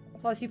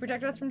 Plus, you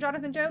protected us from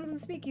Jonathan Jones and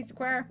Speaky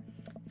Square.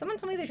 Someone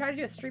told me they tried to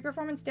do a street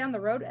performance down the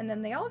road, and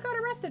then they all got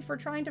arrested for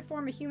trying to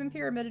form a human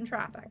pyramid in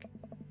traffic.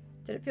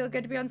 Did it feel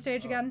good to be on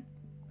stage again?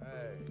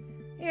 Hey.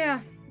 Yeah,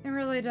 it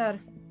really did.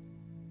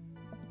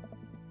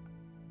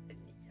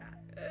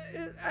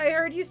 I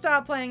heard you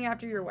stopped playing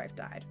after your wife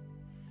died.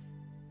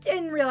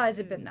 Didn't realize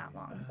it'd been that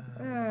long.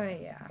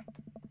 Yeah.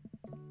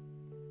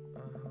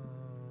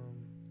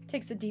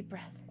 Takes a deep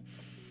breath.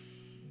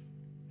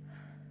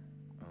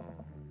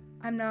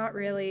 I'm not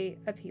really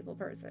a people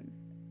person,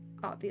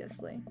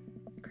 obviously.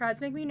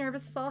 Crowds make me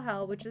nervous as all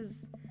hell, which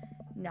is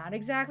not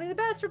exactly the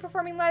best for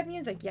performing live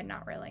music. Yeah,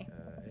 not really.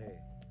 Hey.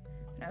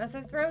 When I was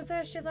at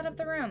Rosa, she lit up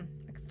the room.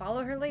 I could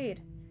follow her lead.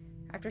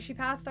 After she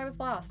passed, I was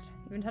lost.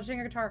 Even touching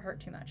her guitar hurt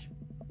too much.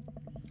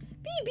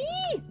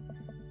 BB!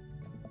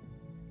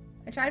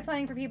 I tried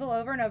playing for people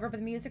over and over,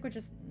 but the music would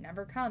just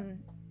never come,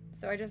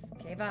 so I just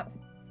gave up.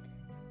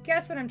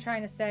 Guess what I'm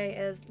trying to say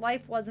is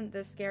life wasn't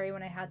this scary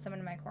when I had someone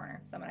in my corner,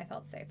 someone I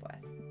felt safe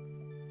with.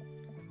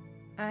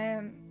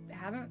 I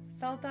haven't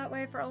felt that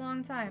way for a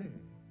long time.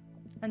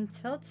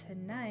 Until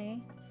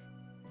tonight.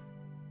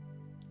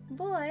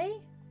 Boy,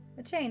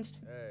 it changed.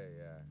 Hey,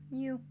 yeah.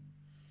 You.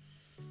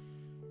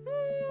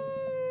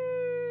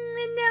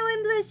 And now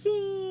I'm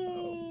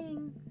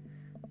blushing.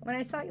 When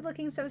I saw you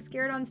looking so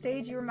scared on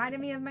stage, you reminded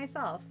me of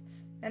myself.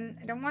 And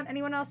I don't want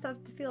anyone else to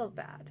feel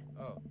bad.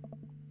 Oh.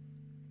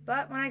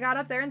 But when I got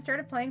up there and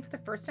started playing for the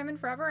first time in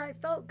forever, I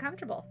felt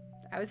comfortable.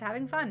 I was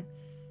having fun.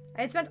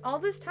 I had spent all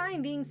this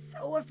time being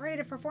so afraid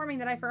of performing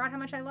that I forgot how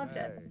much I loved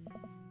it.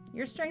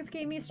 Your strength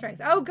gave me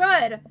strength. Oh,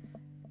 good!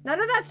 None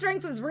of that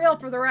strength was real,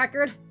 for the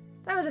record.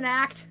 That was an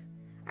act.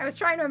 I was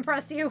trying to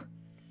impress you.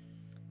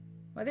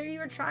 Whether you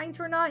were trying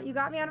to or not, you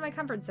got me out of my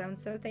comfort zone,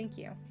 so thank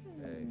you.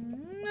 Hey.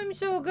 I'm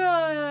so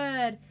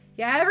good.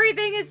 Yeah,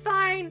 everything is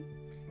fine.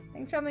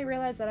 Thanks for helping me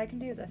realize that I can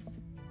do this.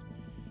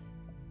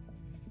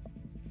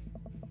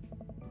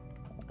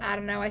 I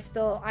don't know,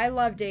 I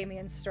love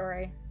Damien's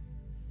story.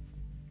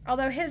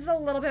 Although his is a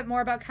little bit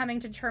more about coming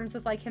to terms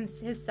with like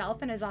his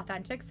self and his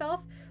authentic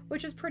self,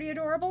 which is pretty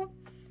adorable.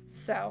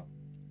 So,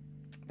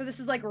 but this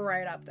is like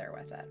right up there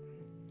with it.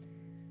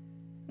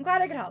 I'm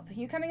glad I could help.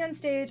 You coming on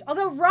stage,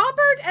 although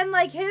Robert and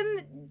like him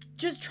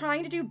just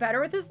trying to do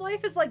better with his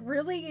life is like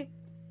really,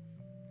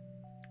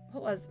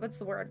 what's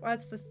the word?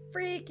 What's the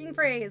freaking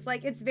phrase?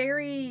 Like it's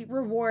very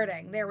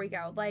rewarding. There we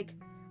go. Like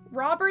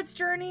Robert's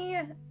journey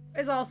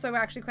is also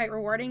actually quite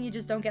rewarding. You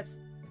just don't get,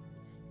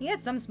 you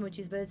get some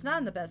smoochies, but it's not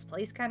in the best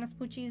place kind of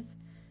smoochies.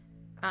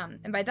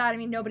 And by that I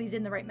mean nobody's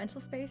in the right mental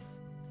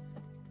space.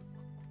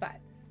 But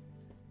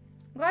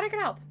I'm glad I could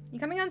help. You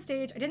coming on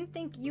stage, I didn't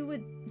think you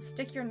would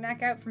stick your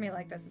neck out for me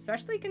like this,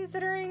 especially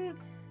considering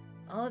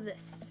all of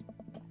this.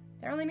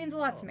 That only means a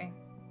lot to me.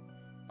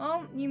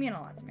 Well, you mean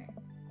a lot to me.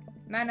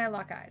 Matt and I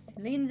lock eyes.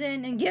 He leans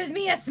in and gives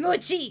me a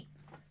smoochie.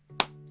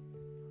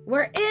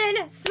 We're in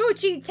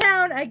Smoochie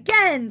Town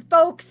again,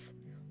 folks.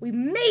 We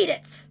made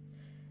it.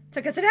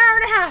 Took us an hour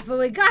and a half, but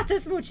we got to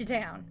Smoochie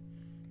Town.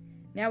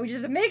 Now we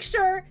just have to make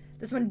sure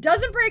this one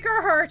doesn't break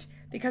our heart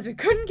because we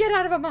couldn't get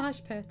out of a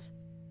mosh pit.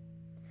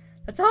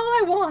 That's all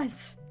I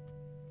want.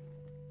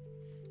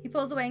 He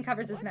pulls away and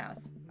covers his mouth.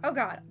 Oh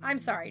God, I'm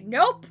sorry.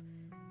 Nope.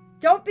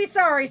 Don't be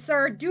sorry,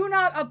 sir. Do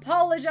not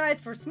apologize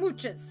for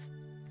smooches.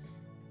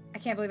 I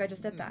can't believe I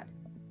just did that.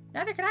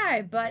 Neither can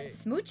I, but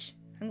smooch,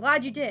 I'm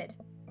glad you did.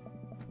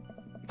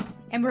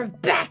 And we're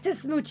back to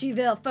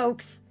Smoochieville,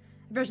 folks.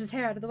 I brush his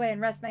hair out of the way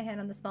and rest my hand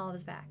on the small of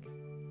his back.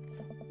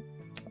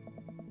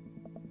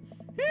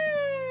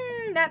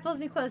 That pulls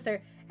me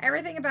closer.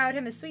 Everything about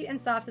him is sweet and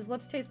soft. His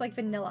lips taste like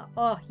vanilla.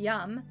 Oh,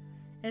 yum.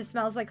 And it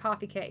smells like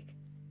coffee cake.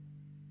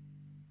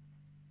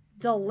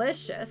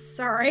 Delicious.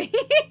 Sorry.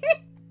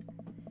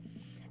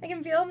 I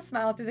can feel him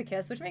smile through the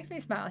kiss, which makes me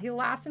smile. He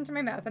laughs into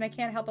my mouth, and I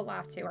can't help but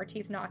laugh too, our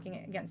teeth knocking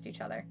against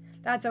each other.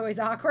 That's always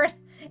awkward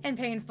and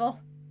painful.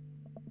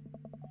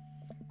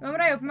 The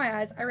moment I open my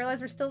eyes, I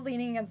realize we're still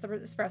leaning against the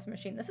espresso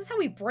machine. This is how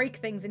we break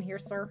things in here,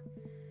 sir.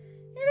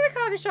 Maybe the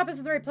coffee shop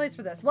isn't the right place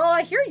for this. Well,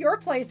 I hear your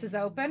place is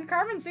open.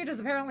 Carmencita's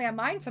apparently at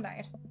mine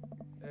tonight.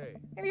 Hey.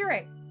 Maybe you're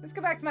right. Let's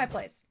go back to my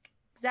place.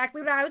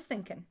 Exactly what I was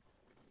thinking.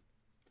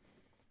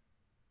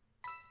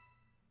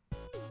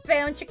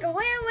 Bound chicka wow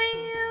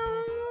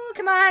wow.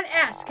 Come on,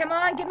 S. Come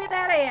on, give me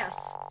that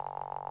ass.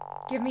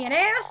 Give me an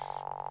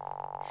ass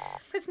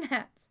with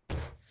nuts.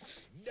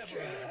 Never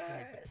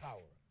underestimate the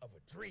power of a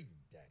dream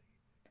daddy.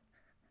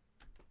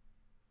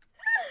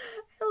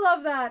 I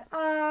love that.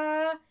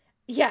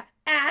 Yeah,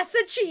 ass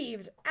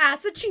achieved.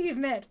 Ass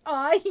achievement.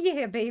 Aw,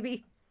 yeah,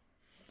 baby.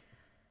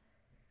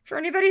 For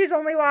anybody who's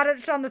only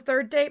watched on the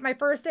third date, my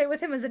first date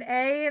with him was an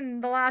A,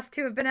 and the last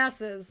two have been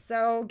S's.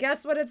 So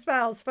guess what it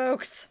spells,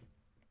 folks.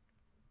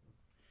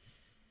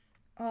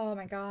 Oh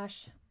my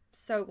gosh.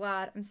 So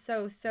glad. I'm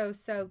so, so,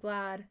 so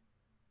glad.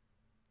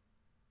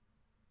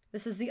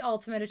 This is the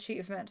ultimate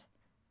achievement.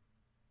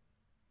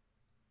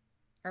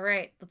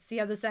 Alright, let's see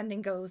how this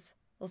ending goes.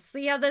 Let's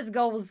see how this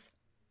goes.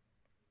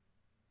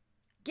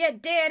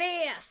 Get that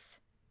ass!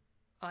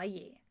 Oh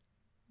yeah.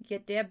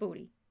 Get that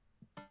booty.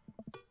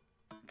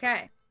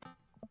 Okay.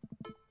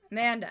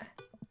 Amanda,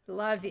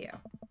 love you.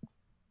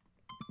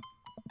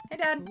 Hey,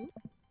 Dad.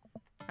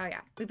 Oh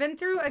yeah, we've been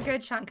through a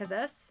good chunk of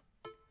this.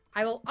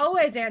 I will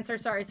always answer,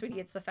 sorry,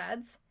 sweetie, it's the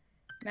feds.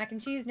 Mac and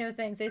cheese, no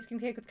thanks. Ice cream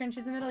cake with cream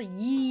cheese in the middle,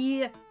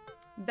 yeah.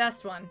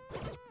 Best one.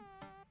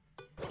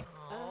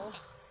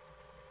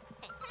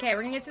 Okay,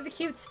 we're gonna get through the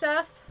cute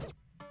stuff.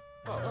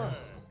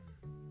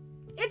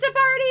 It's a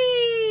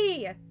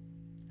party!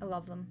 I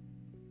love them.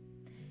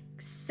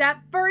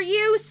 Except for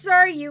you,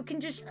 sir. You can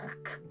just...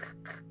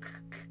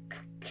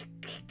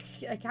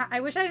 I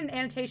wish I had an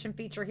annotation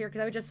feature here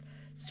because I would just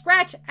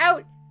scratch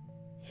out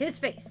his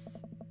face.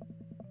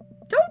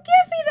 Don't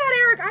give me that,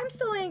 Eric. I'm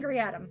still angry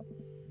at him.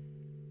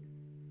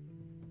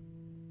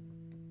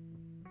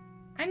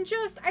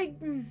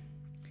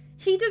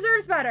 He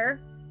deserves better.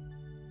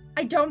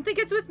 I don't think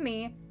it's with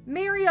me.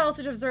 Mary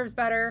also deserves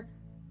better.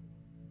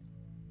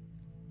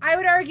 I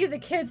would argue the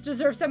kids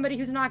deserve somebody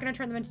who's not going to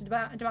turn them into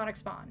demonic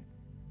spawn.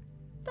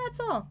 That's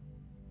all.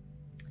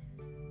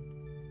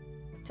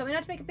 Tell me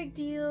not to make a big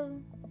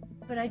deal,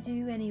 but I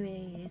do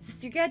anyways. This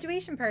is your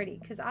graduation party,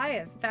 because I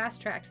have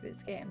fast-tracked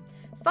this game.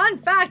 Fun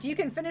fact, you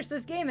can finish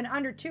this game in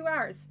under 2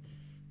 hours.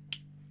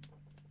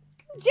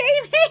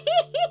 Jamie!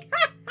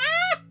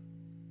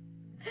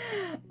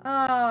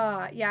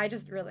 Yeah, I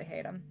just really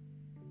hate him.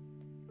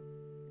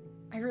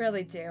 I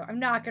really do. I'm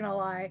not gonna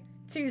lie.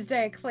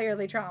 Tuesday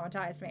clearly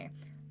traumatized me.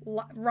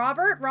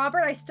 Robert,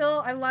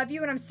 I love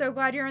you and I'm so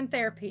glad you're in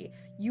therapy.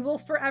 You will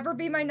forever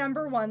be my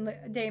number one,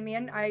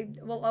 Damien. I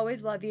will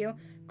always love you.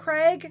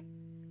 Craig,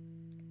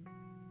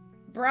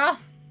 bruh,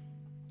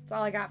 that's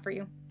all I got for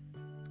you.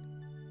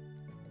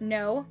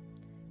 No,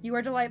 you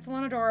are delightful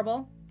and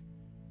adorable.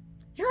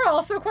 You're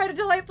also quite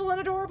delightful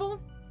and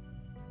adorable.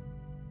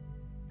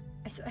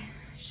 I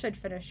should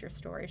finish your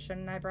story,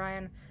 shouldn't I,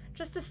 Brian?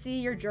 Just to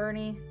see your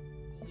journey.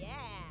 Yeah.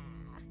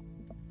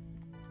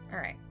 All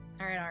right.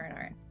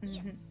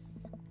 Yes.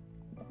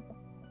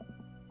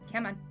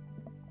 Come on.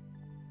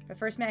 But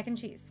first, mac and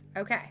cheese.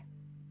 Okay.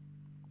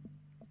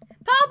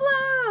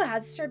 Pablo!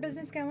 How's the shirt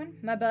business going?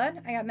 My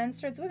bud, I got men's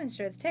shirts, women's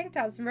shirts, tank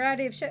tops, a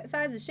variety of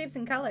sizes, shapes,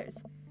 and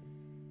colors.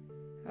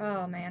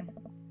 Oh, man.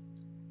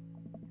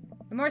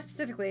 But more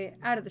specifically,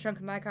 out of the trunk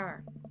of my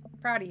car.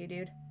 Proud of you,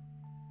 dude.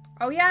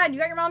 Oh, yeah, and you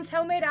got your mom's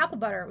homemade apple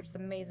butter, which is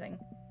amazing.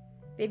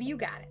 Baby, you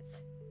got it.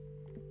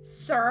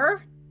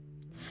 Sir?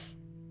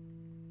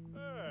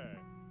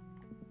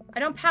 I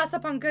don't pass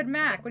up on good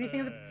mac. What do you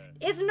think of the...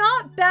 It's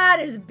not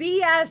bad as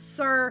BS,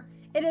 sir.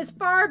 It is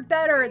far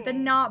better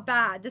than not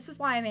bad. This is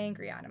why I'm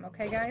angry at him,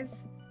 okay,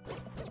 guys?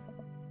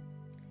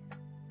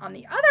 On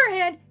the other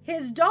hand,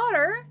 his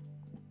daughter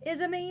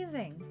is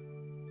amazing.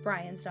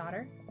 Brian's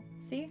daughter.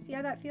 See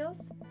how that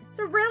feels? It's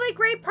a really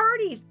great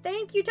party.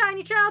 Thank you,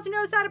 tiny child who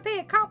knows how to pay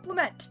a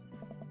compliment.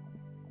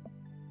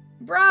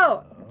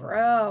 Bro.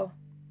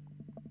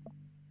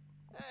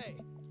 Hey.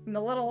 I'm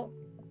a little...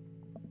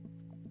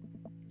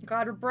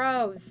 Glad we're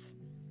bros.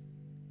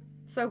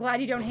 So glad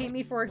you don't hate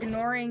me for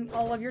ignoring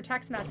all of your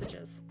text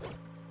messages.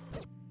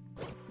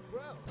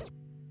 Bro.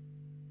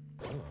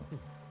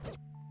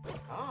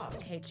 Ah.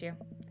 I hate you.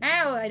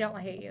 Oh, I don't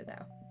hate you,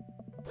 though.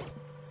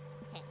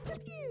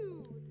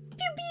 Pew.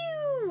 Pew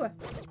pew!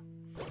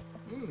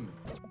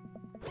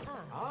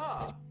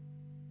 Ah.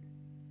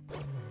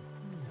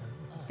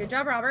 Good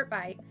job, Robert.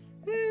 Bye.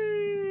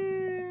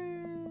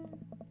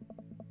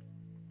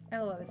 I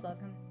will always love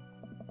him.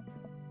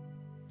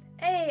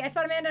 Hey, I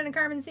spot Amanda and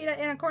Carmencita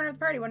in a corner of the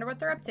party. Wonder what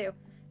they're up to.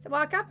 So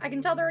walk up. I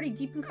can tell they're already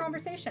deep in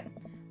conversation.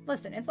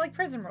 Listen, it's like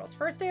prison rules.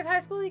 First day of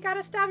high school, you gotta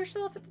establish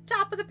yourself at the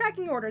top of the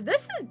pecking order.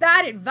 This is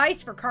bad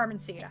advice for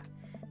Carmencita.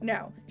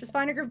 No, just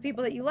find a group of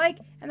people that you like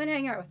and then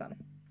hang out with them.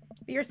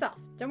 Be yourself.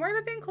 Don't worry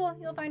about being cool.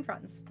 You'll find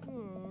friends.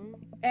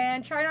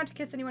 And try not to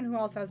kiss anyone who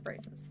also has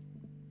braces.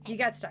 You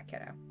got stuck,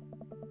 kiddo.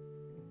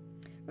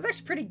 It was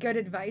actually pretty good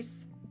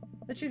advice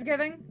that she's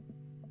giving.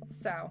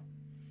 So,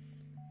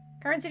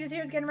 Current City's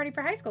here is getting ready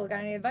for high school.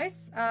 Got any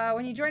advice?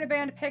 When you join a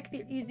band, pick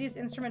the easiest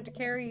instrument to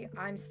carry.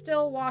 I'm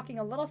still walking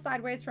a little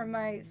sideways from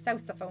my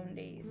sousaphone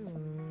days.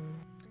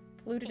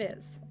 Flute it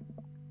is.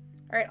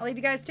 Alright, I'll leave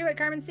you guys to it.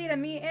 Carmen Cita,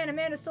 me and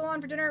Amanda still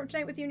on for dinner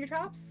tonight with you and your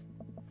tops?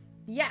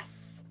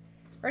 Yes!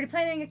 Already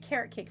planning a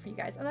carrot cake for you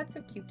guys. Oh, that's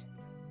so cute.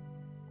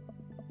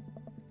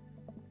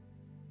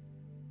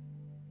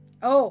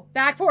 Oh,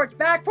 back porch,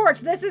 back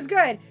porch. This is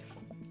good.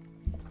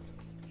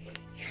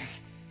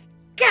 Yes.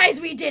 Guys,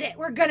 we did it.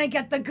 We're gonna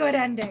get the good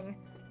ending.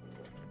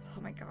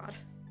 Oh my god.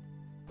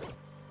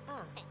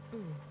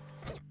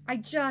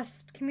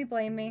 Can we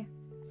blame me?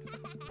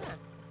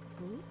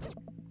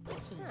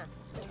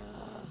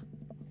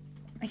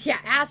 Yeah,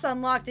 ass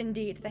unlocked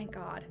indeed. Thank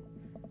God.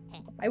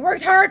 I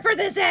worked hard for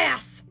this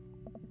ass.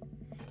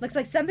 Looks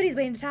like somebody's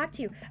waiting to talk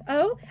to you.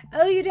 Oh,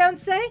 you don't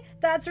say?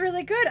 That's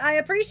really good. I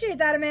appreciate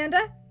that,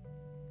 Amanda.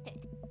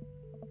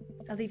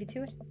 I'll leave you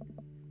to it.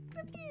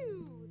 Pew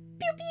pew.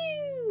 Pew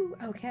pew.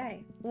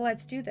 Okay,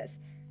 let's do this.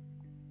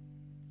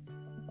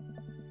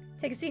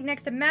 Take a seat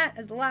next to Matt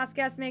as the last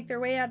guests make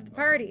their way out of the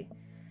party.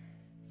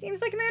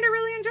 Seems like Amanda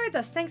really enjoyed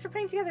this. Thanks for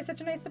putting together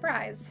such a nice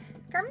surprise.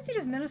 Carmen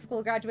Cita's middle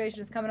school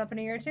graduation is coming up in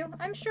a year or two.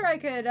 I'm sure I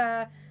could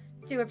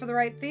do it for the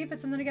right fee, put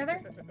something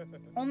together.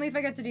 Only if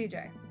I get to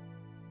DJ.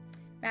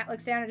 Matt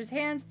looks down at his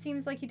hands. It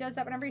seems like he does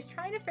that whenever he's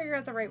trying to figure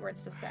out the right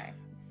words to say.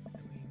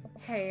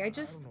 Hey, I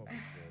just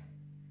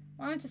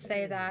wanted to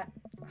say that.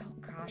 Oh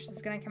gosh, this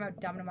is gonna come out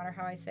dumb no matter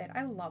how I say it.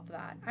 I love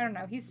that. I don't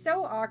know. He's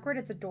so awkward.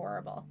 It's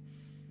adorable.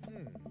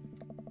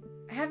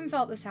 I haven't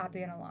felt this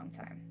happy in a long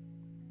time.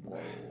 Whoa.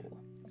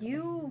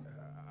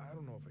 I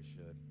don't know if I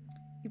should.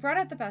 You brought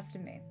out the best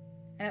in me.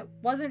 And it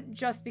wasn't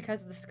just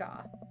because of the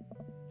ska.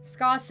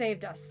 Ska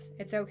saved us.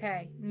 It's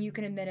okay. And you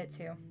can admit it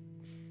too.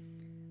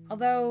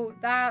 Although,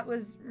 that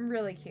was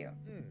really cute.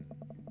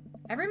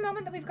 Every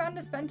moment that we've gotten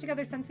to spend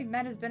together since we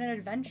met has been an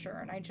adventure,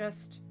 and I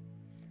just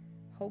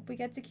hope we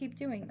get to keep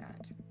doing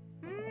that.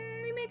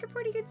 We make a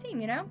pretty good team,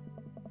 you know?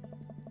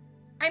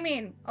 I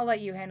mean, I'll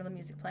let you handle the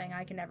music playing.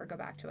 I can never go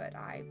back to it.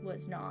 I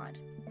was not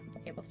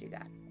able to do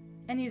that.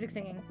 And music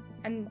singing,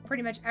 and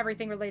pretty much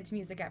everything related to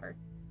music ever.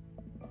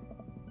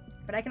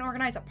 But I can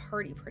organize a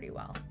party pretty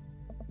well.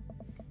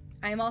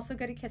 I am also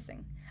good at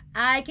kissing.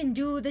 I can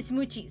do the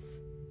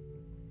smoochies.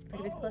 It's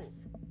pretty big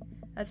plus.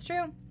 That's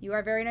true. You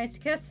are very nice to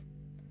kiss.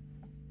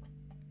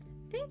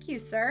 Thank you,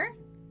 sir.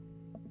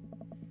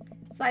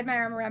 Slide my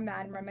arm around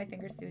Matt and run my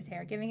fingers through his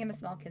hair, giving him a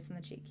small kiss on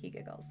the cheek. He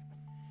giggles.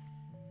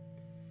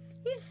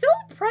 He's so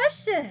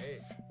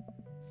precious. Hey.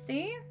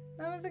 See?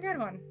 That was a good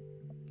one.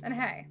 And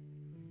hey,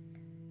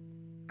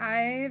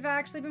 I've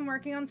actually been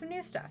working on some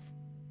new stuff.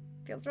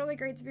 Feels really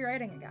great to be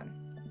writing again.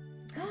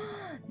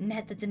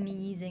 Matt, that's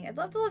amazing. I'd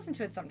love to listen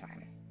to it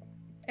sometime.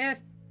 If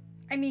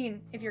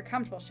you're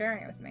comfortable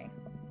sharing it with me.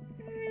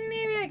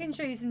 Maybe I can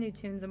show you some new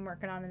tunes I'm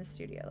working on in the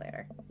studio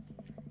later.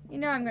 You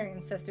know I'm going to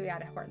insist we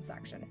add a horn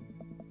section.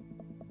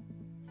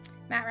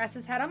 Matt rests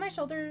his head on my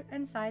shoulder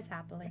and sighs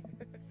happily.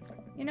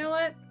 You know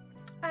what?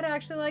 I'd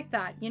actually like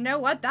that. You know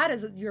what? That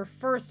is your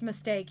first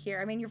mistake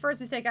here. I mean, your first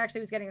mistake actually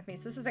was getting with me.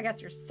 So this is, I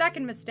guess, your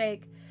second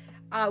mistake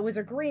was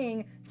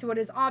agreeing to what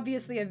is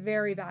obviously a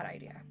very bad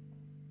idea.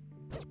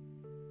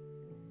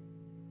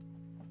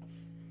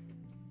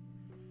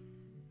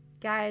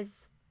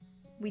 Guys,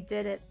 we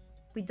did it.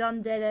 We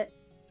done did it.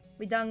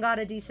 We done got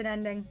a decent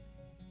ending.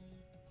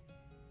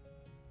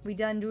 We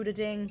done do the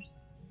thing.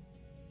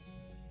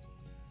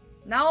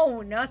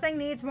 No, nothing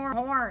needs more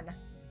horn.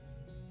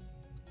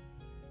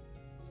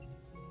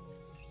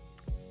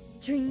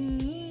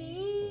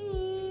 Dream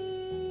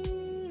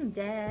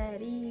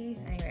Daddy.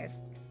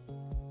 Anyways.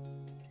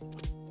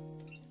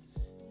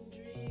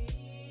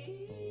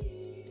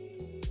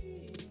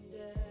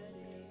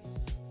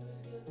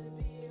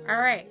 All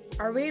right.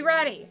 Are we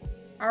ready?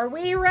 Are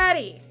we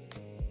ready?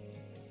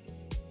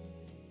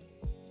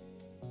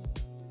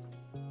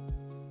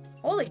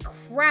 Holy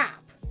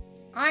crap.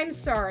 I'm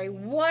sorry.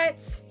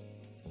 What?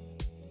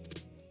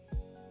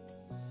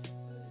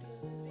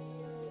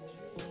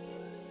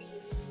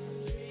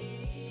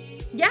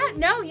 Yeah,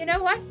 no, you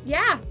know what?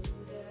 Yeah.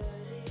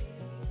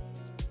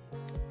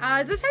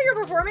 Is this how you're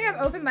performing at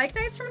open mic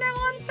nights from now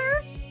on,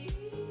 sir?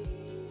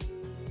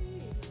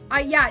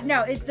 Yeah,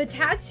 no, it's the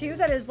tattoo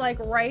that is like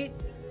right,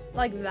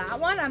 like that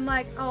one. I'm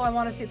like, oh, I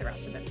want to see the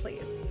rest of it,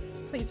 please.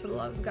 Please, for the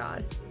love of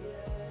God.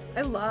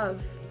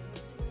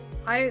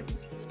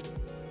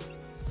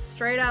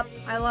 Straight up,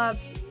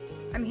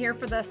 I'm here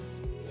for this.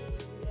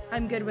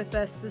 I'm good with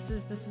this. This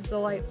is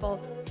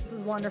delightful. This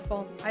is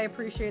wonderful. I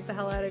appreciate the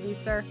hell out of you,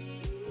 sir.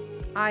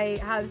 I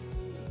have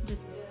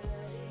just...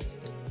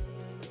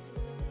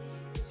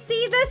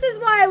 See, this is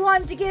why I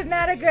wanted to give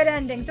Matt a good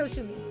ending. So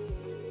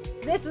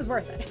this was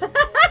worth it.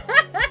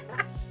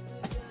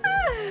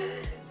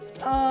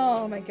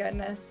 Oh my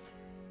goodness.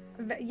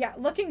 Yeah,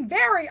 I'm looking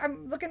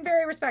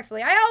very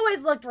respectfully. I always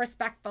looked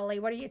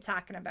respectfully. What are you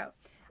talking about?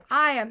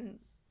 I am...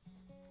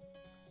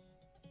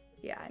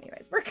 Yeah,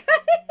 anyways, we're good.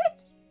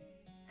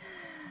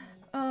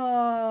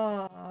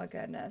 Oh,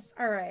 goodness.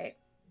 All right.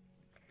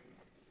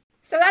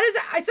 So that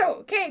is, so,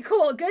 okay,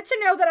 cool. Good to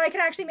know that I can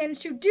actually manage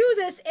to do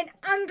this in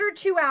under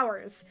 2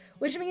 hours,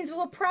 which means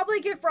we'll probably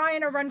give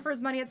Brian a run for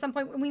his money at some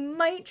point, and we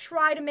might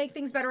try to make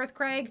things better with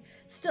Craig.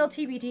 Still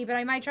TBD, but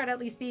I might try to at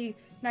least be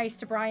nice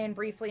to Brian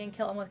briefly and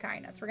kill him with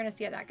kindness. We're going to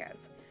see how that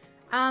goes.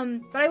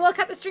 But I will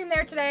cut the stream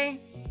there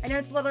today. I know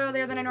it's a little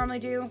earlier than I normally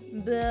do,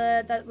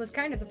 but that was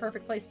kind of the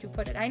perfect place to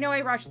put it. I know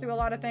I rushed through a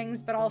lot of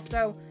things, but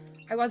also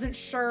I wasn't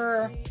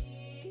sure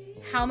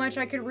how much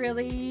I could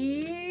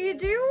really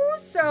do,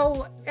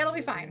 so it'll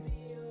be fine.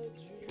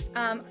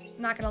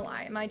 Not gonna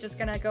lie, am I just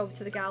gonna go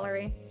to the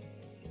gallery?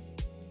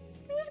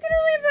 I'm just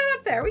gonna leave that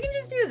up there. We can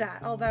just do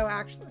that. Although,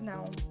 actually,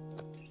 no.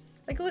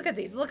 Like, look at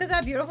these. Look at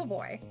that beautiful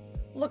boy.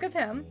 Look at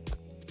him.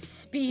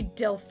 Speed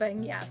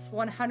dilfing. Yes,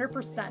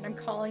 100%. I'm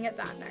calling it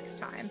that next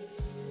time.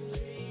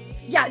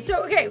 Yeah,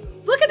 so, okay.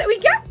 Look at that. We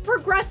get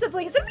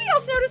progressively. Has anybody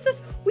else noticed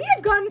this? We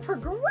have gotten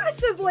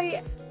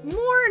progressively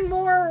more and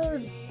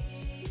more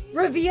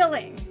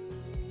revealing.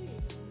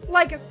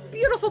 Like, a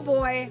beautiful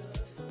boy.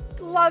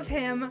 Love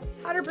him.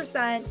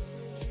 100%.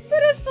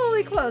 But is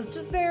fully clothed.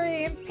 Just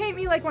very, paint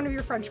me like one of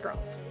your French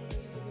girls.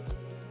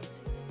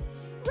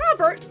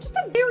 Robert, just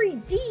a very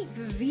deep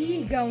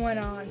V going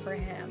on for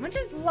him, which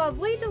is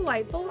lovely,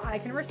 delightful. I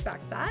can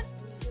respect that.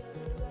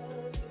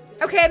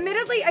 Okay,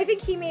 admittedly, I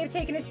think he may have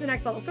taken it to the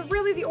next level. So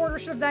really, the order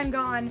should have then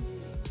gone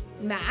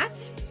Matt,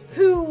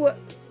 who,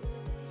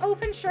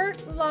 open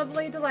shirt,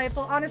 lovely,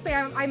 delightful. Honestly,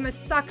 I'm a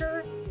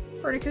sucker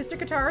for an acoustic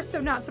guitar, so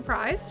not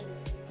surprised.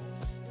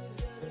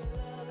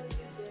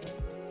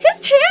 His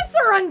pants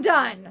are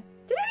undone.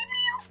 Did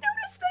anybody else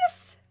notice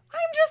this?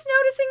 I'm just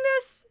noticing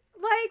this.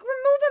 Like,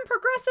 we're moving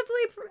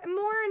progressively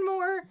more and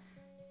more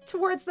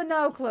towards the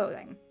no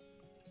clothing.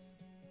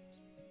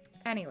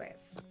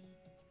 Anyways.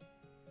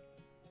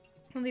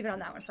 We'll leave it on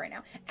that one for right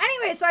now.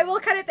 Anyway, so I will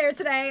cut it there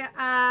today.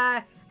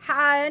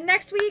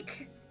 Next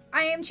week,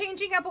 I am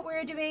changing up what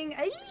we're doing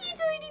a little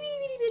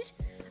bit.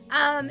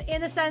 In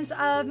the sense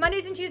of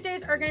Mondays and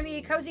Tuesdays are going to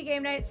be cozy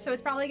game nights. So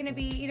it's probably going to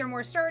be either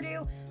more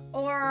Stardew,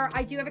 or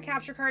I do have a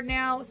capture card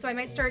now. So I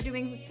might start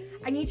doing,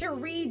 I need to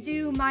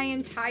redo my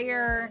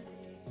entire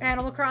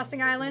Animal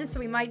Crossing Island, so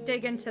we might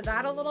dig into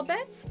that a little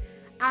bit.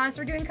 So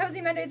we're doing Cozy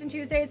Mondays and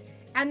Tuesdays,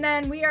 and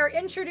then we are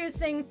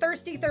introducing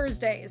Thirsty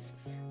Thursdays,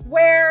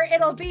 where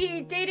it'll be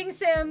dating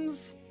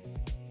sims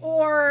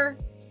or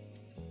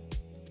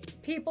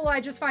people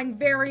I just find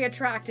very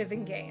attractive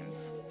in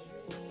games.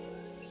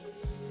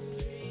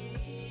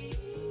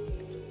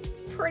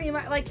 It's pretty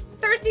much, like,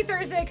 Thirsty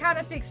Thursday kind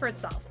of speaks for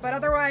itself, but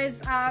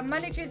otherwise,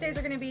 Monday, Tuesdays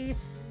are going to be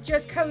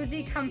just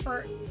cozy,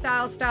 comfort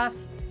style stuff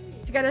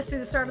to get us through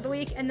the start of the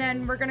week, and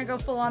then we're gonna go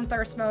full-on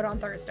thirst mode on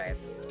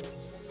Thursdays.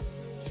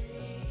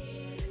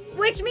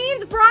 Which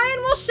means Brian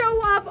will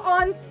show up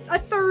on a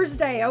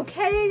Thursday,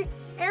 okay?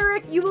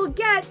 Eric, you will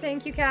get,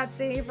 thank you,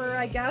 Catsy, for,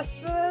 I guess,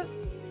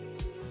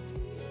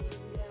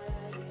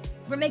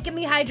 we're making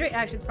me hydrate.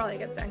 Actually, it's probably a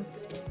good thing.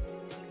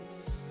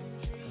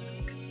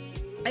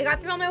 I got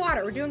through all my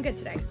water. We're doing good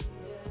today.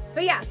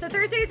 But yeah, so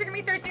Thursdays are gonna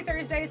be Thirsty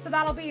Thursdays, so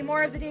that'll be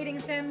more of the dating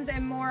sims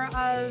and more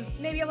of,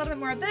 maybe a little bit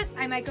more of this.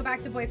 I might go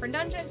back to Boyfriend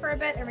Dungeon for a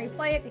bit and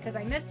replay it because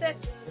I miss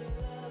it.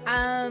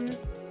 Yeah.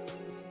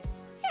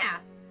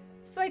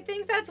 So I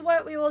think that's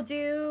what we will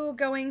do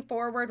going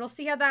forward. We'll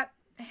see how that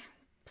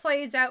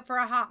plays out for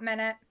a hot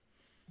minute.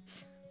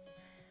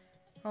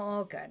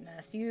 Oh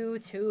goodness, you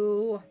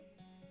too.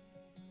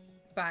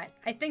 But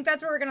I think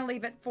that's where we're gonna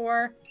leave it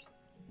for,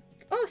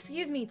 oh,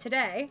 excuse me,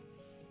 today.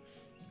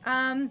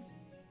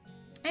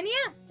 And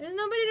yeah, there's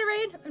nobody to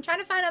raid. I'm trying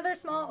to find other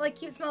small, like,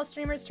 cute small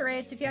streamers to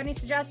raid. So if you have any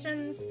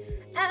suggestions,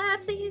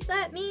 please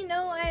let me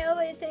know. I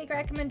always take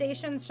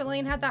recommendations.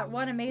 Shalane had that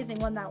one amazing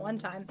one that one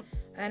time,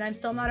 and I'm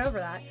still not over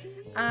that.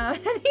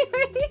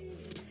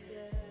 Anyways,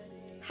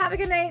 have a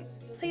good night.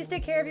 Please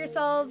take care of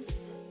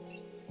yourselves.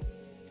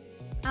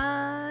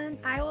 And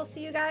I will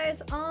see you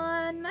guys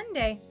on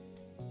Monday.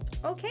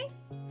 Okay?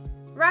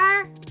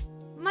 Rar,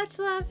 much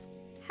love.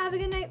 Have a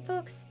good night,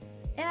 folks.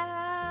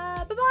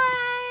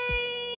 Bye-bye.